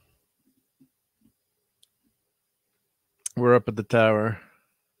 We're up at the tower.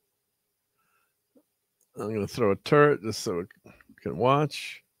 I'm going to throw a turret just so we can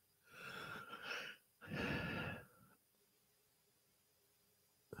watch.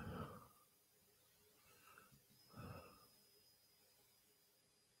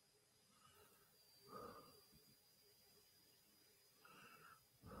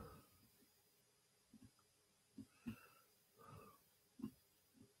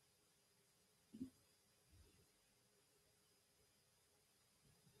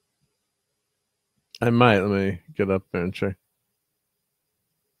 I might. Let me get up there and check.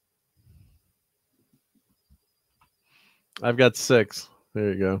 I've got 6.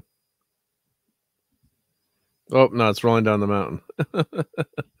 There you go. Oh, no, it's rolling down the mountain.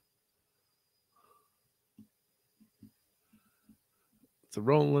 It's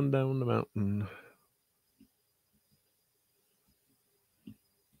rolling down the mountain.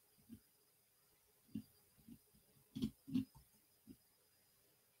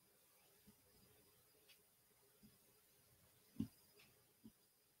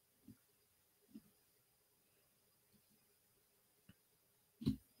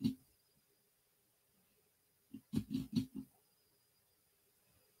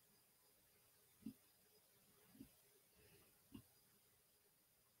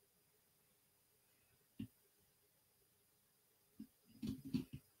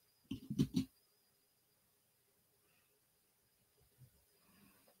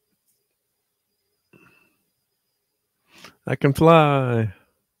 I can fly.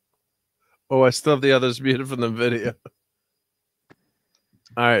 Oh, I still have the others muted from the video.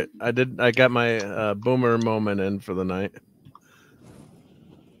 All right, I got my boomer moment in for the night.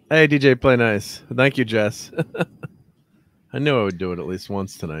 Hey, DJ Play Nice. Thank you, Jess. I knew I would do it at least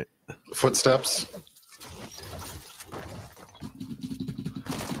once tonight. Footsteps.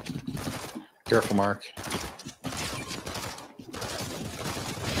 Careful, Mark.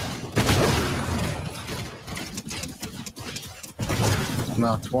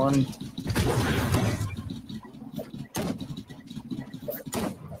 Knocked one.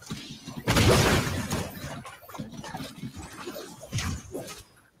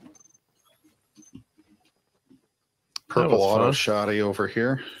 Purple auto shoddy over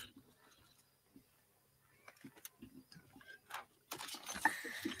here.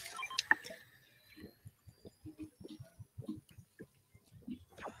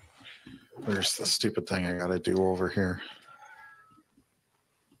 Where's the stupid thing I gotta do over here?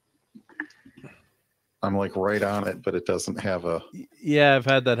 I'm like right on it, but it doesn't have a. Yeah, I've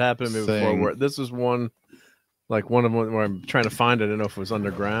had that happen to me before. Where this was one, like one of them where I'm trying to find it. I don't know if it was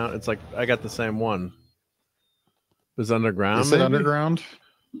underground. It's like I got the same one. It was underground. Is it underground?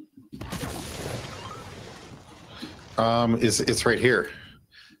 It's right here.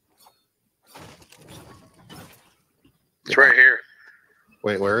 It's right here.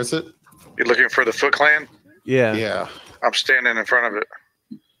 Wait, where is it? You looking for the Foot Clan? Yeah. Yeah. I'm standing in front of it.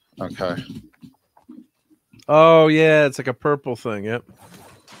 Okay. Oh yeah, it's like a purple thing. Yep.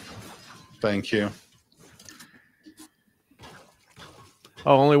 Thank you.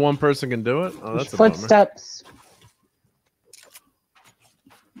 Oh, only one person can do it? Oh, that's a footsteps. bummer.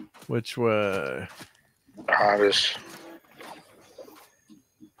 Which way? This.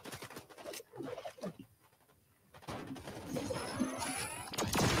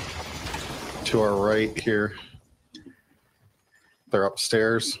 To our right here. They're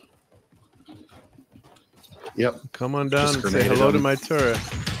upstairs. Yep. Come on down and say hello to my turret.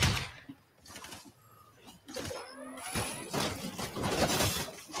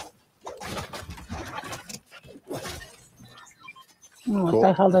 Oh, what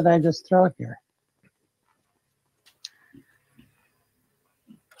the hell did I just throw here?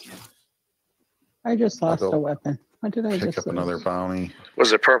 I just lost a weapon. What did I just pick up another bounty?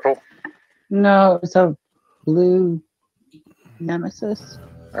 Was it purple? No, it was a blue nemesis.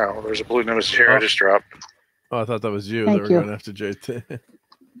 Oh, there's a blue nemesis here. I just dropped. Oh, I thought that was you. Thank They were you. going after JT.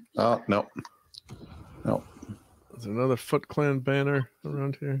 Oh, no. No. There's another Foot Clan banner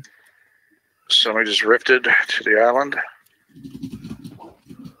around here. Somebody just rifted to the island.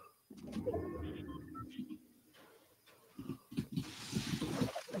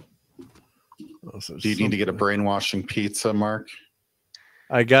 Oh, so Do you need to get a brainwashing pizza, Mark?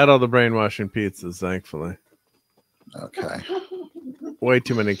 I got all the brainwashing pizzas, thankfully. Okay. Way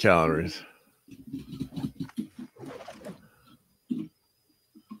too many calories.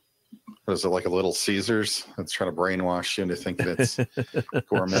 What is it, like a Little Caesars that's trying to brainwash you into thinking it's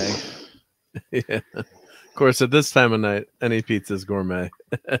gourmet? Yeah. Of course, at this time of night, any pizza is gourmet.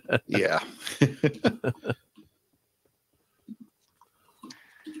 Yeah. Do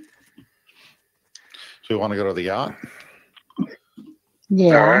we want to go to the yacht?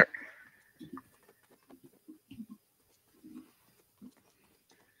 Yeah. All right.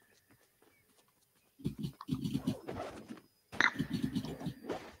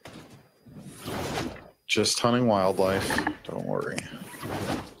 Just hunting wildlife. Don't worry.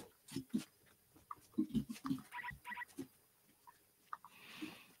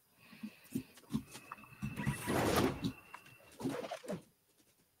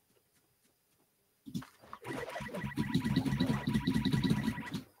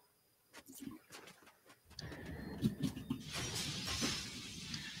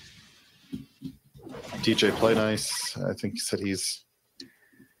 DJ Play Nice. I think he said he's.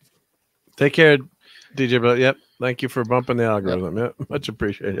 Take care, DJ. But yep, thank you for bumping the algorithm. Yep, much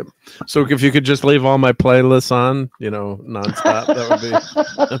appreciated. So if you could just leave all my playlists on, nonstop, that would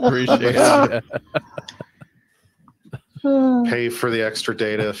be appreciated. Pay for the extra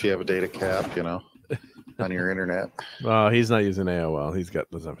data if you have a data cap, on your internet. Oh, he's not using AOL.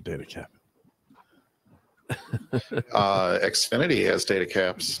 Doesn't have a data cap. Xfinity has data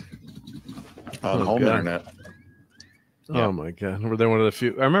caps on home internet. Oh my god! Were they one of the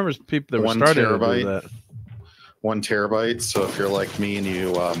few? I remember people that were 1 starting terabyte, to do that. 1 terabyte. So if you're like me and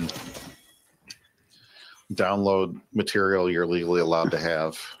you download material you're legally allowed to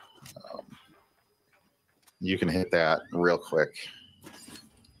have, you can hit that real quick.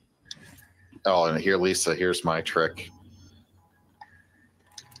 Oh, and here, Lisa, here's my trick.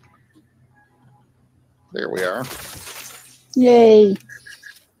 There we are. Yay.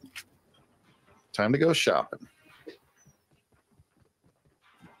 Time to go shopping.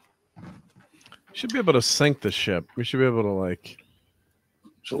 Should be able to sink the ship. We should be able to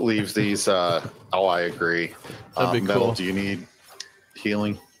leave these. I agree. That'd be Metal, cool. do you need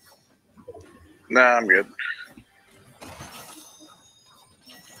healing? Nah, I'm good.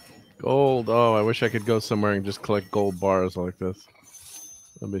 Gold. Oh, I wish I could go somewhere and just collect gold bars like this.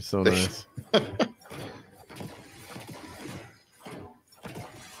 That'd be so nice.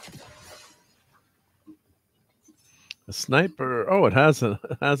 Sniper. Oh, it has an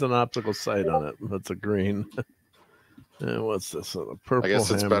optical sight on it. That's a green. And what's this? A purple. I guess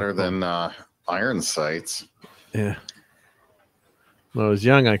it's hammer. better than iron sights. Yeah. When I was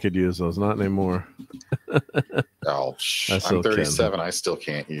young, I could use those. Not anymore. Oh, I'm 37. I still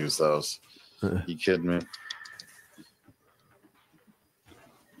can't use those. You kidding me?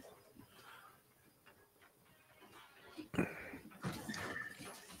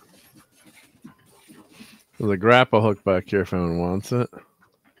 There's a grapple hook back here if anyone wants it.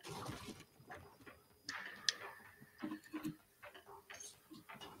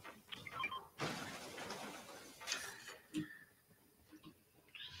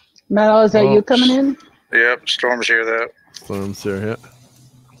 Mel, is that you coming in? Yep, Storm's here. That Storm's here. Yeah.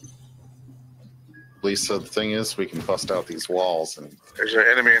 Lisa, the thing is, we can bust out these walls, and there's an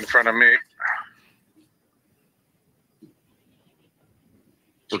enemy in front of me.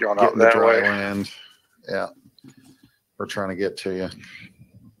 We're going getting out the that dry way. land. Yeah, we're trying to get to you.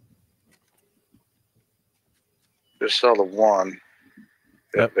 Just saw the one.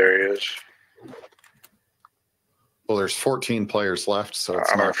 Yep, there he is. Well, there's 14 players left, so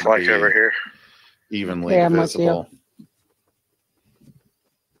it's I'm not gonna flank over here. Evenly Yeah, I'm with you. visible.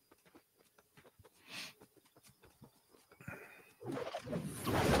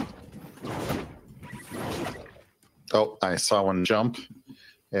 Oh, I saw one jump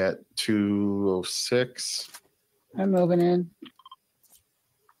at 206. I'm moving in.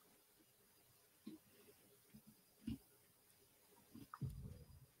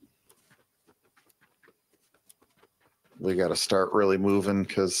 We got to start really moving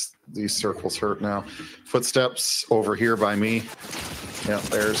because these circles hurt now. Footsteps over here by me. Yeah,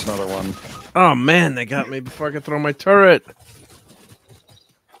 there's another one. Oh man, they got me before I could throw my turret.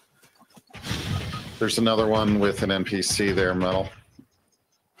 There's another one with an NPC there, Metal.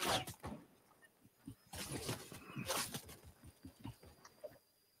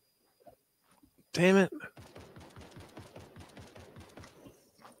 Damn it.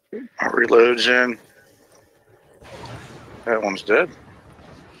 Reloads in. That one's dead.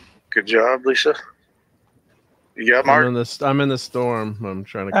 Good job, Lisa. You got Mark? I'm in the storm. I'm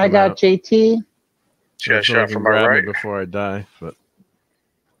trying to come I got out. JT. She got So shot can from my grab me right. before I die. But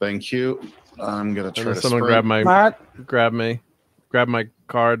Thank you. I'm going to try to someone sprint. grab my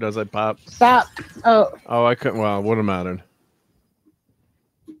card as I pop. Stop. Oh. Oh, I couldn't. Well, it would have mattered.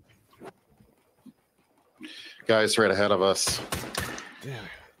 Guys right ahead of us. Yeah.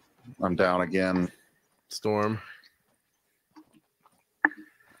 I'm down again. Storm.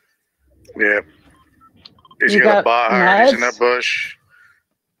 Yeah. He's You got a got bot hire. He's in meds? that bush.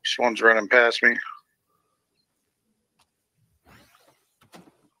 This one's running past me.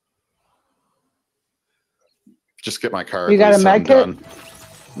 Just get my card. You got a Lisa, I'm med kit? done.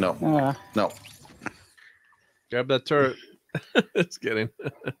 No. No. Grab that turret. It's kidding.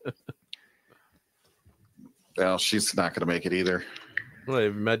 Well, she's not going to make it either. Well, they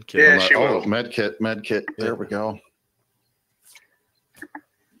have med kit. Yeah, she will. Med kit. There we go.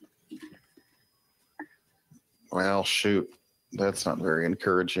 Well, shoot. That's not very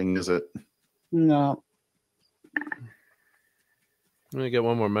encouraging, is it? No. I'm going to get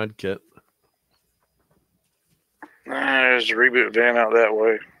one more med kit. There's a reboot van out that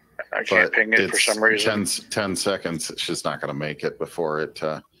way. I can't ping it for some reason. 10 seconds. She's not going to make it before it.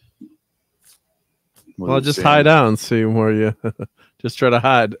 Well, just hide out and see where you. Just try to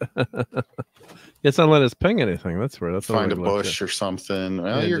hide. It's not letting us ping anything. That's weird. That's find a bush or something.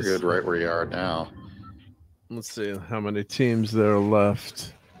 Well, Yeah, you're just- good right where you are now. Let's see how many teams there are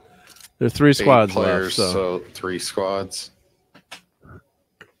left. There are 3 squads 8 players, left. so 3 squads.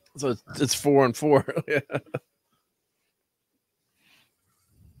 So it's 4 and 4. Yeah.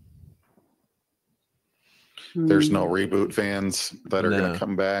 There's no reboot vans that are going to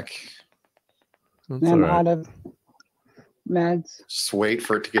come back. That's I'm all right. out of meds. Just wait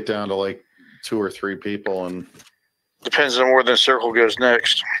for it to get down to like 2 or 3 people. And Depends on where the circle goes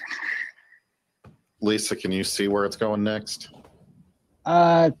next. Lisa, can you see where it's going next?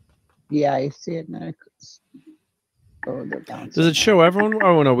 Yeah, I see it next. Further down. Does it show everyone?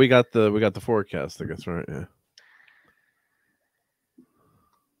 Oh no, we got the forecast. I guess right. Yeah.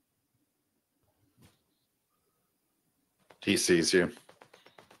 He sees you.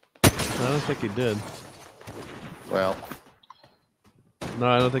 I don't think he did. Well, No,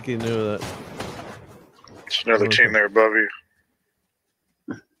 I don't think he knew that. There's another team there above you.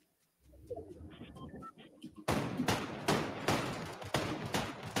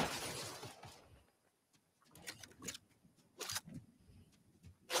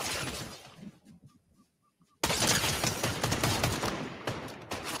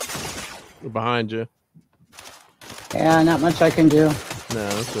 We're behind you. Yeah, not much I can do. No,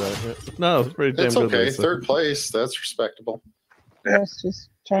 that's all right. No, it's pretty damn It's good. okay. Lisa. Third place. That's respectable. I was just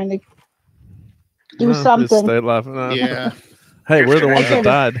trying to do something. Just stay laughing. No. Yeah. Hey, we're the ones that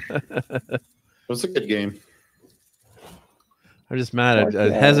died. It was a good game. I'm just mad. I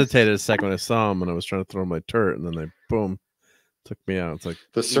hesitated a second when I saw him when I was trying to throw my turret, and then they boom took me out. It's like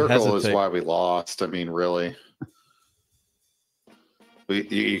the circle is why we lost. I mean, really.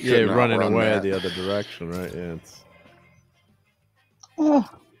 You running away the other direction, right? Yeah. It's... Oh.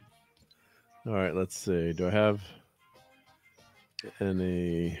 All right, let's see. Do I have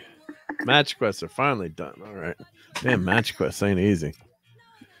any match quests? Are finally done. All right, man, match quests ain't easy.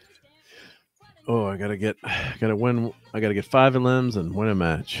 Oh, I gotta win. I gotta get 5 limbs and win a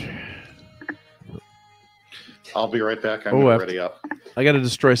match. I'll be right back. I'm already up. I gotta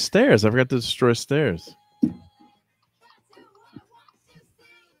destroy stairs. I forgot to destroy stairs.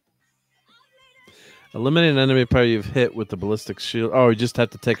 Eliminate an enemy player you've hit with the ballistic shield. Oh, you just have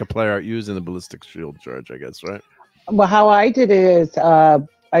to take a player out using the ballistic shield charge, I guess, right? Well, how I did it is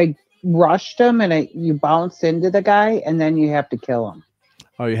I rushed him and you bounce into the guy and then you have to kill him.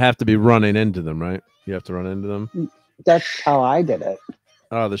 Oh, you have to be running into them, right? You have to run into them? That's how I did it.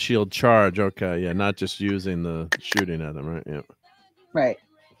 Oh, the shield charge. Okay, yeah, not just using the shooting at them, right? Yeah. Right.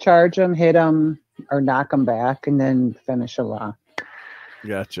 Charge him, hit him, or knock him back, and then finish him off.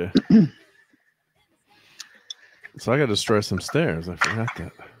 Gotcha. So I got to destroy some stairs. I forgot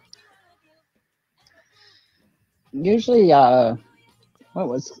that. Usually, I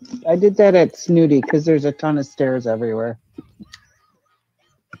did that at Snooty because there's a ton of stairs everywhere.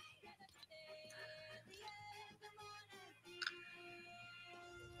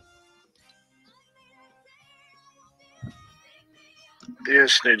 Yeah,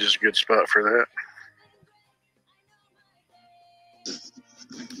 Snooty is a good spot for that.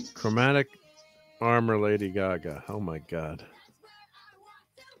 Chromatic armor Lady Gaga. Oh my god.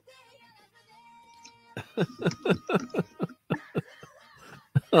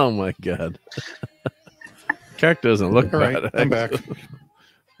 Oh my god. Character doesn't look bad. Right, I'm back.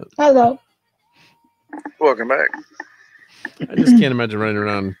 Hello. Welcome back. I just can't imagine running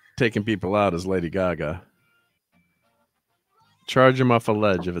around taking people out as Lady Gaga. Charge them off a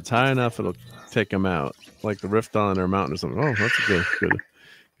ledge. If it's high enough, it'll take them out, like the rift on or mountain or something. Oh, that's a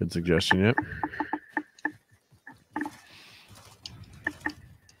good suggestion. Yep.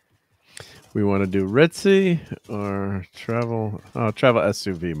 We want to do Ritzy or travel. Oh, travel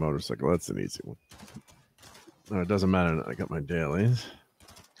SUV motorcycle. That's an easy one. Oh, it doesn't matter. I got my dailies.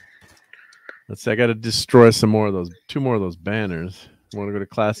 Let's see. I got to destroy some more of those. 2 more of those banners. Want to go to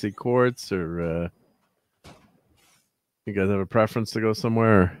Classy Courts or? You guys have a preference to go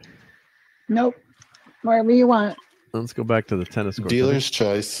somewhere? Nope. Wherever you want. Let's go back to the tennis court. Dealer's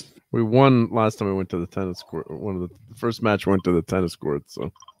choice. We won last time we went to the tennis court. One of the first match went to the tennis court.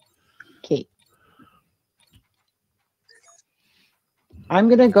 So. Okay. I'm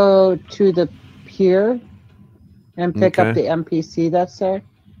going to go to the pier and pick up the NPC that's there.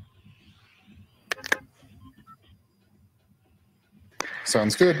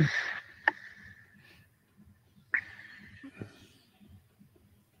 Sounds good.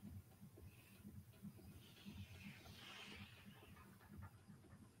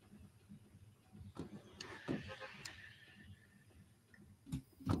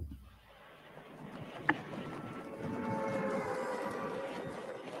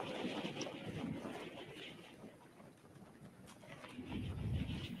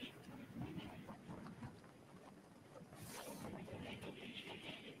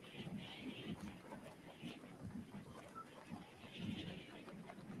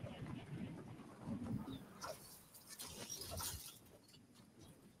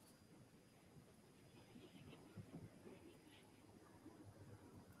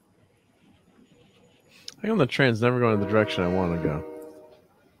 I think on the train's never going in the direction I want to go.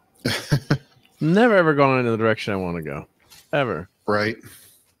 Never ever going in the direction I want to go. Ever. Right.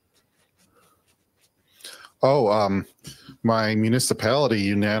 Oh, my municipality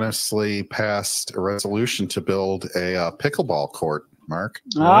unanimously passed a resolution to build a pickleball court, Mark.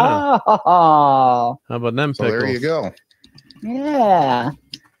 Wow. Oh. How about them So pickles? there you go. Yeah.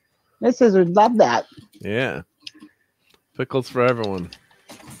 Mrs. would love that. Yeah. Pickles for everyone.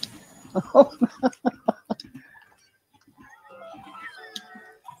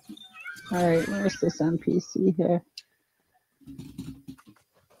 All right, where's this NPC here?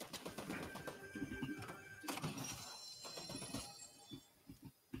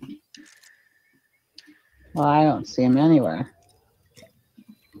 Well, I don't see him anywhere.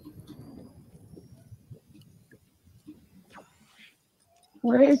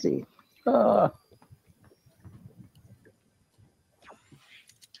 Where is he? Oh.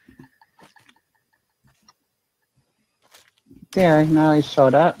 There, now he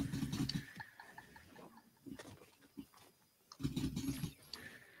showed up.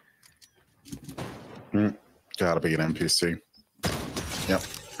 Gotta be an NPC. Yep.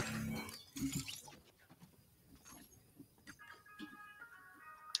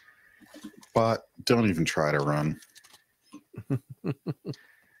 But don't even try to run.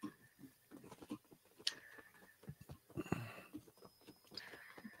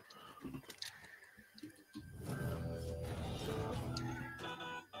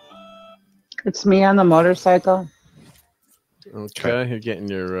 It's me on the motorcycle. Okay, you're getting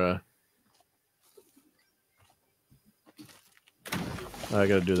your... I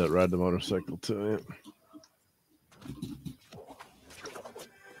gotta do that ride the motorcycle too. Yeah.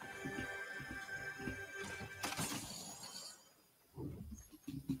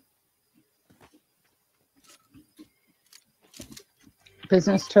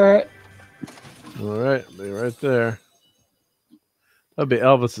 Business turret. All right, be right there. That'd be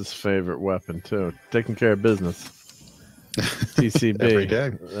Elvis's favorite weapon too. Taking care of business. TCB. Every day.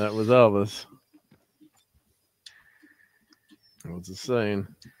 That was Elvis. What's it saying?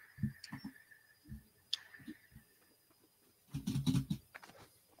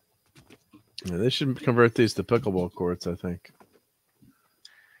 Yeah, they should convert these to pickleball courts, I think.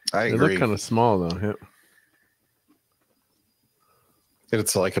 I agree. They look kind of small though. Yeah.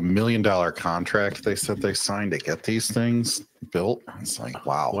 It's like $1 million contract they said they signed to get these things built. It's like,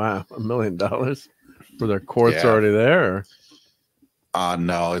 wow. Wow, $1 million? Were their courts already there? Or?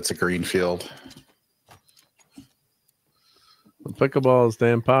 No, it's a greenfield. Well, pickleball is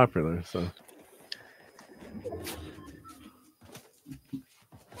damn popular, so.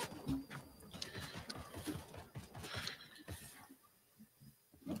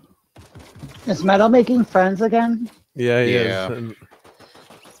 Is Metal making friends again? Yeah, he Yeah. is.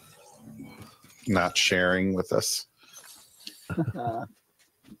 Not sharing with us.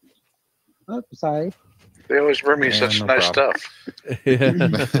 Oh, sorry. They always bring me such no nice problem. stuff.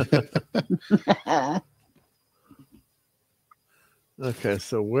 Yeah. Okay,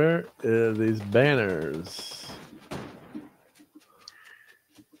 so where are these banners?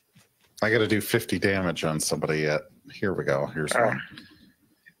 I got to do 50 damage on somebody yet. Here we go. Here's one.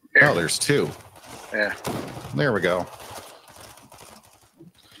 Here. Oh, there's two. Yeah. There we go.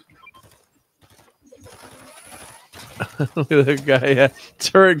 Look at that guy. Yeah.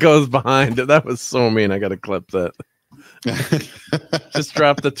 Turret goes behind it. That was so mean. I got to clip that. Just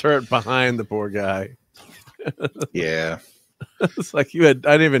drop the turret behind the poor guy. Yeah. It's like I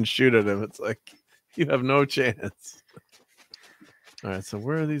didn't even shoot at him. It's like you have no chance. All right, so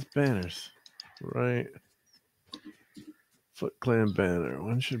where are these banners? Right. Foot Clan banner.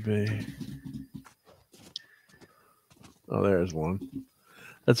 One should be. Oh, there's one.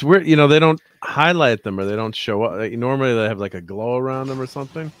 That's weird. You know, they don't highlight them or they don't show up. Normally they have like a glow around them or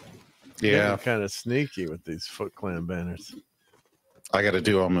something. Yeah. Kind of sneaky with these Foot Clan banners. I got to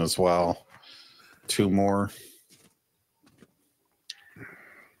do them as well. Two more.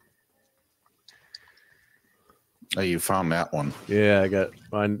 Oh, you found that one. Yeah, I got.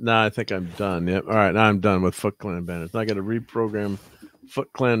 Now I think I'm done. Yep. All right, now I'm done with Foot Clan banners. Now I got to reprogram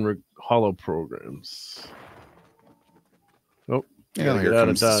Foot Clan hollow programs. Oh, Yeah, here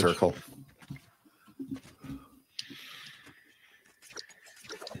comes the circle.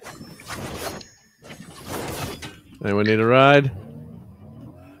 Anyone need a ride?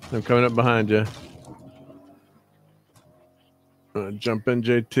 I'm coming up behind you. Jump in,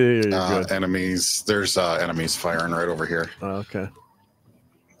 JT. Or you're good? Enemies. There's enemies firing right over here. Oh, okay.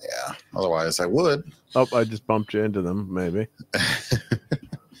 Yeah. Otherwise, I would. Oh, I just bumped you into them, maybe.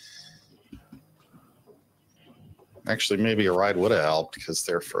 Actually, maybe a ride would have helped because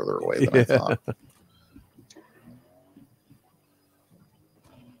they're further away than I thought.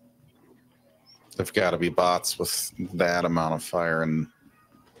 There've got to be bots with that amount of fire and.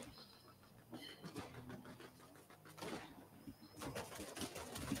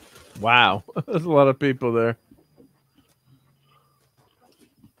 Wow, there's a lot of people there.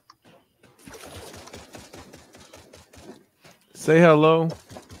 Say hello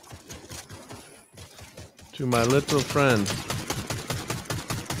to my little friend.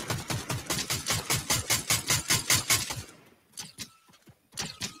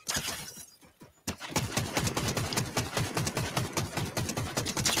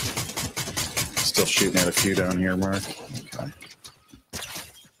 Still shooting at a few down here, Mark. Okay.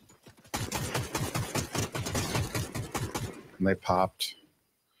 And they popped.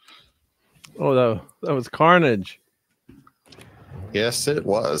 Oh, that was carnage. Yes, it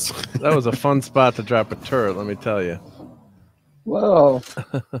was. That was a fun spot to drop a turret, let me tell you. Whoa.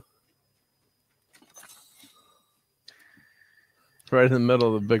 Right in the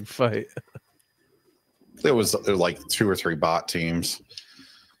middle of the big fight. It was like 2 or 3 bot teams.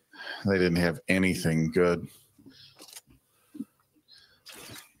 They didn't have anything good.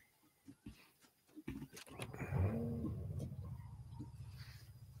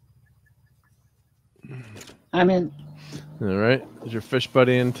 I'm in. All right. Is your fish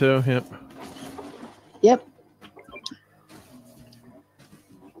buddy in too? Yep. Yep.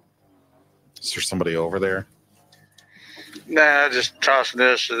 Is there somebody over there? Nah, just tossing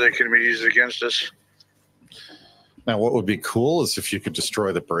this so they can be used against us. Now, what would be cool is if you could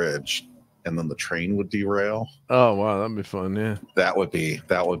destroy the bridge and then the train would derail. Oh wow, that'd be fun. Yeah. That would be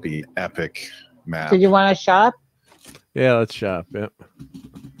epic map. Did you want to shop? Yeah, let's shop. Yep.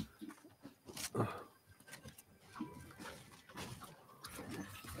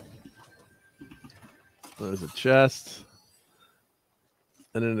 There's a chest.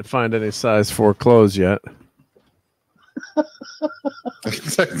 I didn't find any size 4 clothes yet.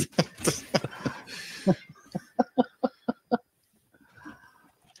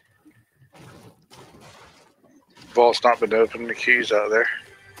 Vault's not been open. The keys out there.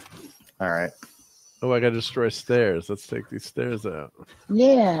 All right. Oh, I gotta destroy stairs. Let's take these stairs out.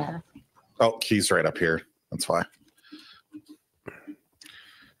 Yeah. Oh, keys right up here. That's why.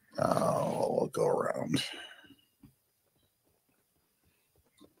 We'll go around.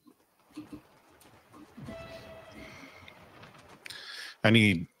 I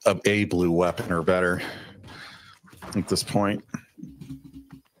need a blue weapon or better at this point.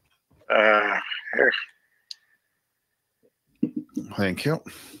 Here. Thank you.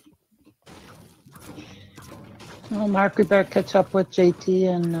 Well, Mark, we better catch up with JT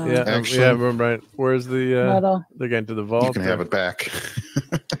and Actually, yeah, right. Where's the Metal. they're getting to the vault? You can have it back.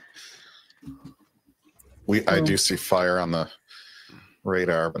 I do see fire on the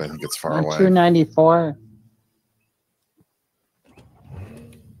radar, but I think it's far on away. 294.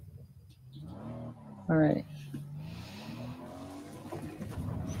 All right.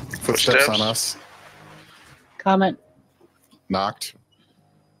 Footsteps on us. Comment. Knocked.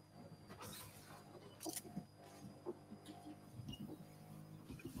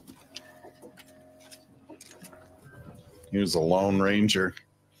 He was a Lone Ranger,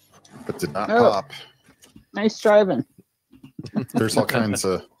 but did not pop. Nice driving. There's all kinds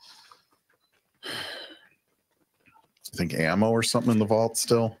of, I think, ammo or something in the vault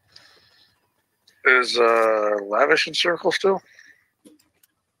still. Is Lavish in circle still?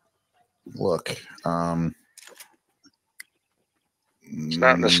 Look, it's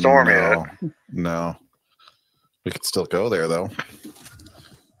not in the storm yet. No, we could still go there though.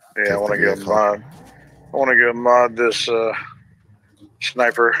 Yeah, I want to go mod. I want to go mod this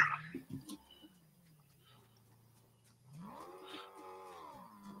sniper.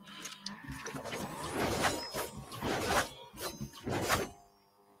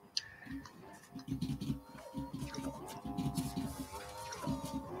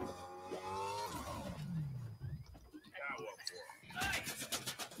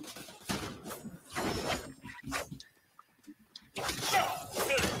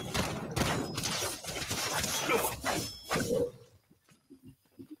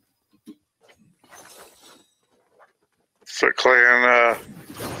 Foot Clan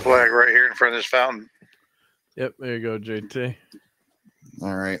flag right here in front of this fountain. Yep, there you go, JT.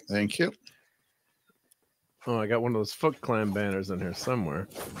 All right, thank you. Oh, I got one of those Foot Clan banners in here somewhere.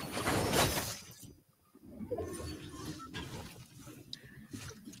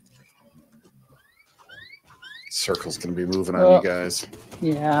 Circle's gonna be moving on you guys.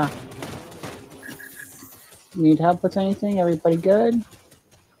 Yeah. Need help with anything? Everybody good?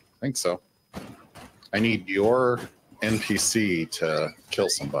 I think so. I need your NPC to kill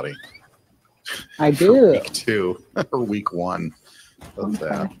somebody. I do. Week 2 or week 1 of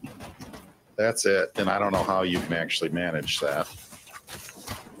that. That's it. And I don't know how you can actually manage that.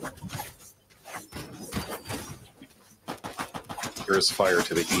 There's fire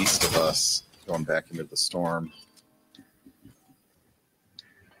to the east of us going back into the storm.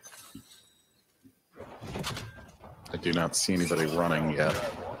 I do not see anybody running yet.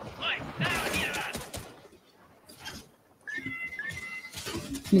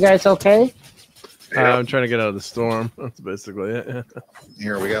 You guys okay? I'm trying to get out of the storm. That's basically it.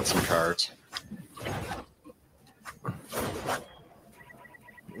 Here, we got some cards.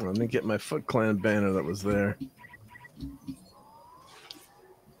 Let me get my Foot Clan banner that was there.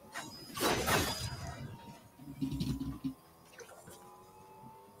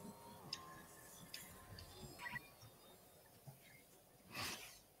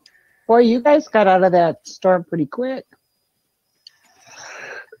 Boy, you guys got out of that storm pretty quick.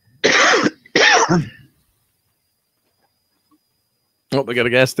 Oh, they got a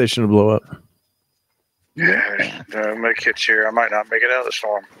gas station to blow up. Yeah, my kid's here. I might not make it out of the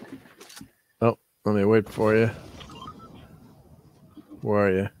storm. Oh, let me wait for you. Where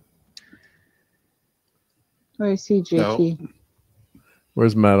are you? Where is CJT? Nope.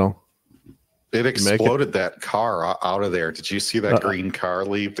 Where's Metal? It exploded that car out of there. Did you see that green car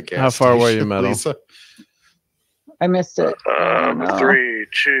leave the gas How far station, were you, Metal? Lisa? I missed it. 3,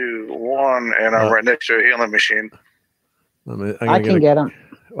 2, 1, and I'm right next to a healing machine. I can get him.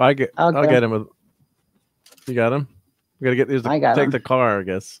 I'll get him. You got him? We gotta get these. I got take him. the car, I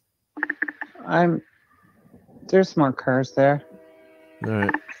guess. There's more cars there. All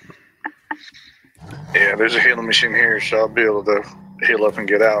right. Yeah, there's a healing machine here, so I'll be able to heal up and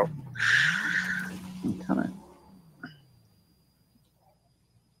get out. I'm coming.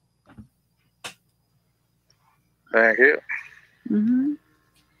 Thank you. Mm-hmm.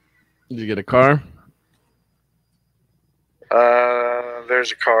 Did you get a car?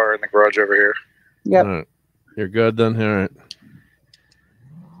 There's a car in the garage over here. Yep. All right. You're good then? All right.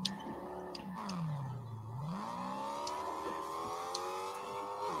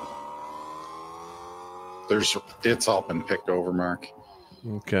 It's all been picked over, Mark.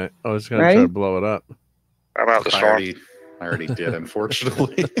 Okay. I was going to try to blow it up. I'm out the storm. I already did,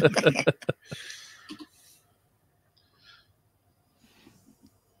 unfortunately.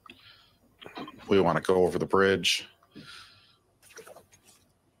 We want to go over the bridge.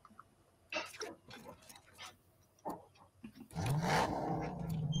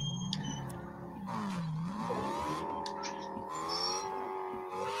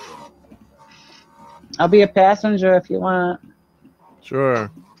 I'll be a passenger if you want. Sure.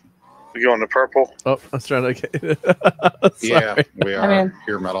 We going to purple? Oh, I was trying to get. Yeah, we are. I'm in.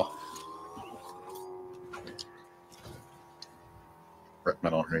 Here, Metal.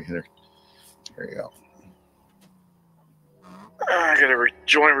 Metal right here. There you go. I got a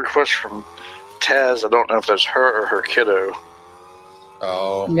joint request from Taz. I don't know if that's her or her kiddo.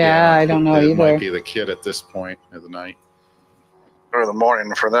 Oh, yeah, I don't know it either. Might be the kid at this point of the night. Or the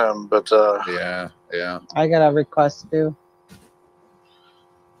morning for them, but yeah. I got a request too.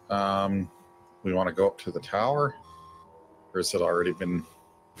 We want to go up to the tower, or has it already been?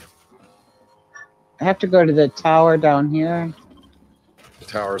 I have to go to the tower down here. The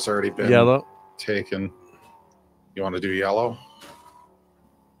tower's already been Yellow. taken. You want to do yellow?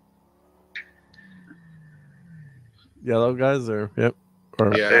 Yellow guys, or yep.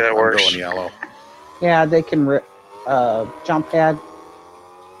 Or, Yeah, that I'm works. going yellow. Yeah, they can jump pad.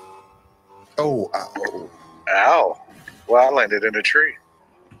 Oh, ow. ow! Well, I landed in a tree.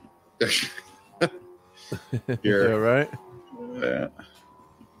 You're yeah, right. Yeah.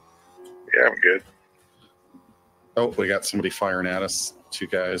 Yeah, I'm good. Oh, we got somebody firing at us. 2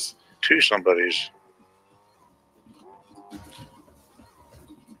 guys. 2 somebodies.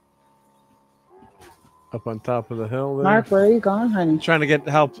 Up on top of the hill there. Mark, where are you going, honey? Trying to get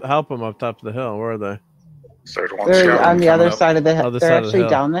help them up top of the hill. Where are they? Third one. They're scouting on the coming other up. side of the hill. Other They're side of the actually hill.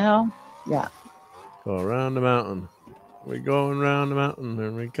 down the hill. Yeah. Go around the mountain. We're going around the mountain.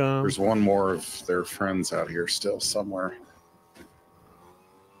 Here we come. There's one more of their friends out here still somewhere.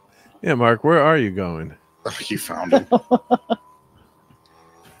 Yeah, Mark, where are you going? Oh, you found him.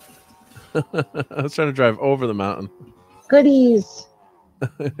 I was trying to drive over the mountain. Goodies.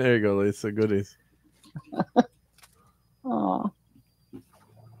 There you go, Lisa. Goodies. Oh. All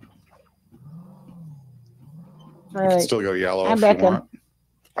right. Still go yellow I'm if back you in. want.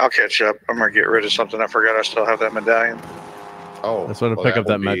 I'll catch up. I'm gonna get rid of something. I forgot I still have that medallion. Oh, I just want to well, pick up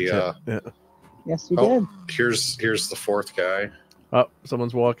that would med be, kit. Yeah. Yes, you Oh, did. here's the 4th guy. Oh,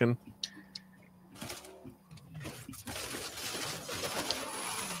 someone's walking.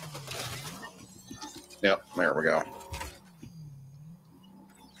 Yep, there we go.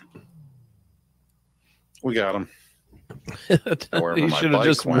 We got him. Wherever You my should have bike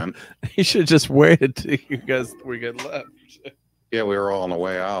just went. You should just waited till you guys we get left. Yeah, we were all on the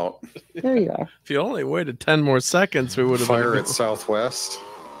way out. There you are. If you only waited 10 more seconds, we would have Fire at southwest.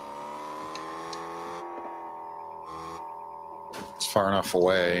 It's far enough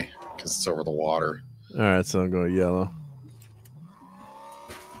away because it's over the water. All right, so I'll go yellow.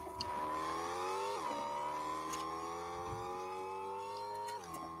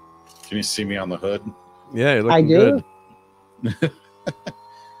 Can you see me on the hood? Yeah, you're I looking do. good.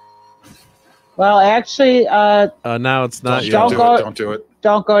 Well, actually, Now it's not Don't yellow. do go- it. Don't do it.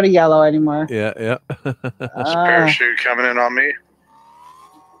 don't go to yellow anymore. Yeah, yeah. Parachute coming in on me.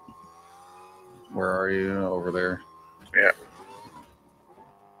 Where are you? Over there. Yeah.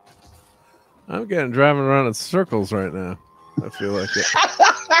 I'm getting driving around in circles right now. I feel like it.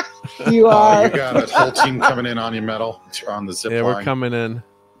 You are. You got a whole team coming in on your metal on the zip line. Yeah, we're coming in.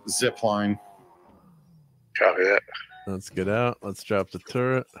 Zip line. Copy that. Let's get out. Let's drop the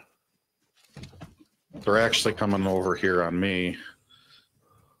turret. They're actually coming over here on me.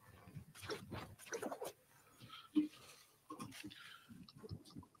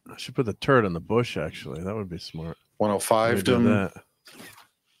 I should put the turret in the bush, actually. That would be smart. 105 do them. that.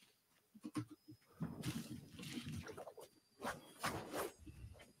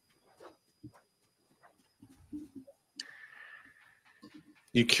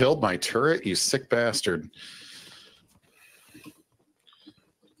 You killed my turret, you sick bastard.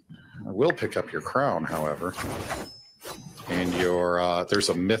 I will pick up your crown, however. And your, there's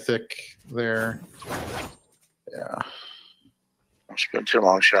a mythic there. Yeah. Don't spend too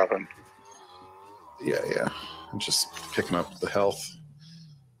long shopping. Yeah. I'm just picking up the health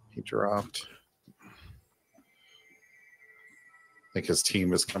he dropped. I think his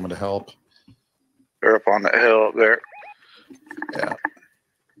team is coming to help. They're up on the hill up there. Yeah.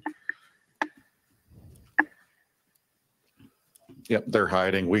 Yep, they're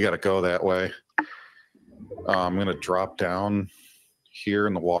hiding. We got to go that way. I'm going to drop down here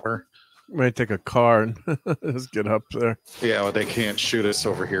in the water. Might take a car and just get up there. Yeah, well, they can't shoot us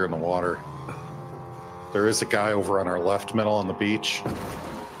over here in the water. There is a guy over on our left middle on the beach.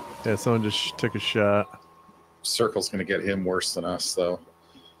 Yeah, someone just took a shot. Circle's going to get him worse than us, though.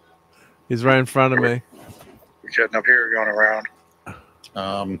 He's right in front of me. We're getting up here, going around.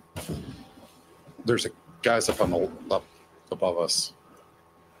 There's a guy's up on the up above us.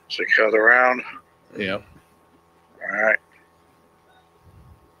 So cut around. Yep. All right.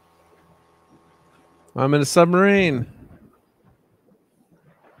 I'm in a submarine.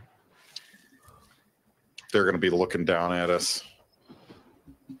 They're going to be looking down at us.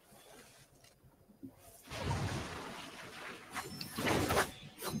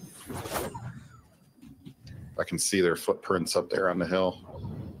 I can see their footprints up there on the hill,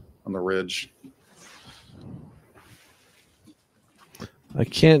 on the ridge. I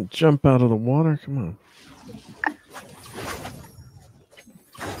can't jump out of the water. Come on.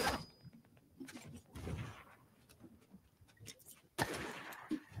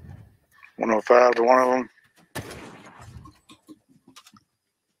 $105 to one of them.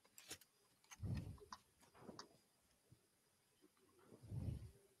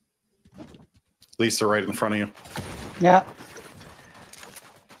 Lisa, right in front of you. Yeah.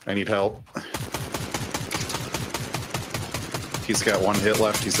 I need help. He's got one hit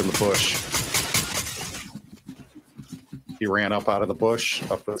left. He's in the bush. He ran up out of the bush,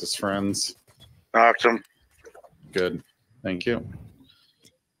 up with his friends. Knocked him. Good. Thank you.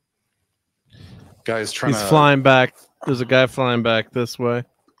 Guy's trying He's flying back. There's a guy flying back this way.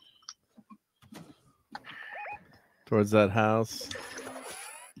 Towards that house.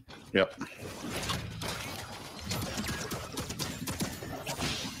 Yep.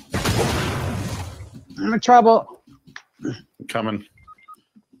 I'm in trouble. Coming.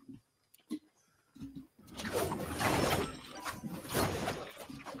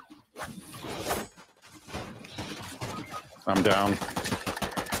 I'm down.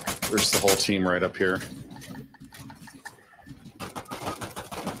 There's the whole team right up here.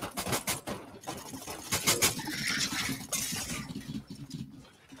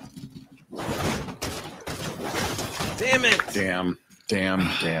 Damn it.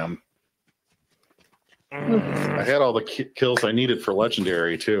 Damn. I had all the kills I needed for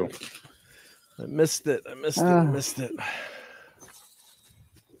legendary too. I missed it. I missed it.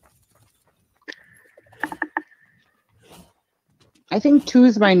 I think 2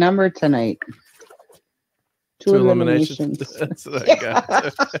 is my number tonight. Two eliminations. That's what I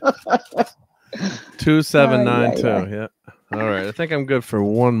got. 2792. Yeah. All right. I think I'm good for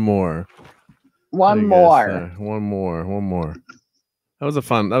one more. One more. One more. That was a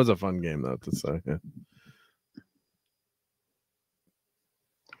fun game though to say. Yeah.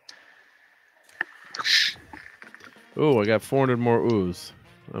 Oh, I got 400 more ooze.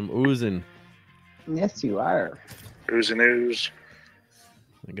 I'm oozing. Yes, you are. Ooze and ooze.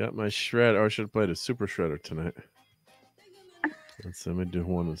 I got my shred. Or I should have played a super shredder tonight. Let me do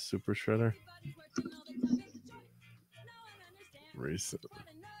one with super shredder. Recent.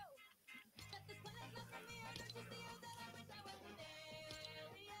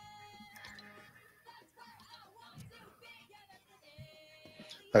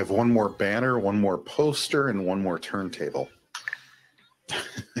 I have one more banner, one more poster, and one more turntable.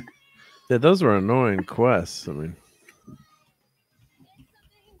 Yeah, those were annoying quests. I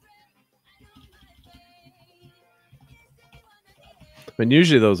mean,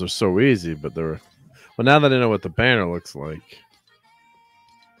 usually those are so easy, but they were. Well, now that I know what the banner looks like.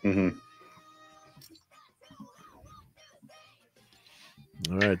 Mm-hmm.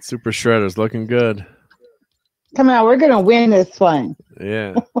 All right, Super Shredder's looking good. Come on, we're gonna win this one.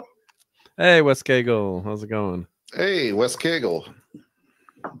 Yeah. Hey, West Kegel, how's it going? Hey, West Kegel.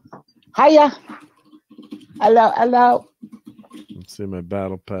 Hiya. Hello, hello. Let's see my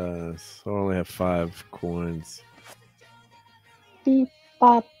battle pass. I only have 5 coins. Beep,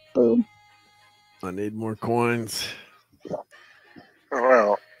 bop, boom. I need more coins.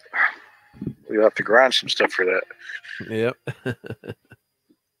 Well, you have to grind some stuff for that. Yep.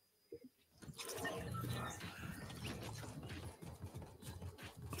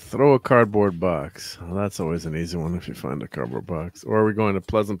 Throw a cardboard box. Well, that's always an easy one if you find a cardboard box. Or are we going to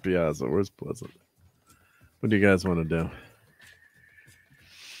Pleasant Piazza? Where's Pleasant? What do you guys want to do?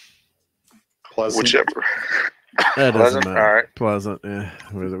 Pleasant. Whichever. That doesn't Pleasant? matter. All right. Pleasant, yeah.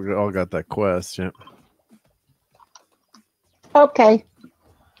 We all got that quest, yeah. Okay.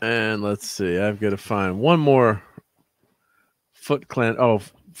 And let's see. I've got to find one more Foot Clan. Oh,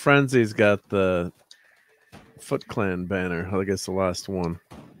 Frenzy's got the Foot Clan banner. I guess the last one.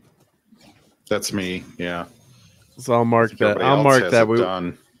 That's me. Yeah. So I'll mark that. Everybody I'll else mark has that. it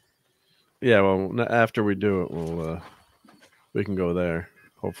done. Yeah. Well, after we do it, we can go there.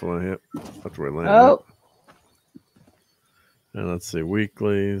 Hopefully, yep. After we land. Oh. And let's see,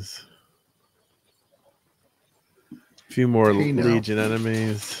 weeklies. A few more Legion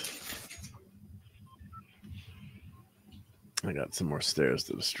enemies. I got some more stairs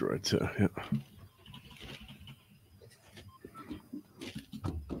to destroy too. Yeah.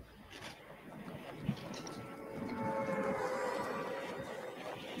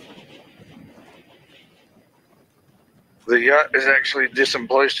 The yacht is actually just in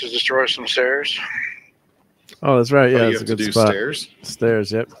place to destroy some stairs. Oh, that's right. Yeah, you it's have a good to do spot. stairs.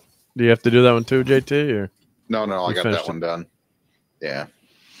 Stairs. Yep. Do you have to do that one too, JT? Or No, I got finished that one done. Yeah.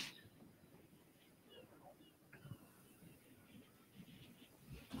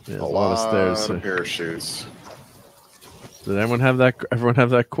 yeah, A lot of stairs. of parachutes. Did everyone have that? Everyone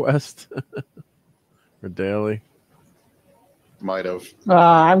have that quest or daily? Might have.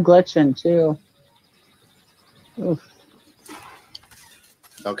 I'm glitching too. Oof.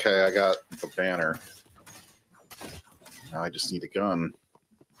 Okay, I got the banner. Now I just need a gun.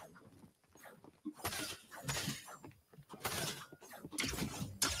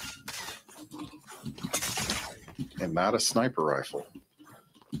 And not a sniper rifle.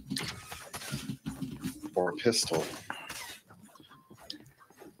 Or a pistol.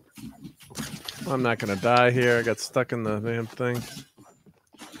 I'm not gonna die here. I got stuck in the damn thing.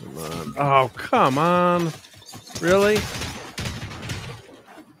 Come on. Oh, come on. Really?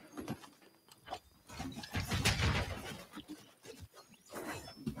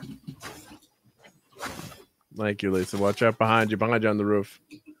 Thank you, Lisa. Watch out behind you on the roof.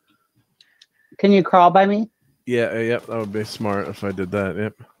 Can you crawl by me? Yeah, yep. That would be smart if I did that.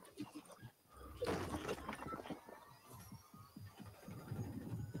 Yep.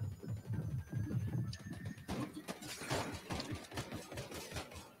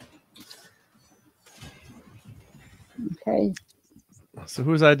 Okay. So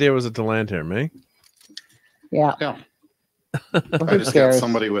whose idea was it to land here? Me? Yeah. Yeah. Well, I who just cares? got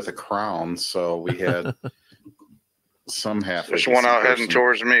somebody with a crown, so we had some half. There's one out heading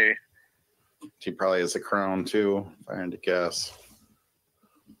towards me. He probably has a crown too, if I had to guess.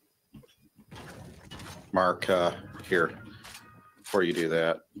 Mark, here, before you do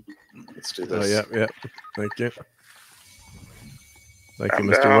that, let's do this. Oh, yeah. Thank you. Thank you, I'm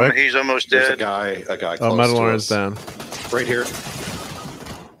Mr. down. Wick. He's almost There's dead. a guy Oh, close Metal to Orange us. down. Right here.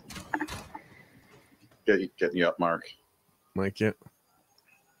 Getting you up, Mark. Thank you.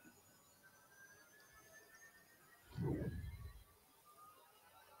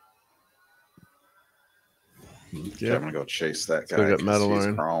 Okay, I'm gonna go chase that guy. Still got 'cause Metal he's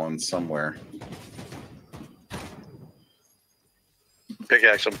Orange. crawling somewhere.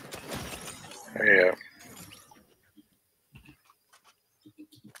 Pickaxe him. Yeah.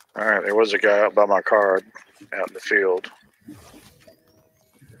 All right, there was a guy out by my car out in the field.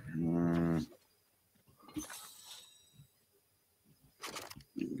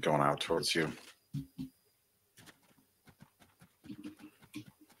 Going out towards you.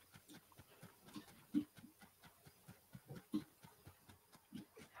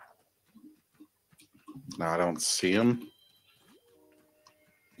 No, I don't see him.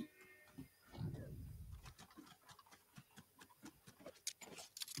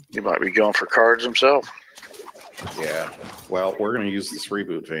 He might be going for cards himself. Yeah. Well, we're going to use this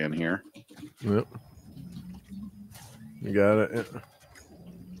reboot van here. Yep. You got it. Yeah.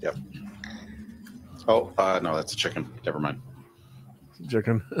 Yep. Oh, no, that's a chicken. Never mind.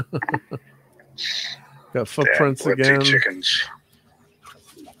 Chicken. Got footprints again. Chickens.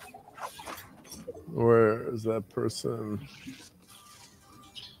 Where is that person?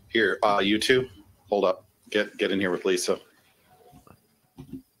 Here, you two, hold up. Get in here with Lisa.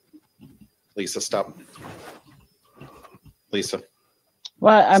 Lisa, stop. Lisa.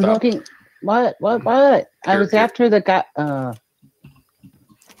 What? I'm Stop. looking. What? I was after the guy.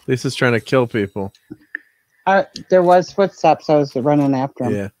 Lisa's trying to kill people. There was footsteps. I was running after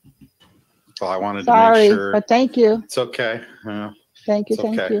him. Yeah. Well, I wanted Sorry, to make sure. but thank you. It's okay. Thank you. It's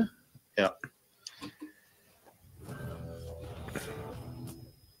Thank okay. you. Yeah.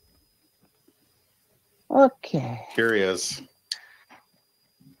 Okay. Here he is.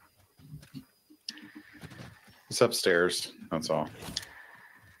 He's upstairs. That's all.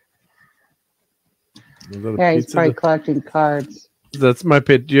 Yeah, he's probably collecting cards. That's my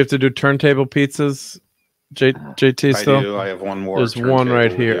pit. Do you have to do turntable pizzas, JT? Still, I do. I have one more. There's one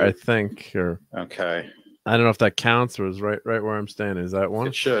right here, I think. Or okay. I don't know if that counts or is right where I'm standing. Is that one?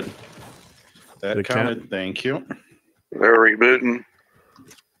 It should. That counted. Thank you. They're rebooting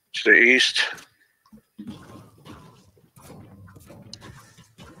to the east.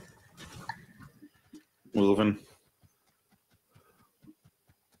 Moving.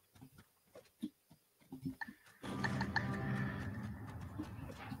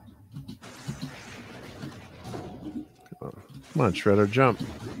 Come on, Shredder, jump.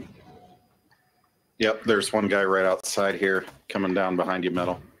 Yep, there's one guy right outside here coming down behind you,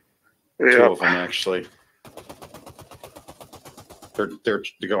 Metal. Yep. Two of them, actually. They're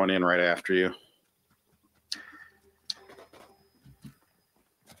going in right after you.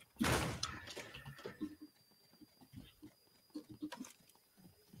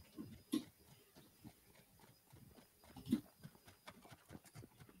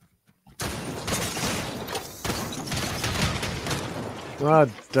 Ah,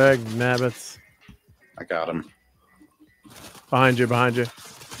 dag nabbits. I got him. Behind you.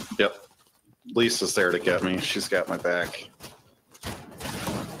 Yep. Lisa's there to get me. She's got my back.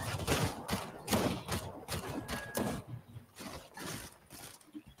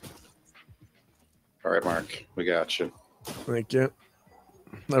 All right, Mark. We got you. Thank you.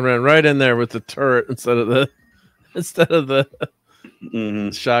 I ran right in there with the turret instead of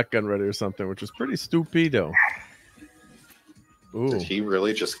the shotgun ready or something, which was pretty stupido. Ooh. Did he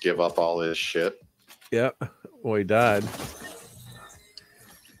really just give up all his shit? Yep. Well, he died.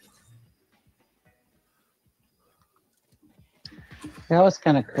 That was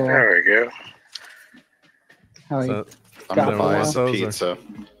kind of cool. There we go. How So, I'm going to buy us a pizza.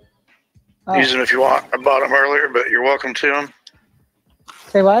 Oh. Use them if you want. I bought them earlier, but you're welcome to them.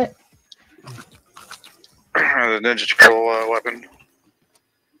 Say what? The Ninja Turtle weapon.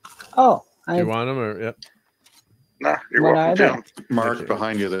 Oh. You want them or yep? Nah, you're welcome to them. Mark,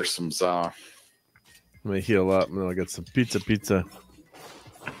 behind you, there's some za. Let me heal up and then I'll get some pizza.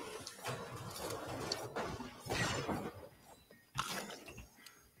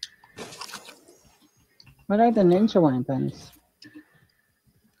 What are the ninja weapons?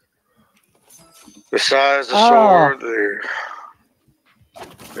 The size, the sword,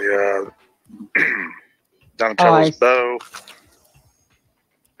 the Donatello's bow,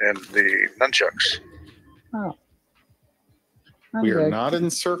 and the nunchucks. Oh. We are not in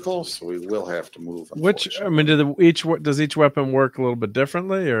circles, so we will have to move. Which I mean, does each weapon work a little bit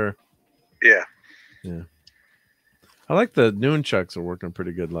differently, or? Yeah. I like the nunchucks are working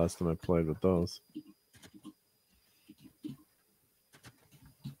pretty good last time I played with those.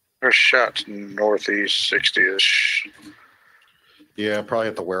 There's shots northeast 60-ish. Yeah, probably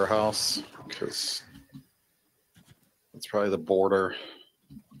at the warehouse because it's probably the border.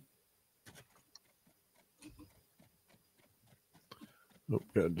 Oh,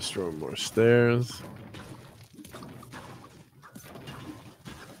 gotta destroy more stairs.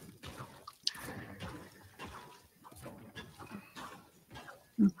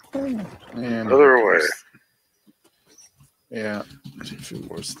 And other way. Yeah. A few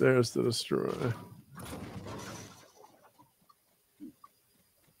more stairs to destroy.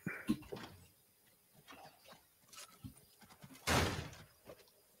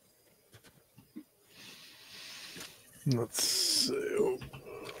 Let's see.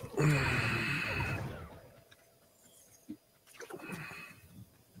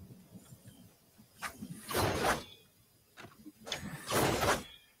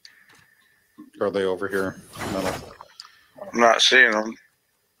 Are they over here? No. I'm not seeing them.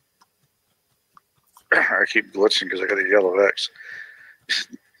 I keep glitching because I got a yellow X.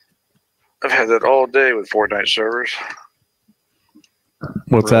 I've had that all day with Fortnite servers.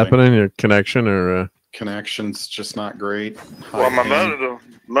 What's Really. happening? Your connection or Connection's just not great. Well, my High-end.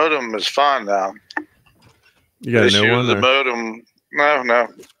 modem is fine now. you got a new one? The Or? modem, no.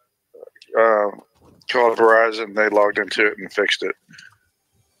 Called Verizon. They logged into it and fixed it.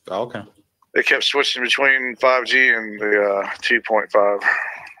 Oh, okay. They kept switching between 5G and the 2.5.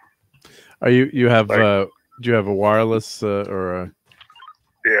 Are you have Like- do you have a wireless or a,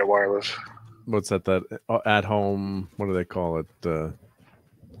 Yeah, wireless. what's that at home? What do they call it?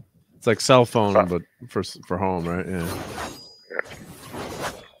 It's like cell phone, but for home, right? Yeah.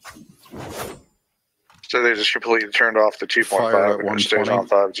 So they just completely turned off the 2.5 Fire at and it stays 120. on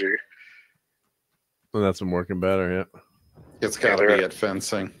 5G. Well, that's been working better. Yeah. It's got to be at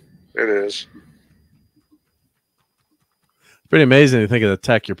fencing. It is. Pretty amazing to think of the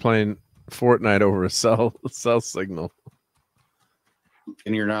tech. You're playing Fortnite over a cell signal.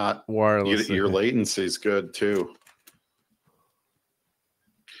 And you're not Wireless. your latency is good too.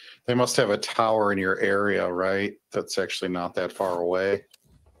 They must have a tower in your area, right? That's actually not that far away.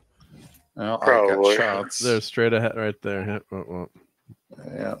 Oh, I got Probably. shots. They're straight ahead right there. Yeah.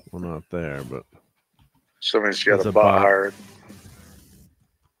 Yeah. Well, not there, but Somebody's got There's a a bot bot. hired.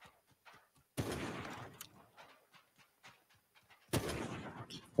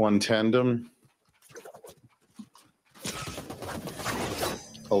 One tandem.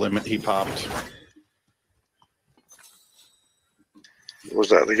 A limit he popped. Was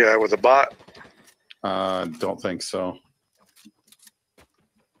that the guy with the bot? Don't think so.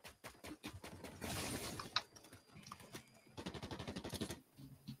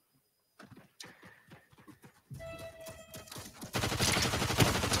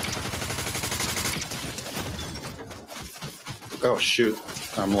 Oh shoot!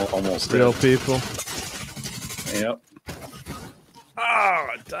 I'm almost real dead. people. Yep. Oh,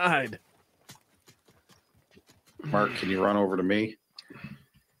 I died. Mark, can you run over to me?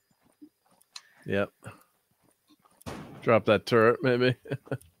 Yep. Drop that turret, maybe.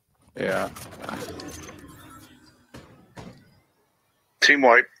 Yeah. Team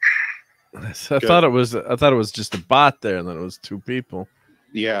wipe. I thought it was just a bot there, and then it was two people.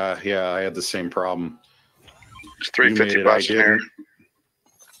 Yeah, I had the same problem. It's You made 350 it, I bucks in here. didn't.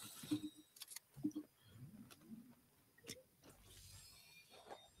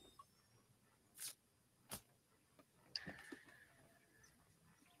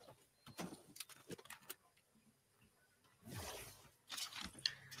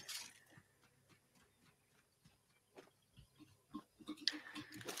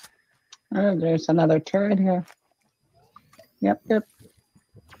 Oh, there's another turret here. Yep.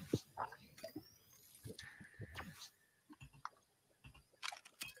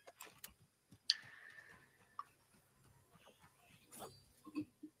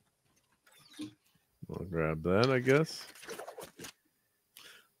 I'll grab that, I guess.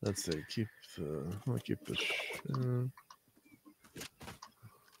 Let's see. I'll keep the.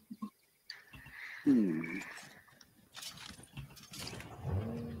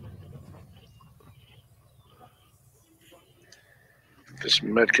 This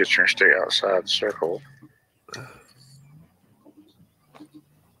med kitchen stay outside the circle.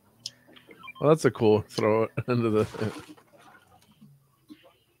 Well, that's a cool throw it into the.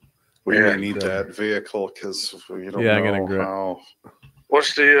 We Yeah. may need that vehicle because we don't Yeah, I'm know gonna grab- how.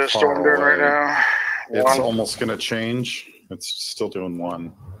 What's the storm Far doing right away. now? It's One? almost going to change. It's still doing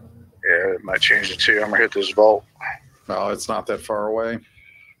one. Yeah, it might change to two. I'm gonna hit this vault. No, it's not that far away.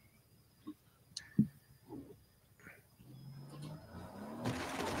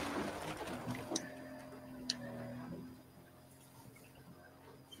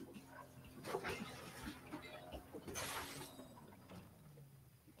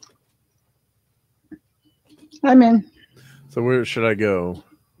 I'm in. So where should I go?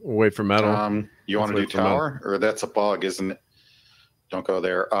 Wait for metal. You want to do wait for metal. tower, or that's a bug, isn't it? Don't go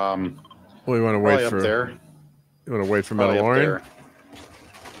there. Well, you want to Probably wait up for there. You want to wait for Probably up Mandalorian? there.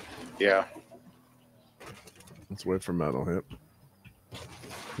 Yeah. Let's wait for metal. Yep.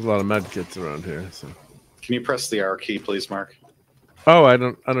 There's a lot of med kits around here. So. Can you press the R key, please, Mark? Oh, I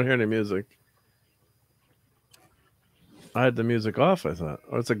don't hear any music. I had the music off, I thought.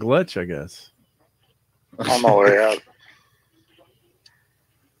 Oh, it's a glitch, I guess. On my way out.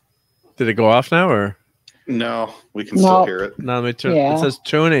 Did it go off now, or? No, we can No. still hear it. No, let me turn. Yeah. It says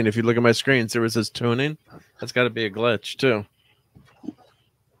tuning. If you look at my screen, see where it says tuning? That's got to be a glitch, too.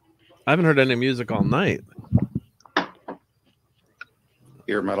 I haven't heard any music all night.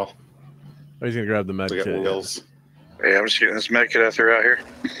 Ear metal. Oh, he's going to grab the med We got kit. wheels. Yeah, I'm just getting this med kit I threw out here.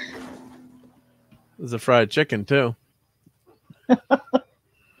 There's a fried chicken, too.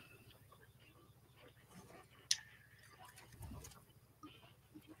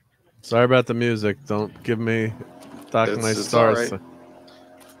 Sorry about the music. Don't give me Doc my stars.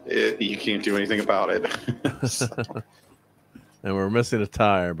 Right. You can't do anything about it. And we're missing a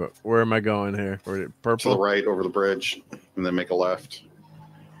tire, but where am I going here? Purple? To the right over the bridge, and then make a left.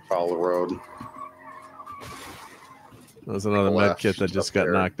 Follow the road. There's another med kit that just got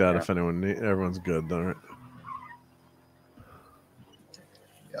knocked out. Yeah. If anyone everyone's good, though, right?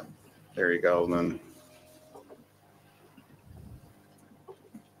 Yeah. There you go. And then.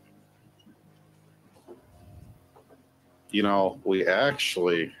 You know, we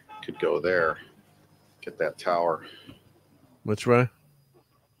actually could go there. Get that tower. Which way?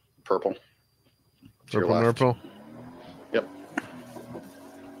 Purple. Purple. Yep.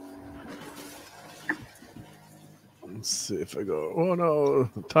 Let's see if I go. Oh no,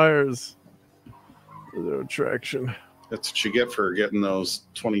 the tires. There's no traction. That's what you get for getting those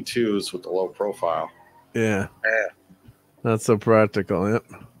 22s with the low profile. Yeah. Not so practical. Yep.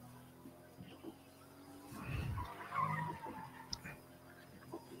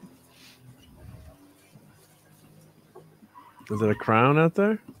 Is it a crown out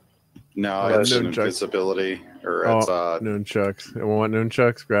there? No, it's an invisibility. Or it's nunchucks. I want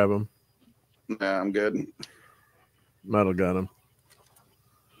nunchucks. Grab them. Nah, I'm good. Metal got him.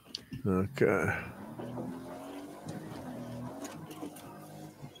 Okay.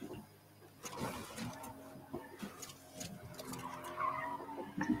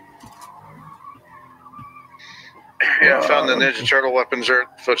 Yeah, I found the Ninja Turtle weapons are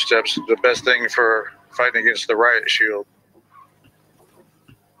footsteps. The best thing for fighting against the riot shield.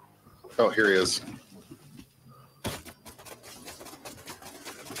 Oh, here he is.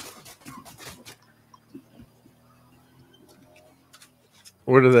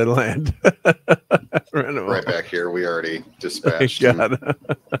 Where did they land? Right back here. We already dispatched him. All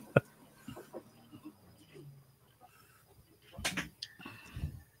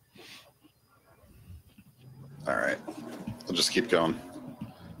right. We'll just keep going.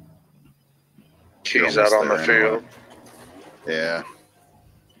 He's out on the field. Yeah.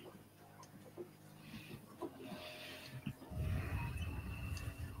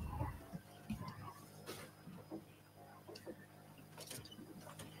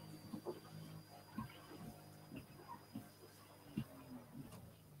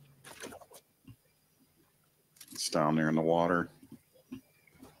 It's down there in the water.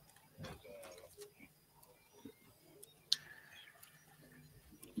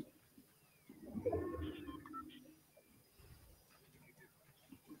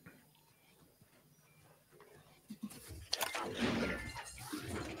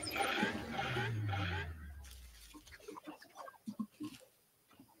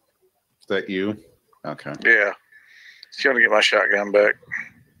 Is that you? Okay. Yeah. It's going to get my shotgun back.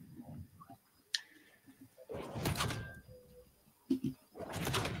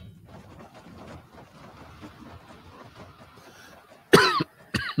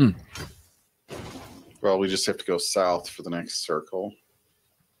 Well, we just have to go south for the next circle,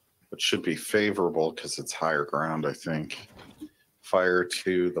 which should be favorable because it's higher ground, I think. Fire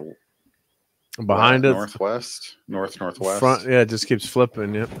to the behind it, northwest. Front, yeah, it just keeps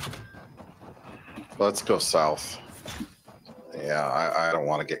flipping. Yep. Let's go south. Yeah, I don't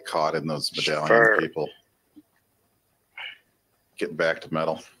want to get caught in those medallion people. Getting back to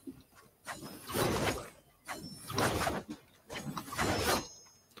metal.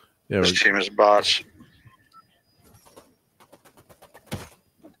 Yeah, this team is bots.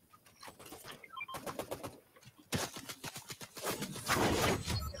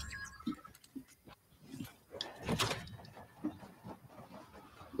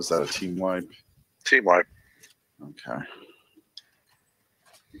 Was that a team wipe? Team wipe. Okay.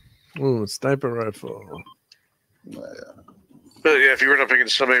 Ooh, sniper rifle. Yeah. But yeah, if you run up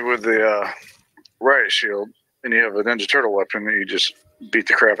against somebody with the riot shield and you have a Ninja Turtle weapon, you just beat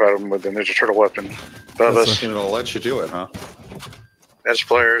the crap out of them with the Ninja Turtle weapon. It'll let you do it, huh? That's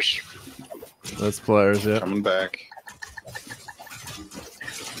players. That's players, yeah. Coming back.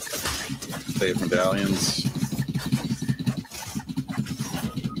 Save medallions.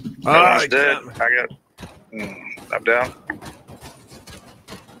 I'm dead. I'm down.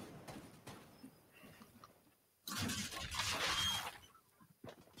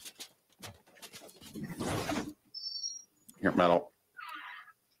 Here, metal.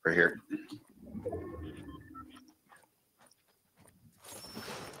 Right here.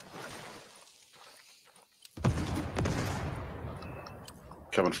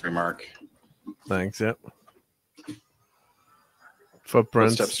 Coming for you, Mark. Thanks, yep.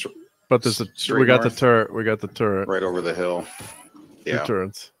 Footprints. Footsteps but there's we got north. The turret. We got the turret. Right over the hill. Yeah. Two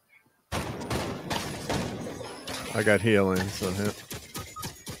turrets. I got healing, so hit.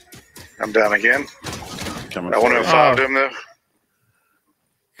 I'm down again. Coming I want to find him though.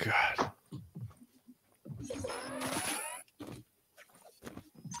 God.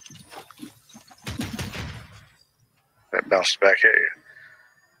 That bounced back at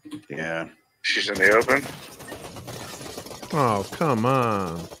you. Yeah. She's in the open. Oh, come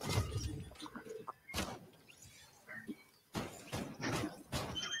on.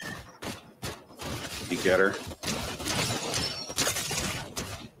 You get her.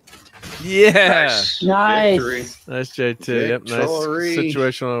 Yeah. Nice. Victory. Nice, JT. Yep, nice Victory.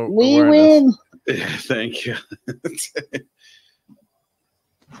 situational We awareness. win. Yeah, thank you.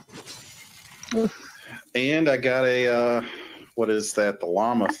 And I got a, what is that? The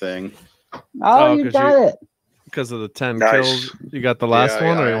llama thing. Oh, you 'cause got it. Because of the 10 Nice. kills, you got the last Yeah,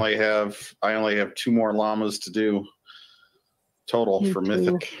 one? I Or? only have 2 more llamas to do total Me for too.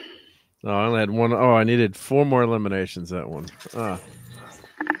 Mythic. Oh, I only had one. Oh, I needed 4 more eliminations that one.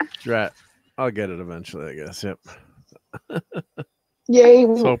 Drat. I'll get it eventually, I guess. Yep. Yay. I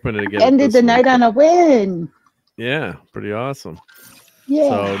was hoping to get it Ended this the week, night but- on a win. Yeah, pretty awesome.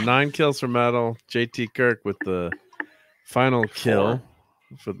 Yeah. So 9 kills for Metal. JT Kirk with the final kill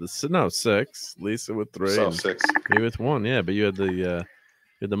for the 6. Lisa with 3. So and 6. me with 1. Yeah, but you had the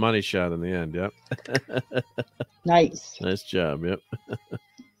money shot in the end. Yep. Nice. Nice job. Yep.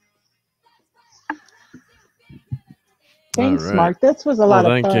 Thanks, All right. Mark. This was a lot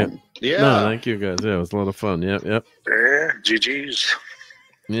of thank fun. you. Yeah. No, thank you guys. Yeah, it was a lot of fun. Yep. Yeah, GG's.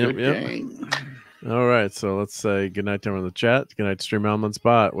 Yep. Good Yep. game. All right, so let's say goodnight to everyone in the chat. Goodnight to Stream Element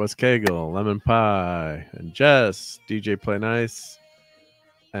Spot, Wes Cagle, Lemon Pie, and Jess, DJ Play Nice,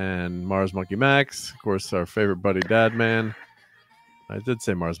 and Mars Monkey Max. Of course, our favorite buddy Dad Man. I did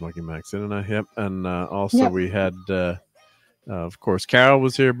say Mars Monkey Max, didn't I? Yep. And also we had, of course, Carol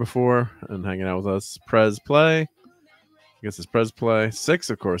was here before and hanging out with us. Prez Play. I guess it's Prez Play. 6,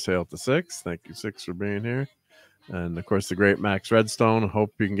 of course, hail to 6. Thank you, 6, for being here. And of course, the great Max Redstone.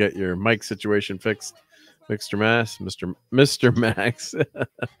 Hope you can get your mic situation fixed, Mr. Max.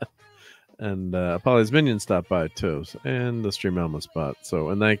 And Polly's Minion stopped by too, and the Stream Element Spot. So,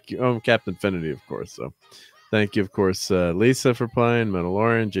 and thank you, Captain Infinity, of course. So, thank you, of course, Lisa for playing,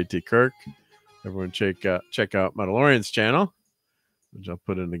 Mandalorian, JT Kirk. Everyone, check out Mandalorian's channel, which I'll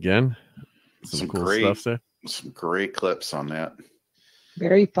put in again. Some cool stuff there. Some great clips on that.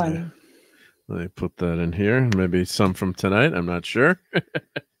 Very funny. Yeah. Let me put that in here. Maybe some from tonight. I'm not sure.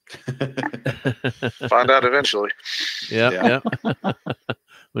 Find out eventually. Yep.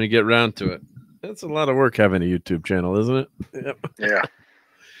 When you get around to it. It's a lot of work having a YouTube channel, isn't it? Yep. Yeah.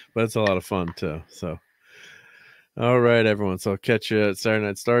 But it's a lot of fun too. So, all right, everyone. So I'll catch you at Saturday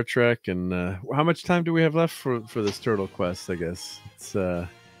Night Star Trek. And how much time do we have left for this Turtle Quest? I guess it's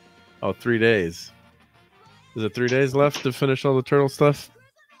 3 days. Is it 3 days left to finish all the turtle stuff?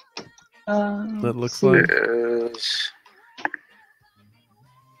 That looks like Yes.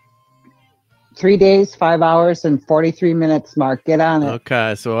 3 days, 5 hours, and 43 minutes, Mark. Get on it.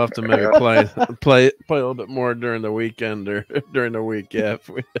 Okay, so I'll have to maybe play a little bit more during the weekend or during the week. Yeah. If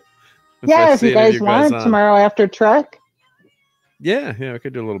If you guys want tomorrow after Trek. Yeah, we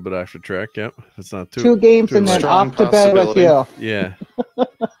could do a little bit after Trek. Yep, it's not too 2 games too and then late. off to bed with you. Yeah.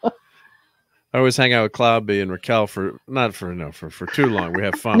 I always hang out with Cloudby and Raquel for too long. We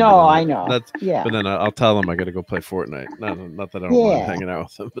have fun. No, but then I know. Yeah. But then I'll tell them I got to go play Fortnite. Not that I don't mind hanging out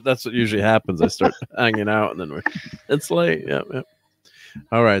with them, but that's what usually happens. I start hanging out and then it's late. Yep.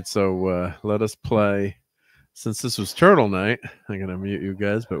 All right, so let us play. Since this was Turtle Night, I'm gonna mute you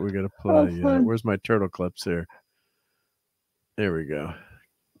guys, but we got to play. Where's my turtle clips here? There we go.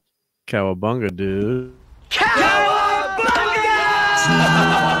 Cowabunga, dude.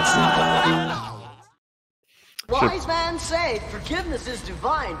 Wise man say forgiveness is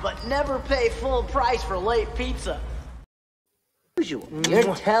divine, but never pay full price for late pizza. You're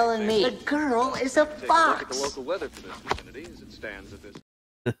telling me the girl is a Look at the fox. local weather for this vicinity as it stands at this.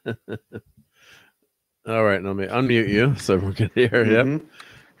 All right, let me unmute you so we can hear. Yep.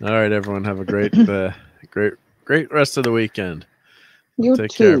 All right, everyone, have a great, great rest of the weekend. You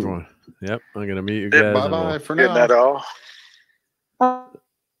Take too. care, everyone. Yep, I'm gonna mute you guys. Bye-bye for Getting now. that all.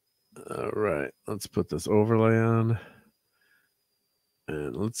 All right, let's put this overlay on.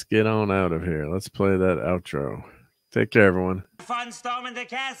 And let's get on out of here. Let's play that outro. Take care, everyone. Fun storming the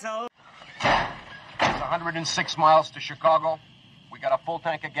castle. It's 106 miles to Chicago. We got a full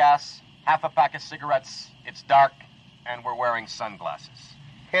tank of gas, half a pack of cigarettes. It's dark, and we're wearing sunglasses.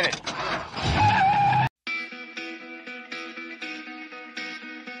 Hit it.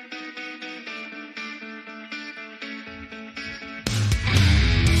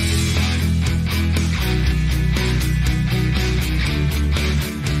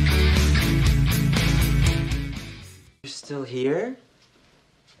 still here?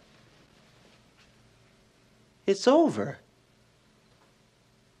 It's over.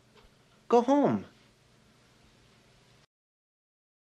 Go home.